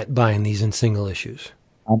regret buying these in single issues.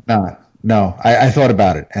 I'm not. No, I thought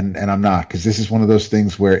about it, and I'm not, because this is one of those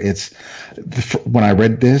things where when I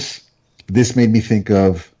read this made me think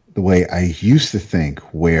of the way I used to think,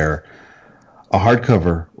 where a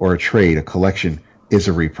hardcover or a trade, a collection, is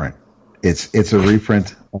a reprint. It's a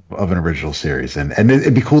reprint of an original series, and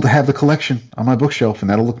it'd be cool to have the collection on my bookshelf, and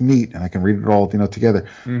that'll look neat, and I can read it all together.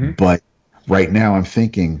 Mm-hmm. But right now, I'm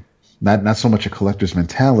thinking not so much a collector's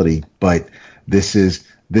mentality, but this is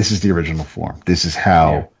the original form. This is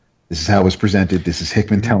how it was presented. This is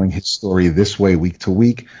Hickman telling his story this way, week to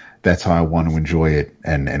week. That's how I want to enjoy it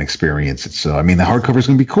and experience it. So, I mean, the hardcover is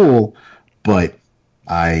going to be cool, but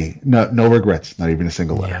no regrets, not even a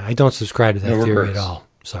single letter. Yeah, I don't subscribe to that theory at all.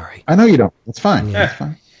 Sorry. I know you don't. That's fine. Yeah.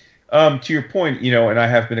 That's fine. To your point, and I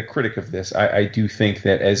have been a critic of this, I do think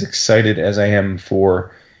that as excited as I am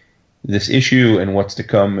for this issue and what's to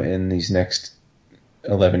come in these next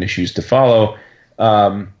 11 issues to follow,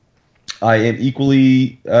 I am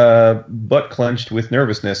equally butt clenched with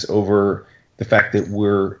nervousness over the fact that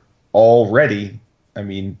we're already,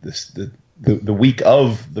 the week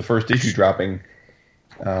of the first issue dropping,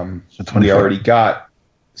 we already got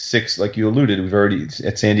 6, like you alluded. We've already,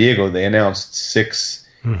 at San Diego, they announced 6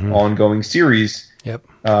 ongoing series that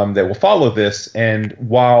will follow this. And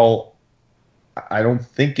while I don't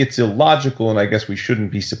think it's illogical, and I guess we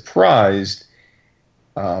shouldn't be surprised,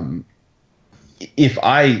 if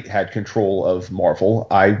I had control of Marvel,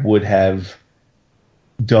 I would have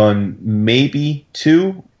done maybe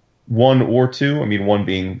 1 or 2. I mean, 1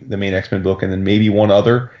 being the main X-Men book, and then maybe 1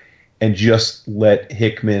 other, and just let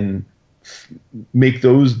Hickman make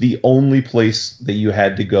those the only place that you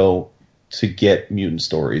had to go to get mutant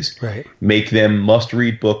stories. Right. Make them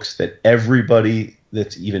must-read books that everybody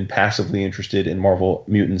that's even passively interested in Marvel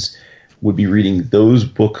Mutants would be reading those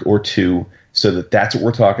book or 2, so that's what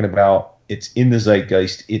we're talking about. It's in the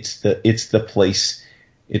zeitgeist. It's the place.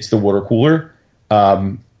 It's the water cooler.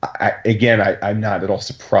 I'm not at all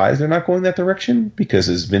surprised they're not going that direction, because,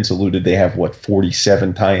 as Vince alluded, they have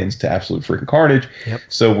 47 tie-ins to Absolute Freaking Carnage. Yep.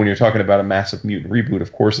 So when you're talking about a massive mutant reboot,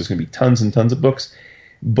 of course, there's going to be tons and tons of books.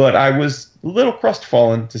 But I was a little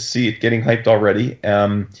crestfallen to see it getting hyped already.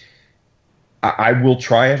 I will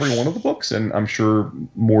try every one of the books, and I'm sure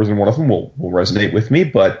more than one of them will resonate with me,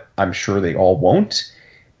 but I'm sure they all won't.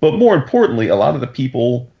 But more importantly, a lot of the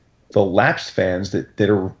people, the lapsed fans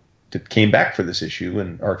that came back for this issue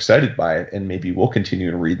and are excited by it, and maybe will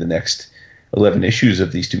continue to read the next 11 issues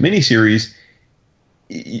of these two miniseries,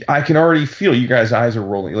 I can already feel you guys' eyes are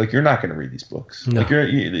rolling. Like, you're not going to read these books. No. Like,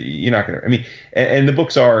 you're not going to. I mean, and the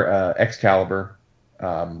books are Excalibur,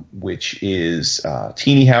 which is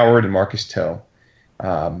Teenie Howard and Marcus Toe.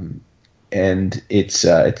 And it's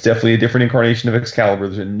definitely a different incarnation of Excalibur.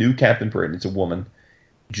 There's a new Captain Britain. It's a woman.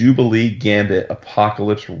 Jubilee, Gambit,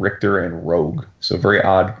 Apocalypse, Richter, and Rogue. So very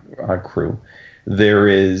odd crew. There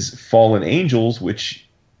is Fallen Angels, which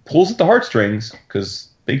pulls at the heartstrings because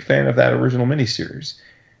big fan of that original miniseries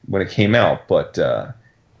when it came out. But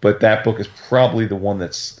that book is probably the one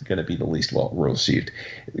that's going to be the least well received.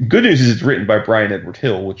 Good news is it's written by Brian Edward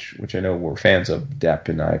Hill, which I know we're fans of, Depp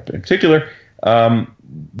and I in particular.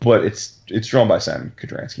 But it's drawn by Simon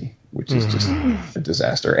Kodransky, which is just a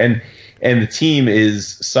disaster. And the team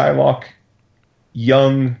is Psylocke,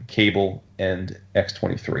 Young, Cable, and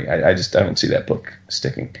X-23. I don't see that book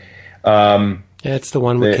sticking. Yeah, it's the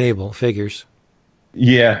one with Cable. Figures.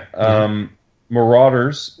 Yeah.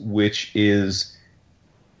 Marauders, which is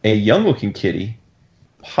a young-looking Kitty,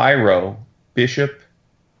 Pyro, Bishop,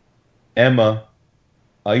 Emma,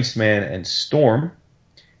 Iceman, and Storm.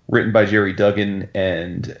 Written by Jerry Duggan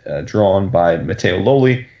and drawn by Matteo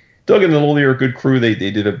Loli. Duggan and Loli are a good crew. They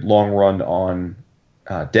did a long run on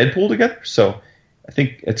Deadpool together, so I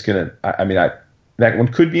think it's gonna. That one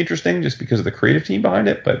could be interesting just because of the creative team behind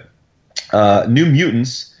it. But New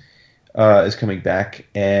Mutants is coming back,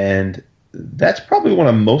 and that's probably one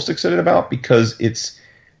I'm most excited about because it's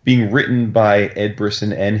being written by Ed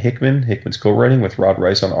Brisson and Hickman. Hickman's co-writing with Rod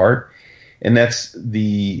Rice on art, and that's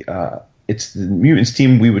it's the Mutants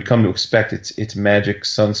team we would come to expect. It's Magic,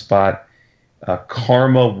 Sunspot,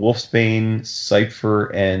 Karma, Wolfsbane, Cypher,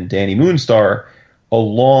 and Danny Moonstar,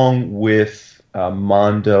 along with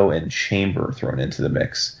Mondo and Chamber thrown into the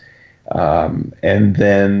mix. And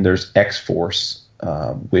then there's X-Force,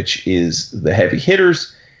 which is the heavy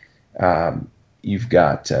hitters. You've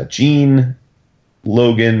got Jean,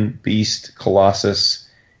 Logan, Beast, Colossus,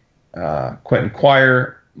 Quentin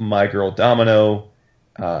Quire, My Girl Domino,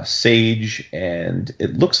 Sage, and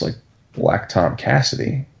it looks like Black Tom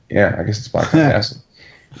Cassidy. Yeah, I guess it's Black Tom Cassidy,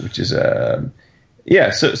 which is and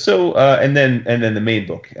then the main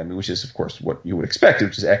book, which is of course what you would expect,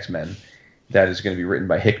 which is X-Men. That is going to be written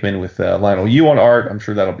by Hickman with Lionel Yu on art. I'm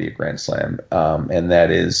sure that'll be a grand slam. And that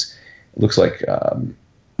looks like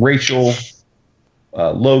Rachel,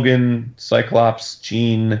 Logan, Cyclops,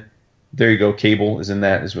 Jean. There you go. Cable is in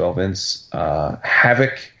that as well. Vince,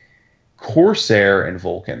 Havoc, Corsair, and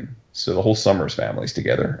Vulcan. So the whole Summers family's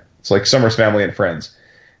together. It's like Summers family and friends.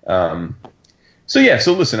 So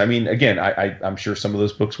listen, again, I'm sure some of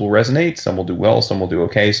those books will resonate. Some will do well, some will do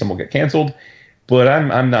okay, some will get canceled. But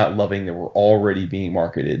I'm not loving that we're already being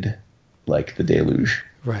marketed like the deluge.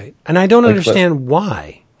 Right. And I don't understand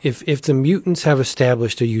why. If the mutants have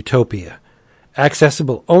established a utopia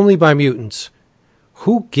accessible only by mutants,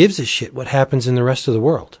 who gives a shit what happens in the rest of the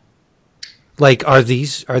world? Like, are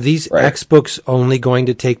these right. X books only going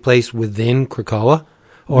to take place within Krakoa?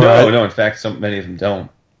 Or no. In fact, many of them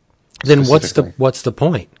don't. Then what's the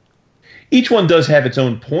point? Each one does have its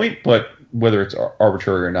own point, but whether it's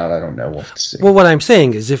arbitrary or not, I don't know. We'll have to see. Well, what I'm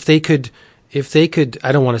saying is, if they could,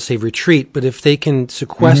 I don't want to say retreat, but if they can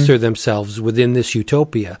sequester themselves within this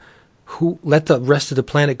utopia, let the rest of the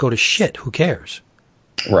planet go to shit? Who cares?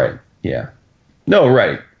 Right. Yeah. No.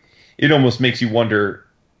 Right. It almost makes you wonder.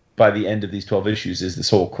 By the end of these 12 issues, is this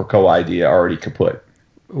whole Krakoa idea already kaput?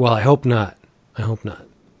 Well, I hope not.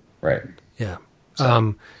 Right. Yeah.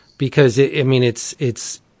 So. Because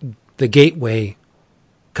it's the gateway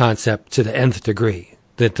concept to the nth degree,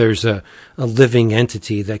 that there's a living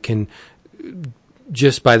entity that can,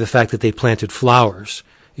 just by the fact that they planted flowers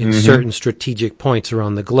in certain strategic points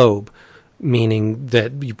around the globe, meaning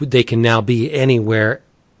that they can now be anywhere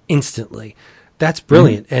instantly. That's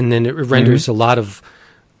brilliant. And then it renders a lot of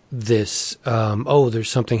this, there's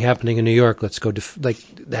something happening in New York, let's go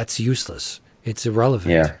that's useless. It's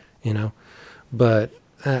irrelevant, But,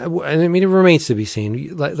 it remains to be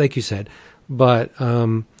seen, like you said. But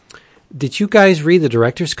did you guys read the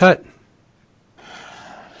director's cut?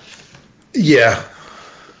 Yeah.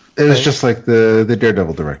 It was just like the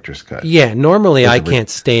Daredevil director's cut. Yeah, normally I can't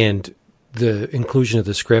stand the inclusion of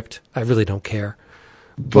the script. I really don't care.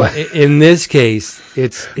 But in this case,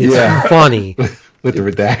 it's funny. With the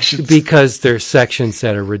redactions. Because there's sections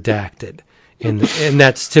that are redacted. And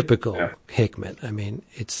that's typical Hickman.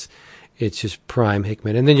 It's it's just prime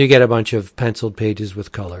Hickman. And then you get a bunch of penciled pages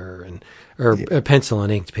with color or pencil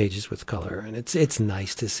and inked pages with color, and it's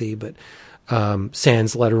nice to see. But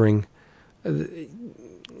sans lettering,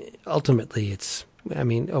 ultimately, it's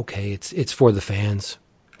for the fans,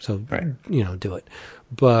 so do it.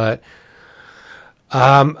 But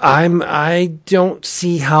I don't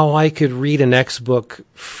see how I could read an X book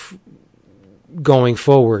going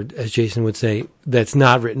forward, as Jason would say, that's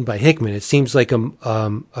not written by Hickman. It seems like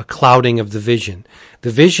a clouding of the vision. The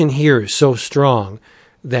vision here is so strong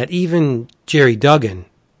that even Jerry Duggan,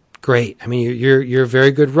 great. I mean, you're a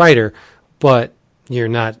very good writer, but you're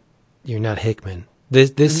not Hickman.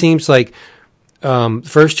 This seems like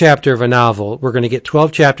first chapter of a novel. We're going to get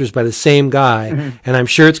 12 chapters by the same guy, and I'm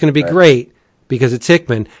sure it's going to be great because it's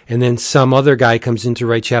Hickman. And then some other guy comes in to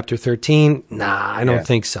write chapter 13. Nah, I don't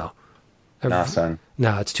think so. Nah, son.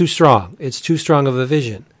 No, it's too strong. It's too strong of a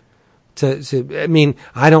vision. I mean,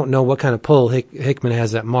 I don't know what kind of pull Hickman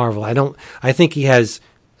has at Marvel. I think he has,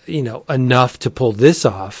 enough to pull this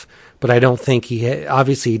off, but I don't think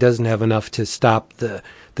obviously he doesn't have enough to stop the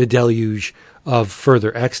deluge of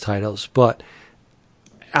further X titles. But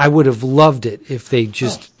I would have loved it if they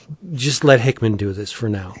just let Hickman do this for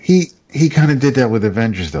now. He kind of did that with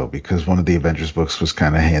Avengers, though, because one of the Avengers books was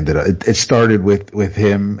kind of handed up. It started with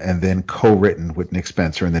him and then co-written with Nick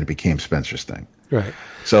Spencer, and then it became Spencer's thing. Right.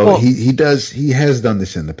 So he has done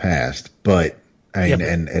this in the past, but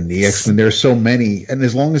and the X-Men, there's so many, and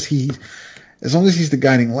as long as he's the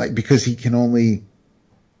guiding light, because there's only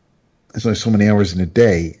so many hours in a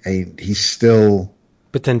day, he's still.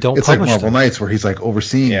 But then don't. It's like Marvel Knights, where he's like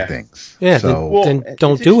overseeing things. Yeah. So then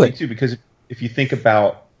don't do it too, because if you think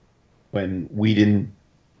about when Whedon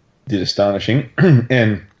did Astonishing,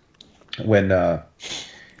 and when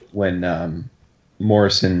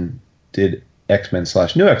Morrison did X-Men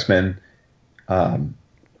 / New X-Men,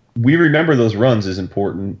 we remember those runs as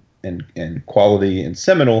important and quality and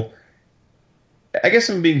seminal. I guess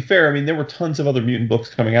I'm being fair. I mean, there were tons of other mutant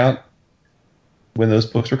books coming out when those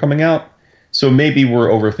books were coming out. So maybe we're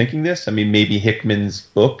overthinking this. I mean, maybe Hickman's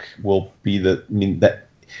book will be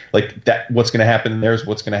what's going to happen there is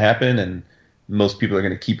what's going to happen, and most people are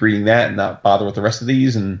going to keep reading that and not bother with the rest of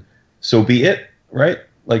these, and so be it, right?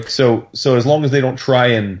 Like, so as long as they don't try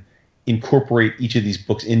and incorporate each of these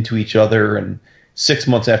books into each other, and 6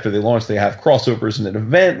 months after they launch, they have crossovers in an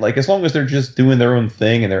event, like, as long as they're just doing their own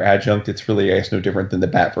thing and they're adjunct, it's really, I guess, no different than the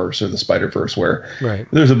Batverse or the Spider-Verse, where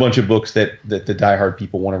there's a bunch of books that the diehard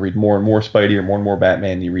people want to read more and more Spidey or more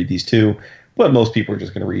Batman, and you read these too, but most people are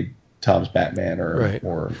just going to read Tom's Batman or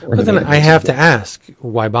but then I have to ask,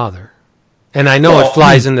 why bother? And I know it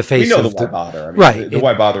flies in the face of why bother. I mean, the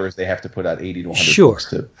why bother is they have to put out 80 to 100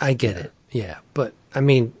 books. Sure, I get it. Yeah, but I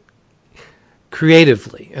mean,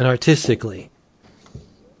 creatively and artistically,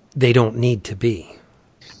 they don't need to be.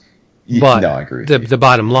 But no, I agree. The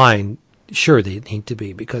bottom line, sure, they need to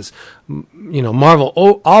be, because Marvel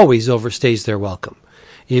always overstays their welcome.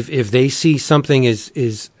 If they see something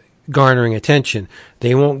is garnering attention,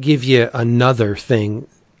 they won't give you another thing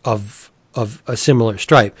of a similar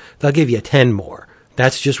stripe. They'll give you 10 more.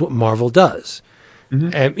 That's just what Marvel does.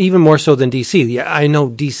 And even more so than DC. Yeah, I know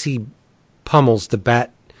DC pummels the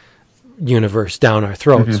Bat universe down our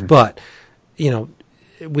throats, but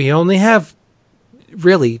we only have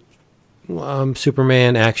really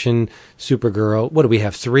Superman, Action, Supergirl. What do we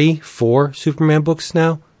have? 3, 4 Superman books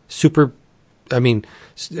now?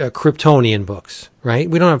 Kryptonian books, right?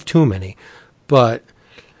 We don't have too many, but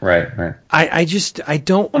right. I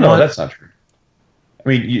don't. Well, no, that's not true. I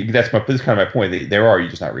mean, that's kind of my point. You're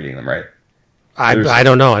just not reading them, right? I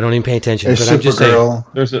don't know. I don't even pay attention. But I'm just saying.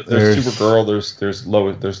 There's Supergirl. There's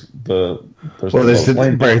Lois. Those are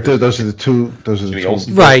the two. Those are the Jimmy two.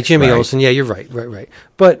 Olsen. Right, Jimmy Olsen. Yeah, you're right.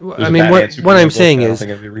 But I mean, what I'm saying is,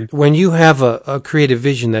 when you have a creative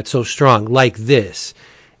vision that's so strong like this,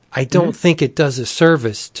 I don't think it does a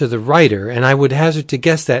service to the writer. And I would hazard to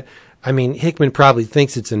guess that, I mean, Hickman probably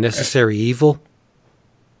thinks it's a necessary evil.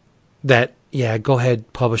 That, yeah, go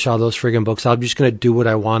ahead, publish all those friggin' books. I'm just going to do what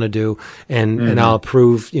I want to do, and I'll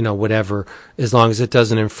approve, whatever, as long as it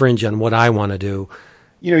doesn't infringe on what I want to do.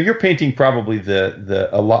 You're painting probably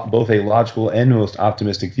both a logical and most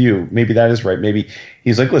optimistic view. Maybe that is right. Maybe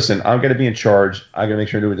he's like, listen, I'm going to be in charge. I'm going to make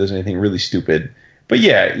sure nobody does anything really stupid. But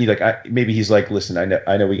yeah, maybe he's like, listen,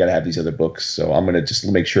 I know we got to have these other books, so I'm going to just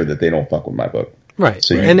make sure that they don't fuck with my book. Right.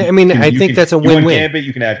 So I think that's a win-win. You want Gambit,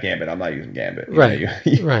 you can have Gambit. I'm not using Gambit. Right.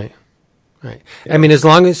 Right. Yeah. I mean, as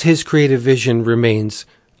long as his creative vision remains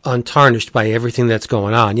untarnished by everything that's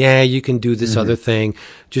going on, yeah, you can do this other thing,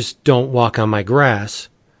 just don't walk on my grass,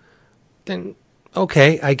 then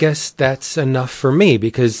okay, I guess that's enough for me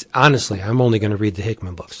because honestly, I'm only going to read the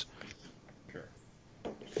Hickman books. Sure.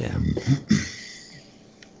 Yeah.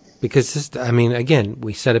 Because this, I mean, again,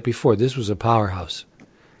 we said it before. This was a powerhouse,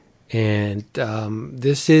 and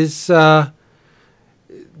this is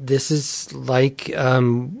like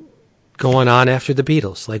going on after the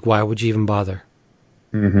Beatles. Like, why would you even bother?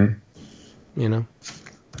 Mm-hmm. You know.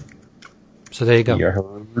 So there you go. Yeah.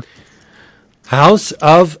 House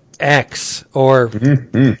of X or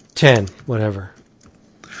 10, whatever.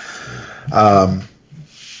 And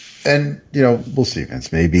we'll see,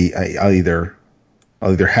 Vince. Maybe I'll either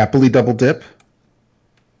happily double dip,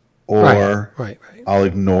 or Right. I'll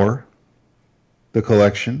ignore the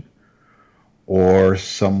collection, or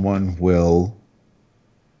someone will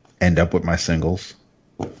end up with my singles.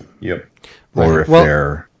 Yep. Or if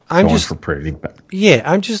they're going for pretty bad. Yeah,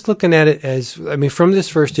 I'm just looking at it as, I mean, from this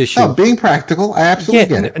first issue. Oh, being practical, I absolutely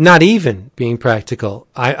get it. Not even being practical.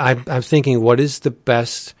 I'm thinking, what is the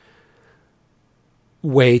best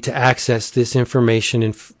way to access this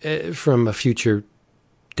information from a future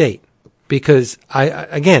date? Because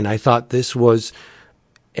I thought this was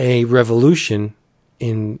a revolution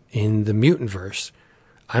in the Mutantverse.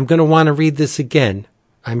 I'm going to want to read this again.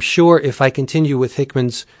 I'm sure if I continue with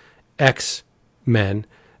Hickman's X-Men,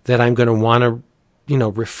 that I'm going to want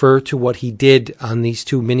to, refer to what he did on these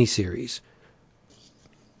 2 miniseries.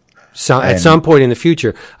 So at some point in the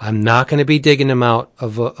future, I'm not going to be digging them out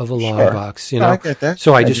of a long box, I get that.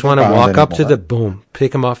 So I just want to walk up to the boom,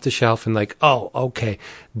 pick them off the shelf, and like, oh, okay,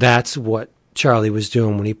 that's what Charlie was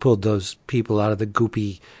doing when he pulled those people out of the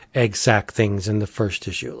goopy egg sack things in the first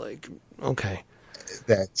issue. Like, okay,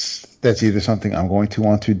 that's either something I'm going to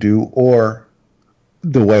want to do, or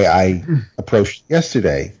the way I approached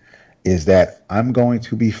yesterday is that I'm going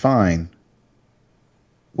to be fine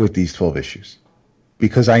with these 12 issues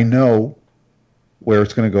because I know where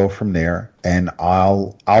it's going to go from there, and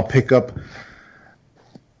I'll pick up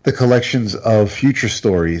the collections of future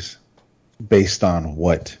stories based on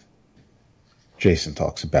what Jason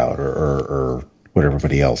talks about or what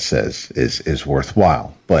everybody else says is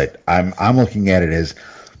worthwhile. But I'm looking at it as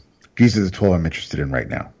these are the 12 I'm interested in right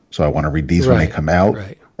now. So I want to read these when they come out,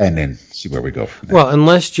 and then see where we go from there. Well,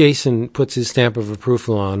 unless Jason puts his stamp of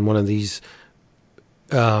approval on one of these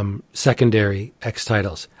secondary X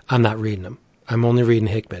titles, I'm not reading them. I'm only reading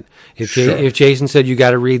Hickman. If Jason said you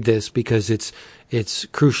got to read this because it's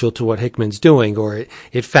crucial to what Hickman's doing, or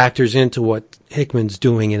it factors into what Hickman's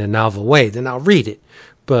doing in a novel way, then I'll read it.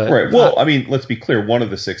 But right. Well, I mean, let's be clear. One of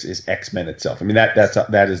the 6 is X-Men itself. I mean,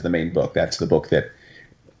 that is the main book. That's the book that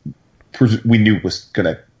we knew was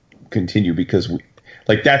going to continue because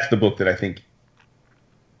that's the book that I think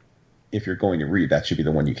if you're going to read, that should be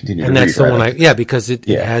the one you continue to read. And that's the one because it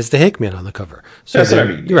has the Hickman on the cover. So that's what I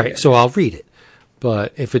mean. Right. So I'll read it.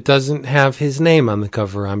 But if it doesn't have his name on the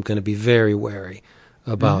cover, I'm going to be very wary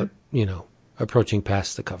about, approaching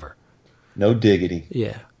past the cover. No diggity.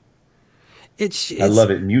 Yeah. It's I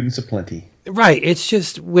love it. Mutants aplenty. Right. It's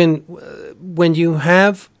just when you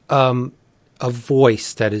have a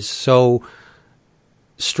voice that is so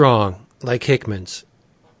strong like Hickman's,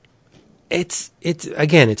 it's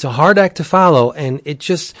a hard act to follow, and it's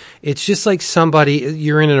just like somebody,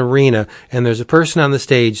 you're in an arena and there's a person on the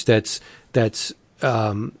stage that's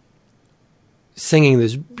singing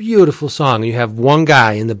this beautiful song, and you have one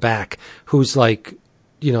guy in the back who's like,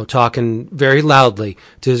 talking very loudly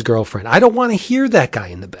to his girlfriend. I don't want to hear that guy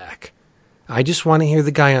in the back. I just want to hear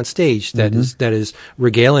the guy on stage that is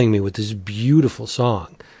regaling me with this beautiful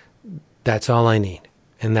song. That's all I need.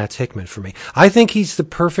 And that's Hickman for me. I think he's the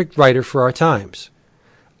perfect writer for our times.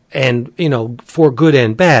 And, for good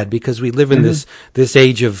and bad, because we live in this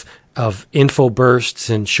age of info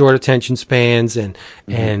bursts and short attention spans and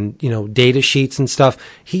data sheets and stuff.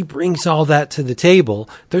 He brings all that to the table.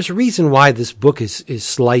 There's a reason why this book is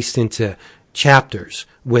sliced into chapters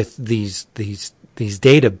with these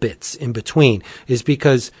data bits in between, is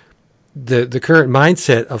because the current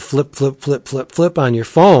mindset of flip on your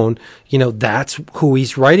phone, that's who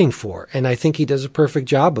he's writing for. And I think he does a perfect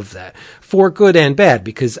job of that for good and bad,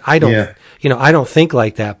 because I don't think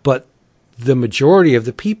like that, but the majority of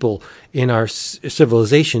the people in our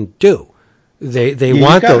civilization do. They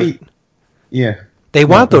want those. They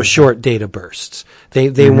want those short data bursts.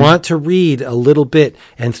 They want to read a little bit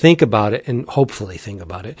and think about it, and hopefully think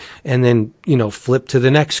about it, and then, flip to the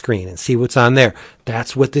next screen and see what's on there.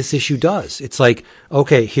 That's what this issue does. It's like,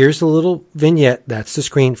 okay, here's a little vignette. That's the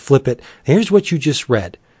screen. Flip it. Here's what you just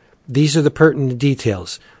read. These are the pertinent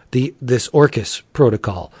details. This Orcus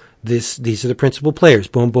protocol. These are the principal players.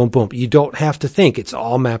 Boom, boom, boom. You don't have to think. It's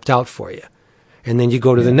all mapped out for you. and then you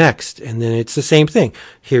go to the next, and then it's the same thing.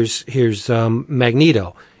 Here's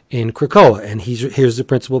Magneto in Krakoa, and here's the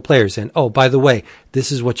principal players, and oh, by the way,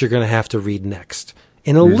 this is what you're going to have to read next.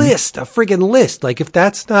 In a list, a friggin' list. Like, if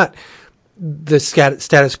that's not the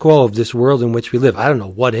status quo of this world in which we live, I don't know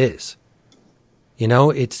what is. You know,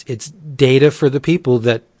 it's data for the people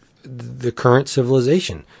that the current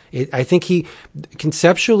civilization. I think he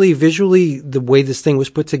conceptually, visually, the way this thing was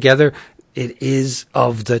put together, it is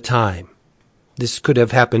of the time. This could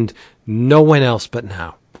have happened no one else but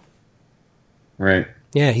now. Right.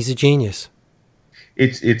 Yeah, he's a genius.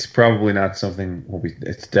 It's probably not something.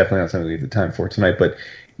 It's definitely not something we have the time for tonight. But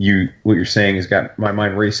what you're saying has got my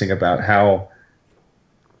mind racing about how,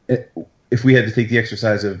 if we had to take the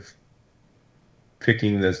exercise of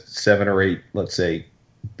picking the 7 or 8, let's say,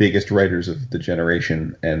 biggest writers of the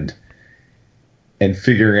generation, and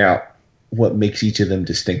figuring out what makes each of them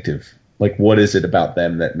distinctive. Like, what is it about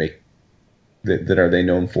them that are they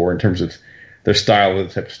known for in terms of their style or the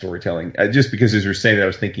type of storytelling? Just because, as you're saying that, I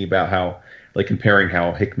was thinking about how, like, comparing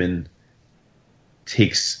how Hickman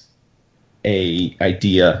takes a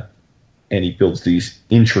idea and he builds these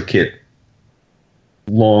intricate,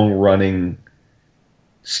 long-running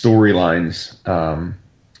storylines,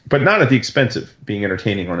 but not at the expense of being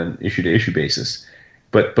entertaining on an issue-to-issue basis.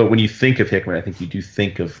 But when you think of Hickman, I think you do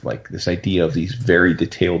think of, like, this idea of these very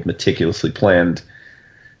detailed, meticulously planned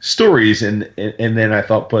stories, and then I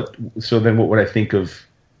thought, so then what would I think of,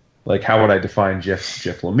 like, how would I define Jeff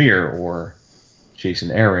Lemire or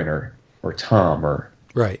Jason Aaron or Tom or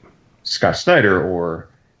right. Scott Snyder or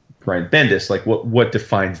Brian Bendis? Like, what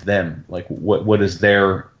defines them? Like, what is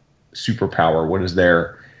their superpower? What is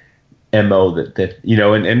their MO that you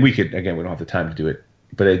know? And we could, again, we don't have the time to do it,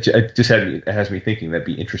 but it just has me thinking that'd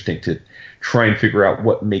be interesting to try and figure out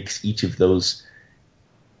what makes each of those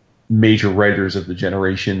major writers of the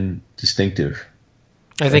generation distinctive.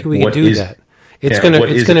 I think we can do that. It's going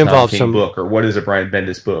to involve some book, or what is a Brian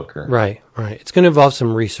Bendis book, or right. It's going to involve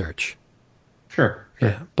some research. Sure.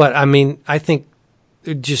 Yeah, but I mean, I think,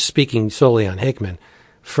 just speaking solely on Hickman,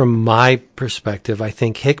 from my perspective, I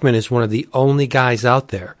think Hickman is one of the only guys out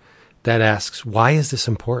there that asks, why is this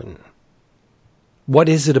important? What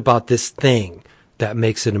is it about this thing that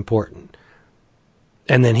makes it important?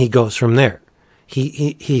 And then he goes from there.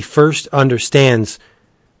 He first understands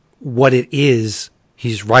what it is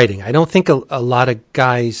he's writing. I don't think a lot of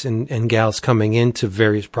guys and gals coming into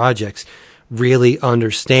various projects really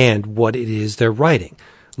understand what it is they're writing,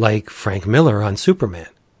 like Frank Miller on Superman,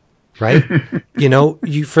 right? You know,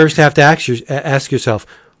 you first have to ask yourself,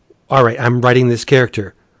 all right, I'm writing this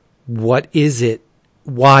character. What is it?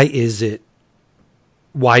 Why is it?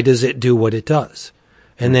 Why does it do what it does?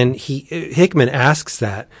 And then Hickman asks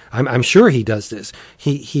that. I'm sure he does this.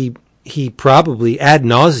 He probably ad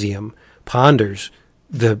nauseum ponders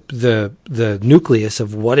the nucleus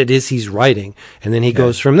of what it is he's writing, and then he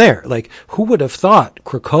goes from there. Like, who would have thought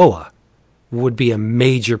Krakoa would be a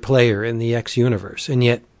major player in the X universe? And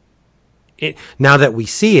yet, now that we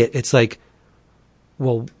see it, it's like,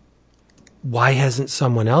 well, why hasn't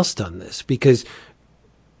someone else done this? Because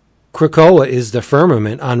Krakoa is the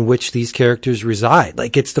firmament on which these characters reside.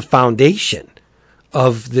 Like, it's the foundation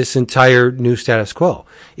of this entire new status quo.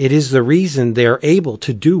 It is the reason they're able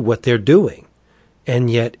to do what they're doing. And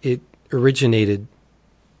yet it originated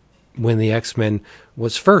when the X-Men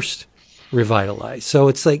was first revitalized. So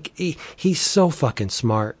it's like, he's so fucking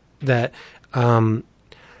smart that I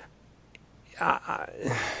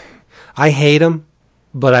hate him,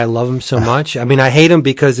 but I love him so much. I mean, I hate him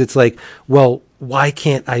because it's like, well, why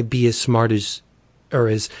can't I be as smart as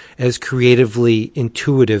creatively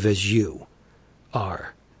intuitive as you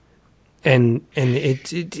are? And he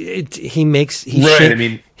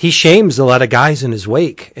shames a lot of guys in his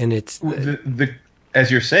wake, and it's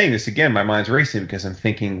as you're saying this again, my mind's racing because I'm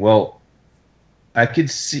thinking, well, I could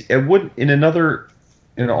see it would in an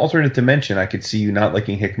alternate dimension, I could see you not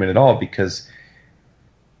liking Hickman at all because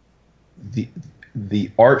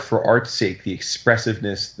the art for art's sake, the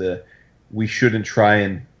expressiveness, we shouldn't try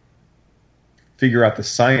and figure out the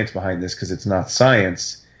science behind this because it's not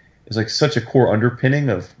science, is like such a core underpinning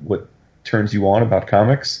of what turns you on about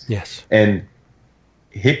comics. Yes. And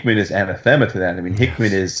Hickman is anathema to that. I mean,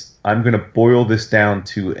 Hickman is, I'm going to boil this down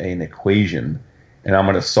to an equation, and I'm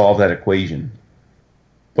going to solve that equation.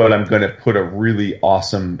 But I'm going to put a really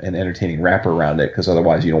awesome and entertaining wrapper around it because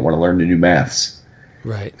otherwise you don't want to learn the new maths.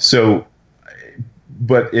 Right. So,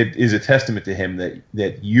 but it is a testament to him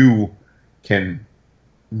that you can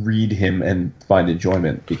read him and find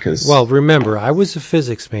enjoyment because... Well, remember, I was a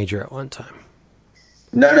physics major at one time.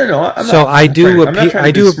 No. I do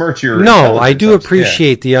besmirch your I do intelligence.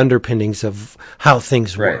 appreciate the underpinnings of how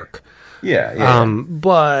things work. Yeah.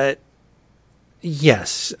 But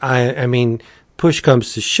yes, I mean, push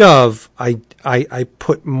comes to shove, I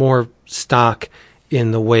put more stock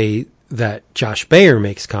in the way that Josh Bayer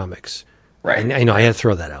makes comics. Right. And I know I had to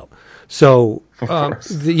throw that out. So,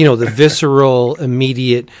 the visceral,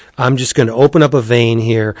 immediate, I'm just going to open up a vein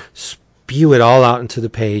here, spew it all out into the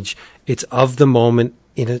page. It's of the moment,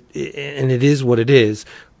 and it is what it is.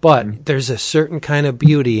 But there's a certain kind of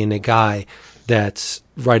beauty in a guy that's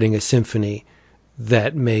writing a symphony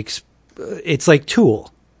that makes, it's like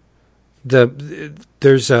Tool. The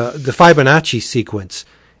Fibonacci sequence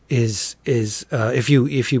is if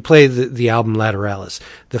you play the album Lateralis,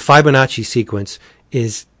 the Fibonacci sequence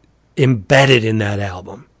is embedded in that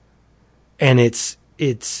album, and it's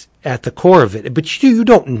at the core of it. But you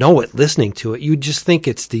don't know it listening to it. You just think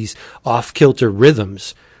it's these off kilter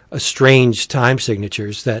rhythms, strange time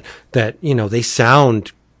signatures that they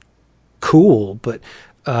sound cool, but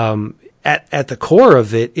at the core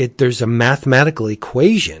of it, there's a mathematical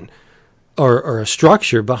equation or a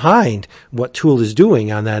structure behind what Tool is doing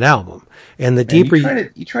on that album. And the deeper you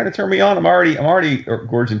trying to turn me on, I'm already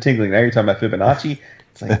gorged and tingling. Now you're talking about Fibonacci.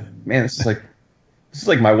 It's like, man, this is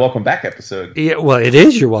like my welcome back episode. Yeah, well, it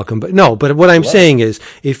is your welcome, but no. But what I'm saying is,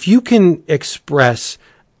 if you can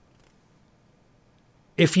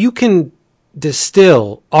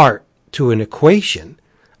distill art to an equation,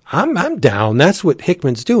 I'm down. That's what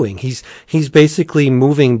Hickman's doing. He's basically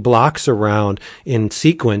moving blocks around in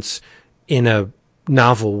sequence in a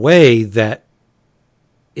novel way that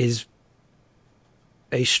is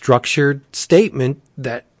a structured statement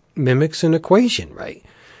that mimics an equation, right?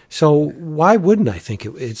 So why wouldn't I think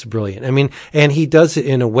it's brilliant? I mean, and he does it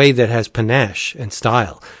in a way that has panache and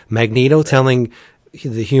style. Magneto telling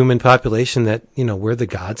the human population that, we're the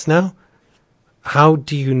gods now. How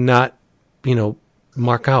do you not,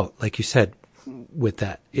 mark out, like you said, with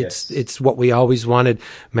that? It's what we always wanted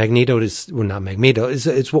Magneto to, well, not Magneto,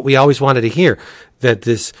 it's what we always wanted to hear, that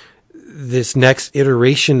this next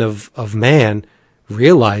iteration of man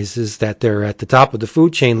realizes that they're at the top of the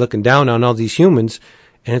food chain looking down on all these humans.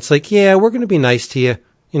 And it's like, yeah, we're going to be nice to you.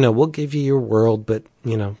 We'll give you your world, but,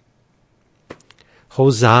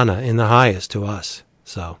 Hosanna in the highest to us.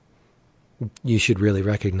 So you should really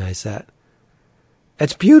recognize that.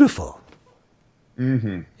 That's beautiful.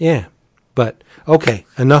 Mm-hmm. Yeah. But, okay,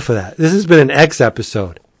 enough of that. This has been an X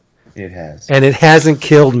episode. It has. And it hasn't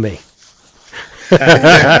killed me.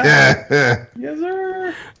 Yes,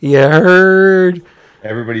 sir. You heard.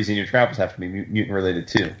 Everybody's in your travels have to be mutant related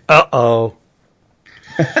too. Uh-oh.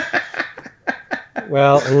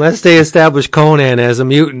 Well, unless they establish Conan as a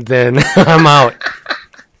mutant, then I'm out.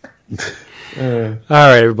 All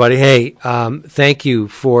right, everybody. Hey, thank you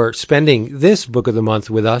for spending this book of the month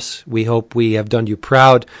with us. We hope we have done you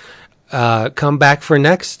proud. Come back for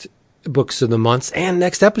next books of the month and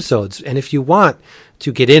next episodes. And if you want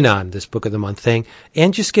to get in on this book of the month thing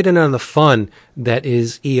and just get in on the fun that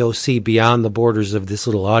is EOC beyond the borders of this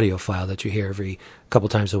little audio file that you hear every couple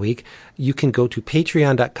times a week, you can go to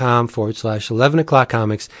patreon.com/11 o'clock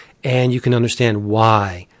comics, and you can understand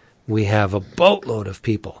why we have a boatload of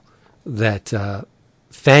people that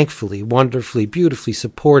thankfully, wonderfully, beautifully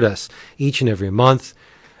support us each and every month.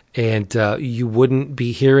 And you wouldn't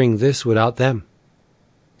be hearing this without them.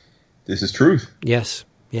 This is truth. Yes.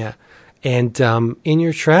 Yeah. And in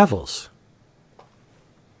your travels,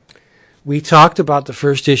 we talked about the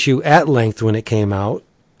first issue at length when it came out,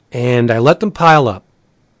 and I let them pile up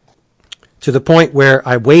to the point where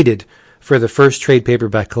I waited for the first trade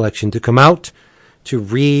paperback collection to come out to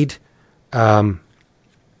read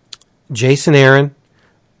Jason Aaron,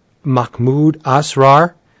 Mahmoud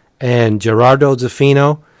Asrar, and Gerardo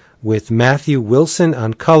Zaffino with Matthew Wilson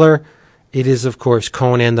on color. It is, of course,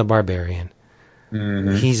 Conan the Barbarian.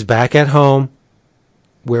 Mm-hmm. He's back at home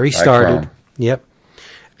where he started. Yep.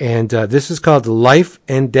 And this is called The Life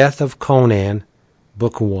and Death of Conan,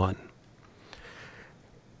 Book 1.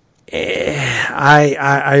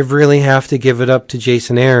 I really have to give it up to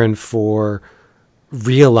Jason Aaron for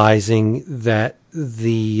realizing that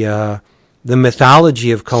the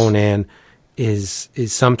mythology of Conan is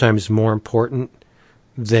sometimes more important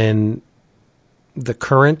than the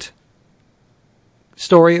current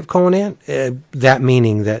story of Conan. That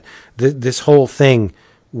meaning that this whole thing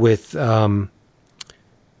with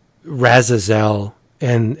Razazel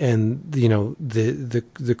and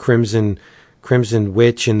the Crimson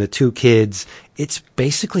Witch and the two kids, it's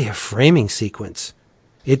basically a framing sequence.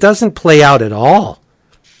 It doesn't play out at all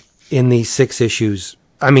in these 6 issues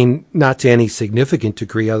I mean, not to any significant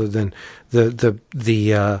degree other than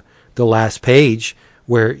the last page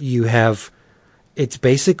where you have, it's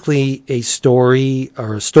basically a story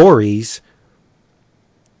or stories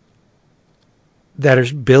that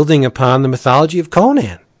are building upon the mythology of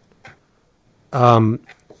Conan.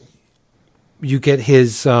 You get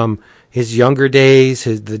his younger days,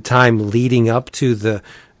 the time leading up to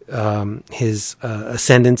his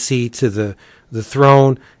ascendancy to the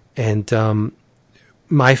throne, and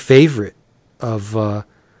my favorite of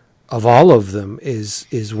all of them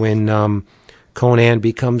is when Conan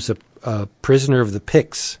becomes a prisoner of the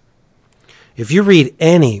Picts. If you read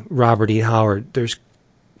any Robert E. Howard, there's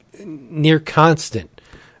near constant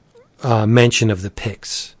mention of the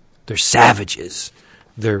Picts. They're savages.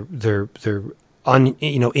 They're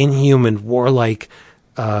inhuman, warlike,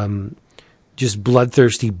 just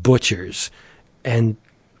bloodthirsty butchers, and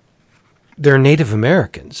they're Native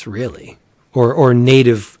Americans, really, or a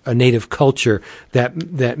native culture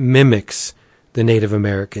that mimics the Native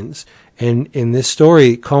Americans. And in this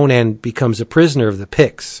story, Conan becomes a prisoner of the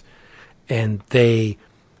Picts, and his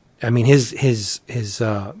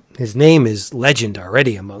name is legend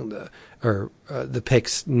already among the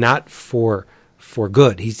Picts, not for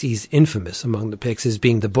good. He's infamous among the Picts as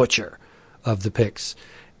being the butcher of the Picts,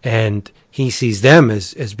 and he sees them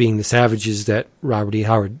as being the savages that Robert E.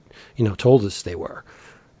 Howard, told us they were.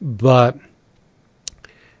 But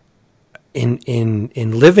in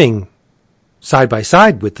living side by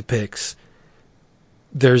side with the Picts,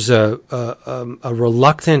 there's a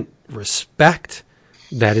reluctant respect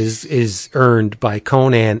that is earned by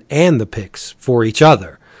Conan and the Picts for each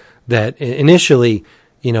other. That initially,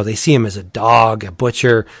 they see him as a dog, a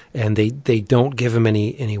butcher, and they don't give him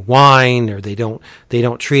any wine, or they don't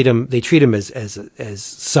treat him. They treat him as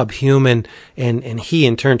subhuman, and he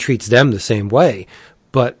in turn treats them the same way.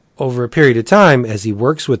 But over a period of time, as he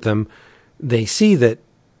works with them, they see that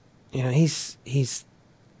he's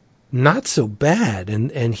not so bad,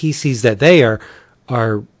 and he sees that they are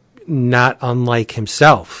not unlike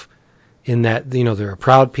himself in that they're a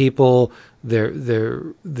proud people. They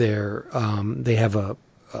have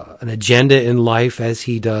an agenda in life as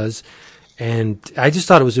he does, and I just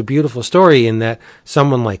thought it was a beautiful story in that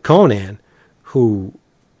someone like Conan, who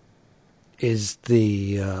is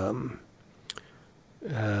the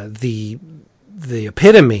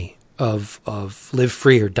epitome of live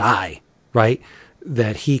free or die, right?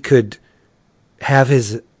 That he could have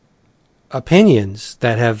his opinions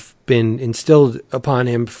that have been instilled upon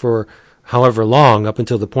him for however long, up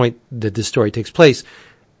until the point that this story takes place,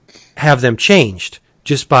 have them changed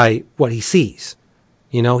just by what he sees.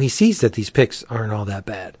 He sees that these Picts aren't all that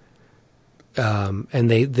bad. And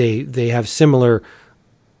they have similar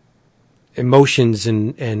emotions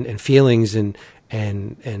and feelings and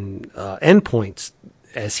endpoints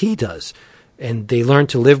as he does. And they learn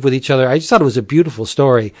to live with each other. I just thought it was a beautiful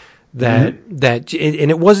story and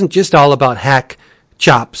it wasn't just all about hack,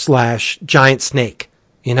 chop, slash, giant snake.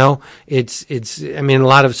 It's a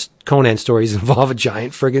lot of Conan stories involve a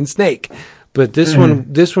giant friggin' snake, but this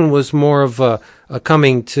one was more of a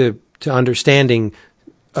coming to understanding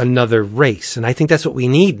another race. And I think that's what we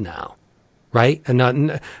need now, right? And not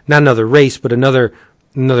another race, but another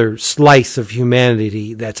slice of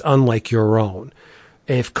humanity that's unlike your own.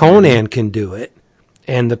 If Conan can do it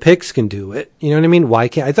and the Picts can do it, you know what I mean? Why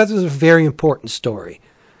can't I? Thought this was a very important story,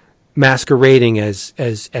 masquerading as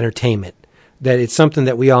entertainment. That it's something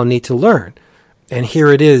that we all need to learn, and here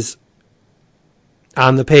it is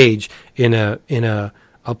on the page in a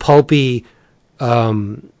pulpy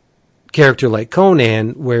character like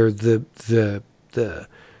Conan, where the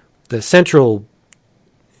central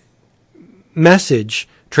message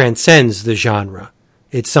transcends the genre.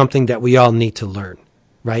 It's something that we all need to learn,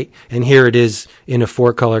 right? And here it is in a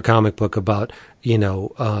 4-color comic book about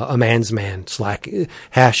a man's man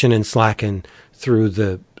hashing and slacking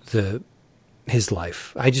through his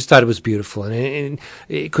life. I just thought it was beautiful, and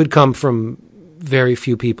it could come from very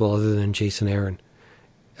few people other than Jason Aaron.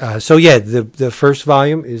 The first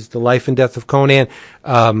volume is The Life and Death of Conan.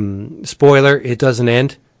 Spoiler, it doesn't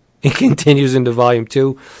end. It continues into volume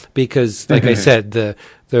 2 because, like I said, the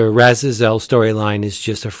Razizel storyline is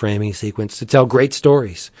just a framing sequence to tell great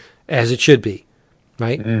stories, as it should be,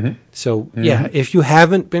 right? Mm-hmm. So, if you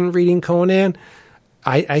haven't been reading Conan,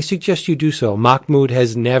 I suggest you do so. Mahmoud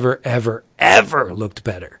has never, ever, ever looked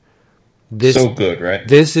better. So good, right?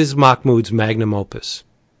 This is Mahmoud's magnum opus.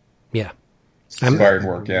 Yeah. Inspired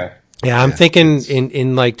work, yeah. Yeah, I'm thinking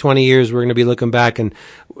in like 20 years, we're going to be looking back, and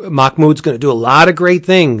Mahmoud's going to do a lot of great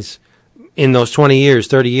things in those 20 years,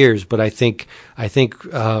 30 years. But I think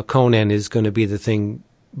Conan is going to be the thing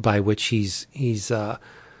by which he's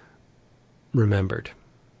remembered.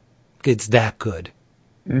 It's that good.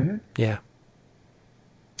 Mm-hmm. Yeah.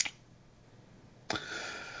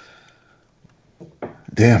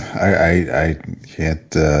 Damn, I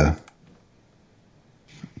can't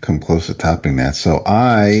come close to topping that. So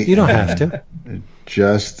You don't have to.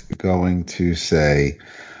 just going to say,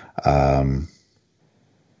 you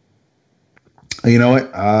know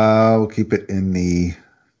what? We'll keep it in the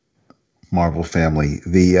Marvel family.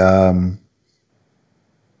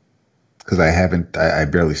 Because I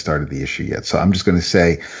barely started the issue yet. So I'm just going to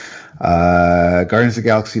say, Guardians of the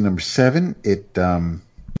Galaxy #7. It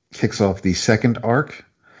kicks off the second arc.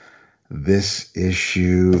 This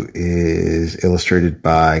issue is illustrated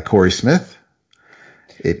by Corey Smith.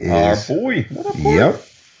 It is our boy. What up, boy? Yep.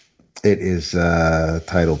 It is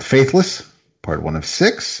titled Faithless, Part 1 of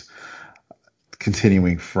 6,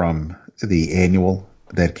 continuing from the annual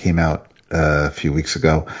that came out a few weeks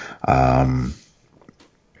ago.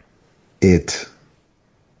 It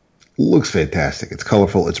looks fantastic. It's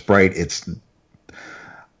colorful. It's bright. I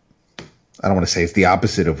don't want to say it's the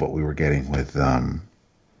opposite of what we were getting with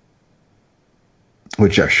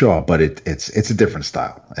Jeff Shaw, but it's a different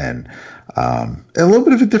style and a little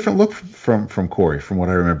bit of a different look from Corey, from what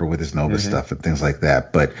I remember with his Nova stuff and things like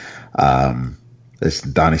that. But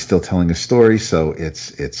Donnie's still telling a story, so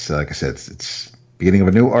it's like I said, it's beginning of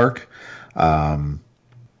a new arc. I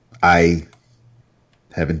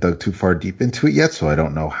haven't dug too far deep into it yet, so I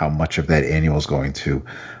don't know how much of that annual is going to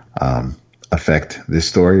affect this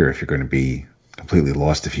story, or if you're going to be completely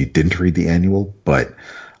lost if you didn't read the annual. But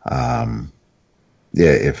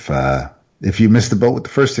if you missed the boat with the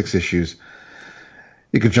first 6 issues,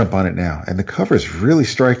 you could jump on it now. And the cover is really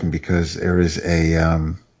striking because there's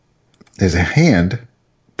a hand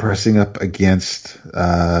pressing up against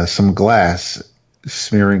some glass,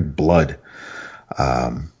 smearing blood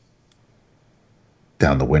down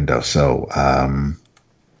the window. So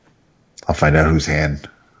I'll find out whose hand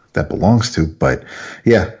that belongs to. But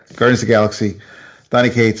yeah, Guardians of the Galaxy, Donny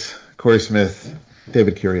Cates, Corey Smith,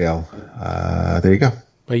 David Curiel. There you go.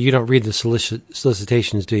 Well, you don't read the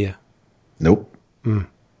solicitations, do you? Nope.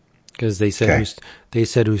 Because they said whose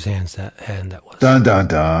hand that was. Dun dun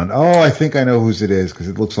dun. Oh, I think I know whose it is because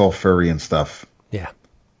it looks all furry and stuff. Yeah.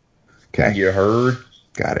 Okay. You heard?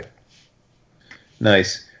 Got it.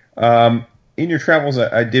 Nice. In your travels,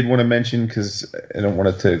 I did want to mention, because I don't want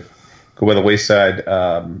it to go by the wayside,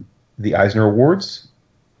 the Eisner Awards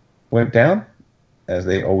went down, as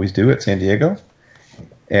they always do at San Diego.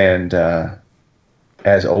 And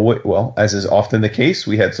as is often the case,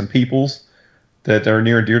 we had some peoples that are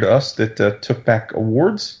near and dear to us that took back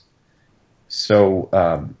awards. So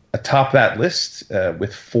atop that list,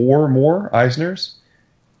 with 4 more Eisners,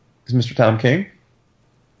 is Mr. Tom King,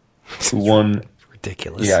 who won...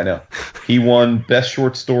 Ridiculous. Yeah, I know. He won Best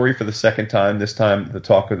Short Story for the second time, this time The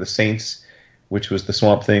Talk of the Saints, which was the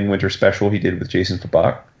Swamp Thing winter special he did with Jason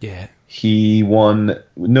Fabak. Yeah. He won,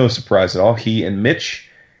 no surprise at all, he and Mitch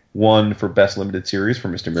won for Best Limited Series for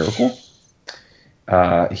Mr. Miracle.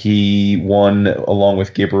 He won, along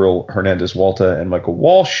with Gabriel Hernandez Walta and Michael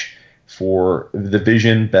Walsh, for The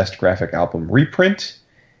Vision Best Graphic Album Reprint.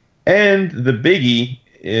 And the biggie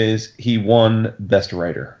is he won Best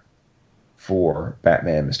Writer for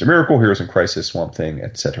Batman, Mr. Miracle, Heroes in Crisis, Swamp Thing,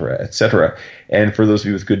 etc., etc. And for those of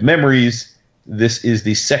you with good memories, this is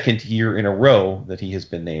the second year in a row that he has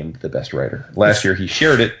been named the best writer. Last year, he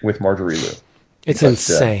shared it with Marjorie Liu. It's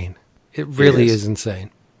insane. It really is insane.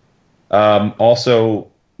 Also,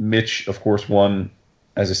 Mitch, of course, won,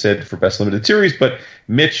 as I said, for Best Limited Series, but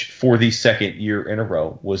Mitch, for the second year in a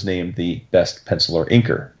row, was named the Best Penciler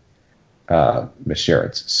Inker, Mitch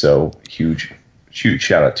Gerrits. So, huge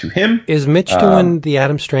shout out to him. Is Mitch doing the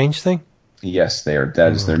Adam Strange thing? Yes,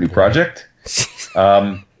 that is their new project.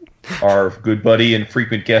 Our good buddy and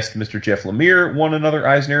frequent guest, Mr. Jeff Lemire, won another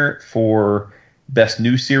Eisner for Best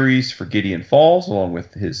New Series for Gideon Falls, along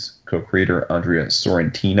with his co-creator, Andrea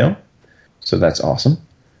Sorrentino. So that's awesome.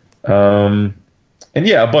 And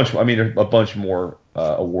yeah, a bunch more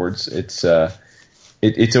awards. It's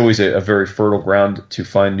always a very fertile ground to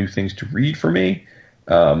find new things to read for me.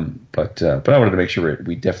 But I wanted to make sure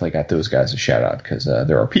we definitely got those guys a shout out, because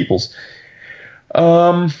they're our peoples.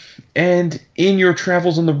 And in your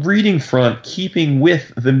travels on the reading front, keeping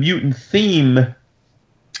with the mutant theme,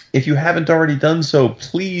 if you haven't already done so,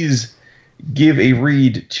 please give a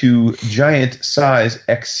read to Giant Size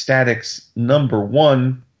Ecstatics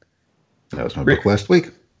 #1. That was my book last week.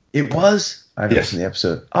 It was? I haven't listened to the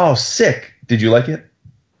episode. Oh, sick. Did you like it?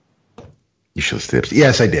 You should listen to the episode.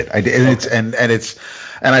 Yes, I did.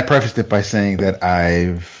 And I prefaced it by saying that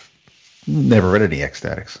I've never read any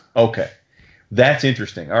Ecstatics. Okay. that's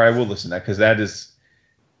interesting. All right, we'll listen to that because that is,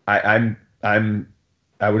 I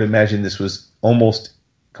would imagine this was almost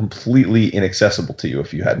completely inaccessible to you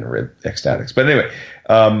if you hadn't read Ecstatics. But anyway,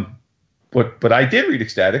 but I did read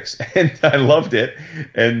Ecstatics and I loved it.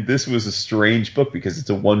 And this was a strange book because it's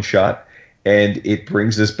a one shot and it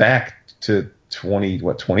brings us back to 20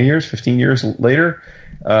 years, 15 years later.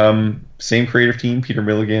 Same creative team, Peter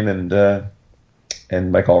Milligan and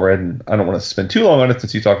Mike Allred. And I don't want to spend too long on it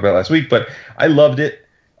since you talked about it last week, but I loved it.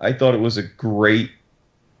 I thought it was a great.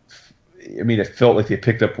 I mean, it felt like they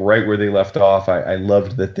picked up right where they left off. I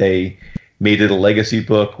loved that they made it a legacy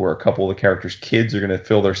book where a couple of the characters' kids are going to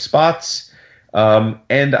fill their spots.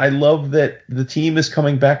 And I love that the team is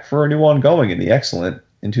coming back for a new ongoing in The Excellent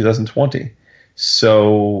in 2020.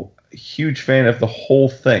 So, huge fan of the whole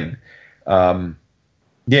thing. I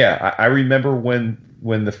remember when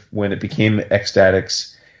it became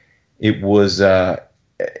Ecstatics, it was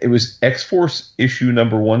X-Force issue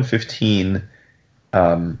number 115.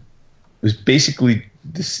 It was basically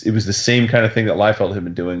this. It was the same kind of thing that Liefeld had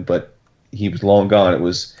been doing, but he was long gone. It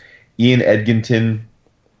was Ian Edginton,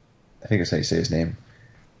 I think that's how you say his name,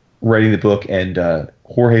 writing the book, and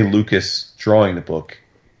Jorge Lucas drawing the book.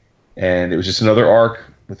 And it was just another arc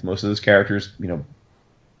with most of those characters,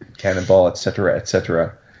 Cannonball, etc.,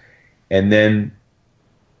 etc. And then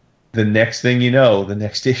the next thing you know, the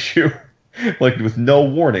next issue, like with no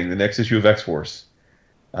warning, the next issue of X-Force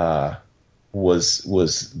was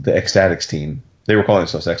the Ecstatics team. They were calling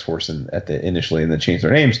themselves X-Force initially, and then changed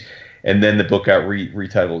their names. And then the book got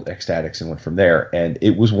retitled Ecstatics and went from there. And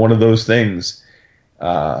it was one of those things,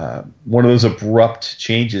 one of those abrupt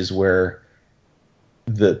changes where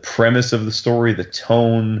the premise of the story, the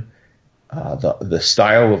tone, the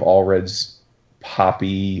style of Allred's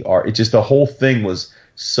poppy art, the whole thing was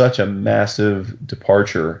such a massive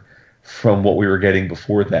departure from what we were getting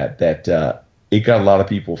before that it got a lot of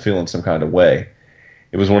people feeling some kind of way.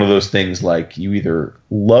 It was one of those things like you either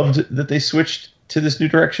loved that they switched to this new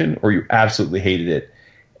direction or you absolutely hated it.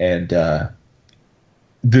 And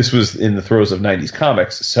this was in the throes of 90s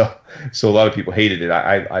comics, so a lot of people hated it.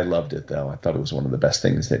 I loved it, though. I thought it was one of the best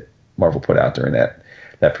things that Marvel put out during that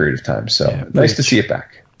period of time. So nice to see it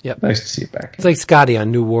back. Yep. Nice to see it back. It's like Scotty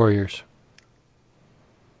on New Warriors,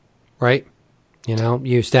 right?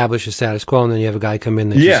 You establish a status quo, and then you have a guy come in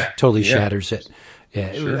that just totally shatters it.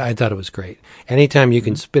 Yeah, sure. I thought it was great. Anytime you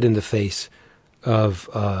can spit in the face of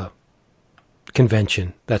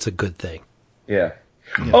convention, that's a good thing. Yeah.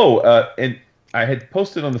 Oh, and I had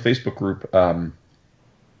posted on the Facebook group,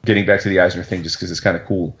 getting back to the Eisner thing, just because it's kind of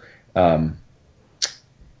cool.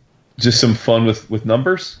 Just some fun with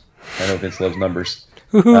numbers. I know Vince loves numbers.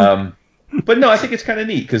 But no, I think it's kind of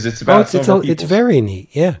neat because it's about it's very neat,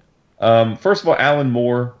 yeah. First of all, Alan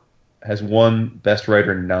Moore has won Best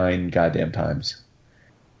Writer 9 goddamn times.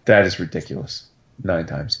 That is ridiculous. 9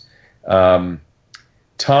 times.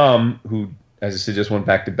 Tom, who, as I said, just went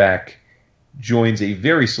back-to-back, joins a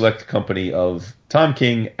very select company of Tom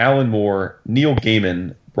King, Alan Moore, Neil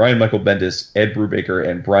Gaiman, Brian Michael Bendis, Ed Brubaker,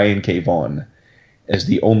 and Brian K. Vaughan as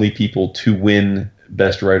the only people to win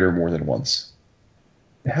Best Writer more than once.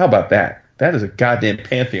 How about that? That is a goddamn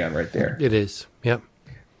pantheon right there. It is, yep.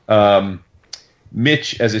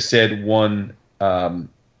 Mitch, as I said, won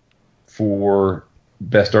for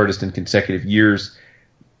Best Artist in consecutive years.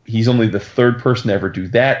 He's only the third person to ever do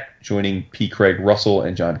that, joining P. Craig Russell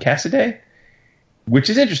and John Cassaday, which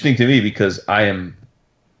is interesting to me because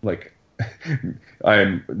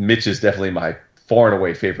Mitch is definitely my far and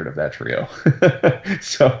away favorite of that trio.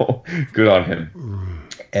 So good on him.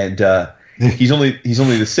 And he's only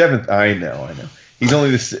the seventh. I know. He's only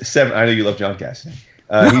the seventh. I know you love John Cassaday.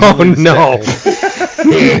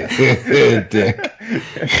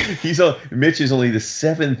 Mitch is only the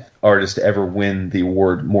seventh artist to ever win the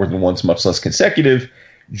award more than once, much less consecutive,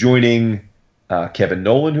 joining Kevin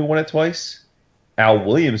Nolan, who won it twice, Al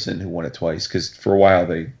Williamson, who won it twice, because for a while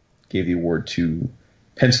they gave the award to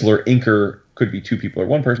penciler, inker, could be two people or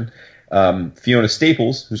one person, Fiona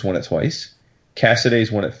Staples, who's won it twice,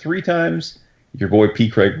 Cassaday's won it 3 times, your boy P.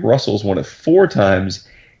 Craig Russell's won it 4 times,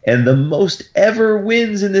 and the most ever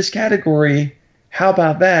wins in this category, how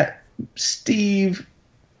about that? Steve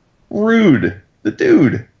Rude, the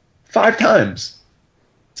dude, 5 times.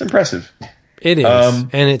 It's impressive. It is,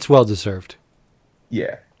 and it's well-deserved.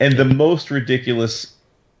 Yeah, and the most ridiculous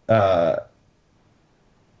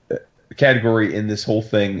category in this whole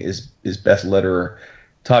thing is Best Letterer.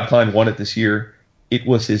 Todd Klein won it this year. It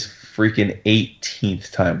was his freaking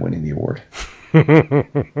 18th time winning the award.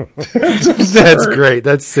 That's great.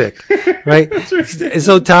 That's sick, right?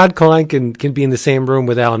 So Todd Klein can be in the same room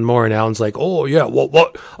with Alan Moore, and Alan's like, "Oh yeah,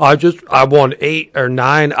 what? I won 8 or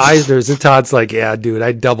 9 Eisners," and Todd's like, "Yeah, dude,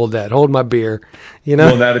 I doubled that. Hold my beer." You know.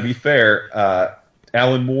 Well, now to be fair,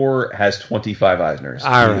 Alan Moore has 25 Eisners.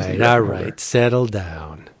 All right, settle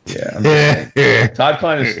down. Yeah. Todd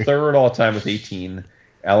Klein is third all time with 18.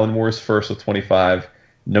 Alan Moore is first with 25.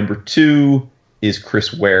 Number 2 is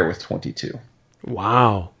Chris Ware with 22.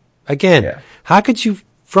 Wow. Again, how could you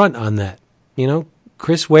front on that? You know,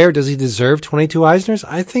 Chris Ware, does he deserve 22 Eisners?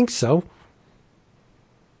 I think so.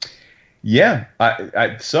 Yeah.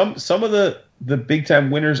 Some of the big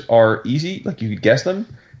time winners are easy, like you could guess them.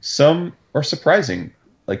 Some are surprising.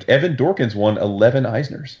 Like Evan Dorkins won 11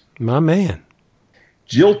 Eisners. My man.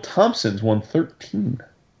 Jill Thompson's won 13.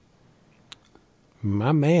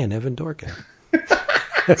 My man, Evan Dorkin.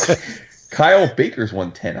 Kyle Baker's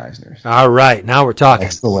won 10 Eisners. All right, now we're talking.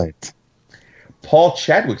 Excellent. Paul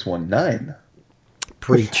Chadwick's won 9.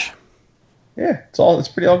 Preach. Yeah, it's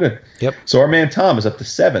pretty all good. Yep. So our man Tom is up to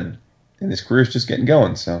 7, and his career's just getting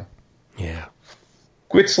going. So yeah,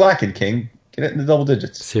 quit slacking, King. Get it in the double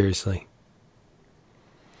digits. Seriously.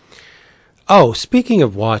 Oh, speaking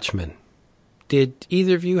of Watchmen, did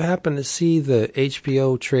either of you happen to see the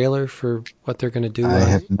HBO trailer for what they're going to do? I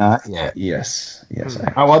have not yet. Yes.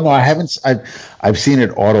 Well, no, I haven't. I've seen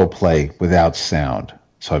it autoplay without sound,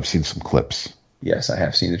 so I've seen some clips. Yes, I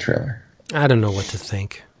have seen the trailer. I don't know what to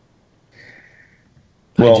think.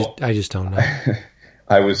 Well, I just don't know.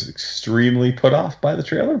 I was extremely put off by the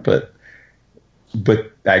trailer, but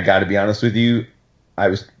I got to be honest with you, I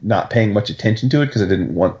was not paying much attention to it because I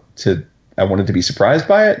didn't want to. I wanted to be surprised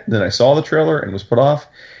by it. Then I saw the trailer and was put off.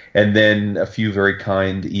 And then a few very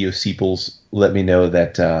kind EOCeeples let me know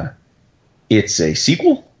that it's a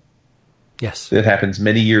sequel. Yes. That happens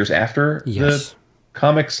many years after the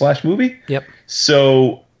comic/movie. Yep.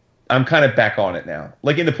 So I'm kind of back on it now.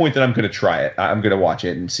 Like in the point that I'm going to try it. I'm going to watch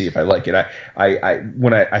it and see if I like it.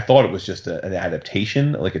 I thought it was just an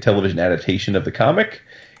adaptation, like a television adaptation of the comic.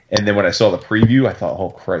 And then when I saw the preview, I thought,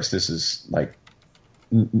 oh Christ, this is like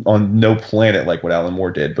on no planet like what Alan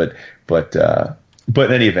Moore did. But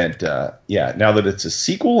in any event, now that it's a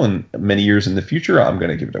sequel and many years in the future, I'm going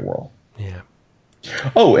to give it a whirl. Yeah.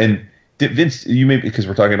 Oh, and Vince, you may, because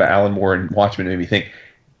we're talking about Alan Moore and Watchmen, made me think.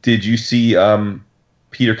 Did you see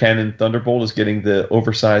Peter Cannon Thunderbolt is getting the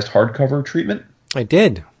oversized hardcover treatment? I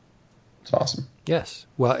did. It's awesome. Yes.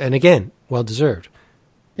 Well, and again, well deserved.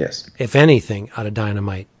 Yes. If anything out of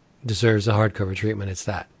Dynamite deserves a hardcover treatment, it's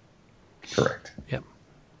that. Correct. Yep.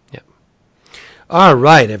 All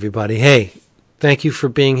right, everybody. Hey, thank you for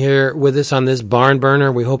being here with us on this barn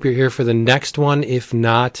burner. We hope you're here for the next one. If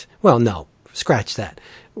not, well, no, scratch that.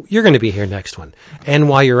 You're going to be here next one. And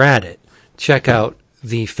while you're at it, check out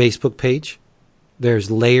the Facebook page.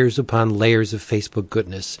 There's layers upon layers of Facebook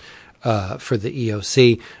goodness for the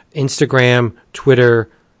EOC. Instagram, Twitter,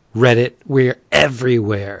 Reddit. We're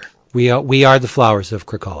everywhere. We are the flowers of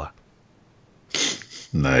Krakoa.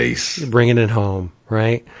 Nice. Bringing it home,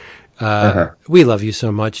 right? We love you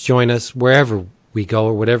so much. Join us wherever we go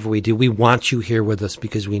or whatever we do. We want you here with us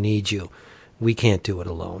because we need you. We can't do it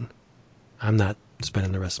alone. I'm not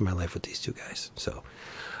spending the rest of my life with these two guys. So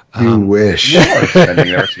you wish. You are spending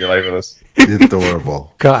the rest of your life with us.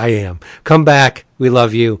 Adorable. I am. Come back. We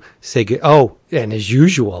love you. Say good. Oh, and as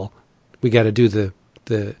usual, we got to do the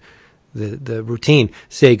routine.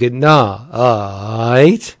 Say good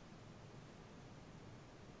night.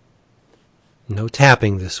 No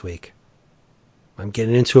tapping this week. I'm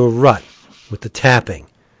getting into a rut with the tapping.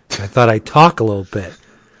 I thought I'd talk a little bit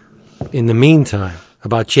in the meantime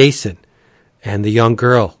about Jason and the young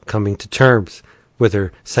girl coming to terms with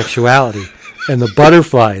her sexuality and the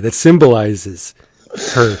butterfly that symbolizes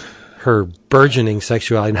her burgeoning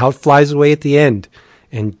sexuality and how it flies away at the end.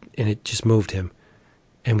 And it just moved him.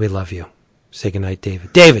 And we love you. Say goodnight,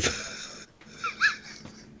 David. David!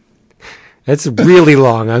 That's really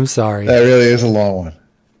long. I'm sorry. That really is a long one.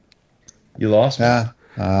 You lost me.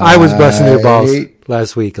 I was busting your balls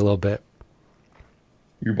last week a little bit.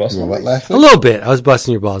 You're busting what last week? A little bit. I was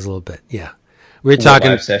busting your balls a little bit. Yeah. We were talking.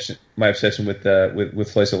 My obsession with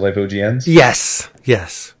Slice of Life OGNs? Yes.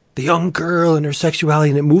 The young girl and her sexuality,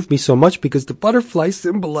 and it moved me so much because the butterfly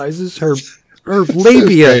symbolizes her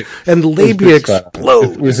labia, and the labia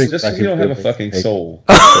explodes. Just because you don't have a fucking soul.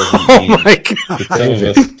 Oh my God. Some of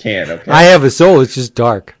us can, okay? I have a soul, it's just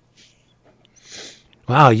dark.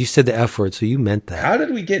 Wow, you said the F word, so you meant that. How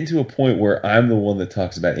did we get into a point where I'm the one that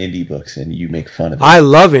talks about indie books and you make fun of it? I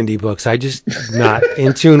love indie books. I just not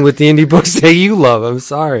in tune with the indie books that you love. I'm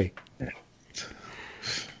sorry.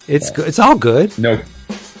 It's good. It's all good. No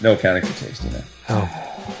accounting for taste, you know. Oh,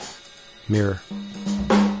 mirror.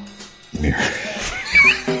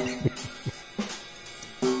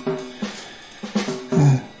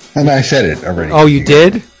 And I said it already. Oh, you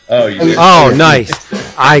did? Oh, you did. Oh, nice.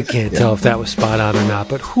 I can't tell if that was spot on or not,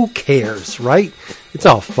 but who cares, right? It's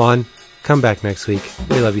all fun. Come back next week.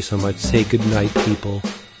 We love you so much. Say good night, people.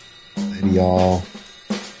 Lady y'all.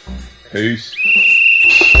 Peace.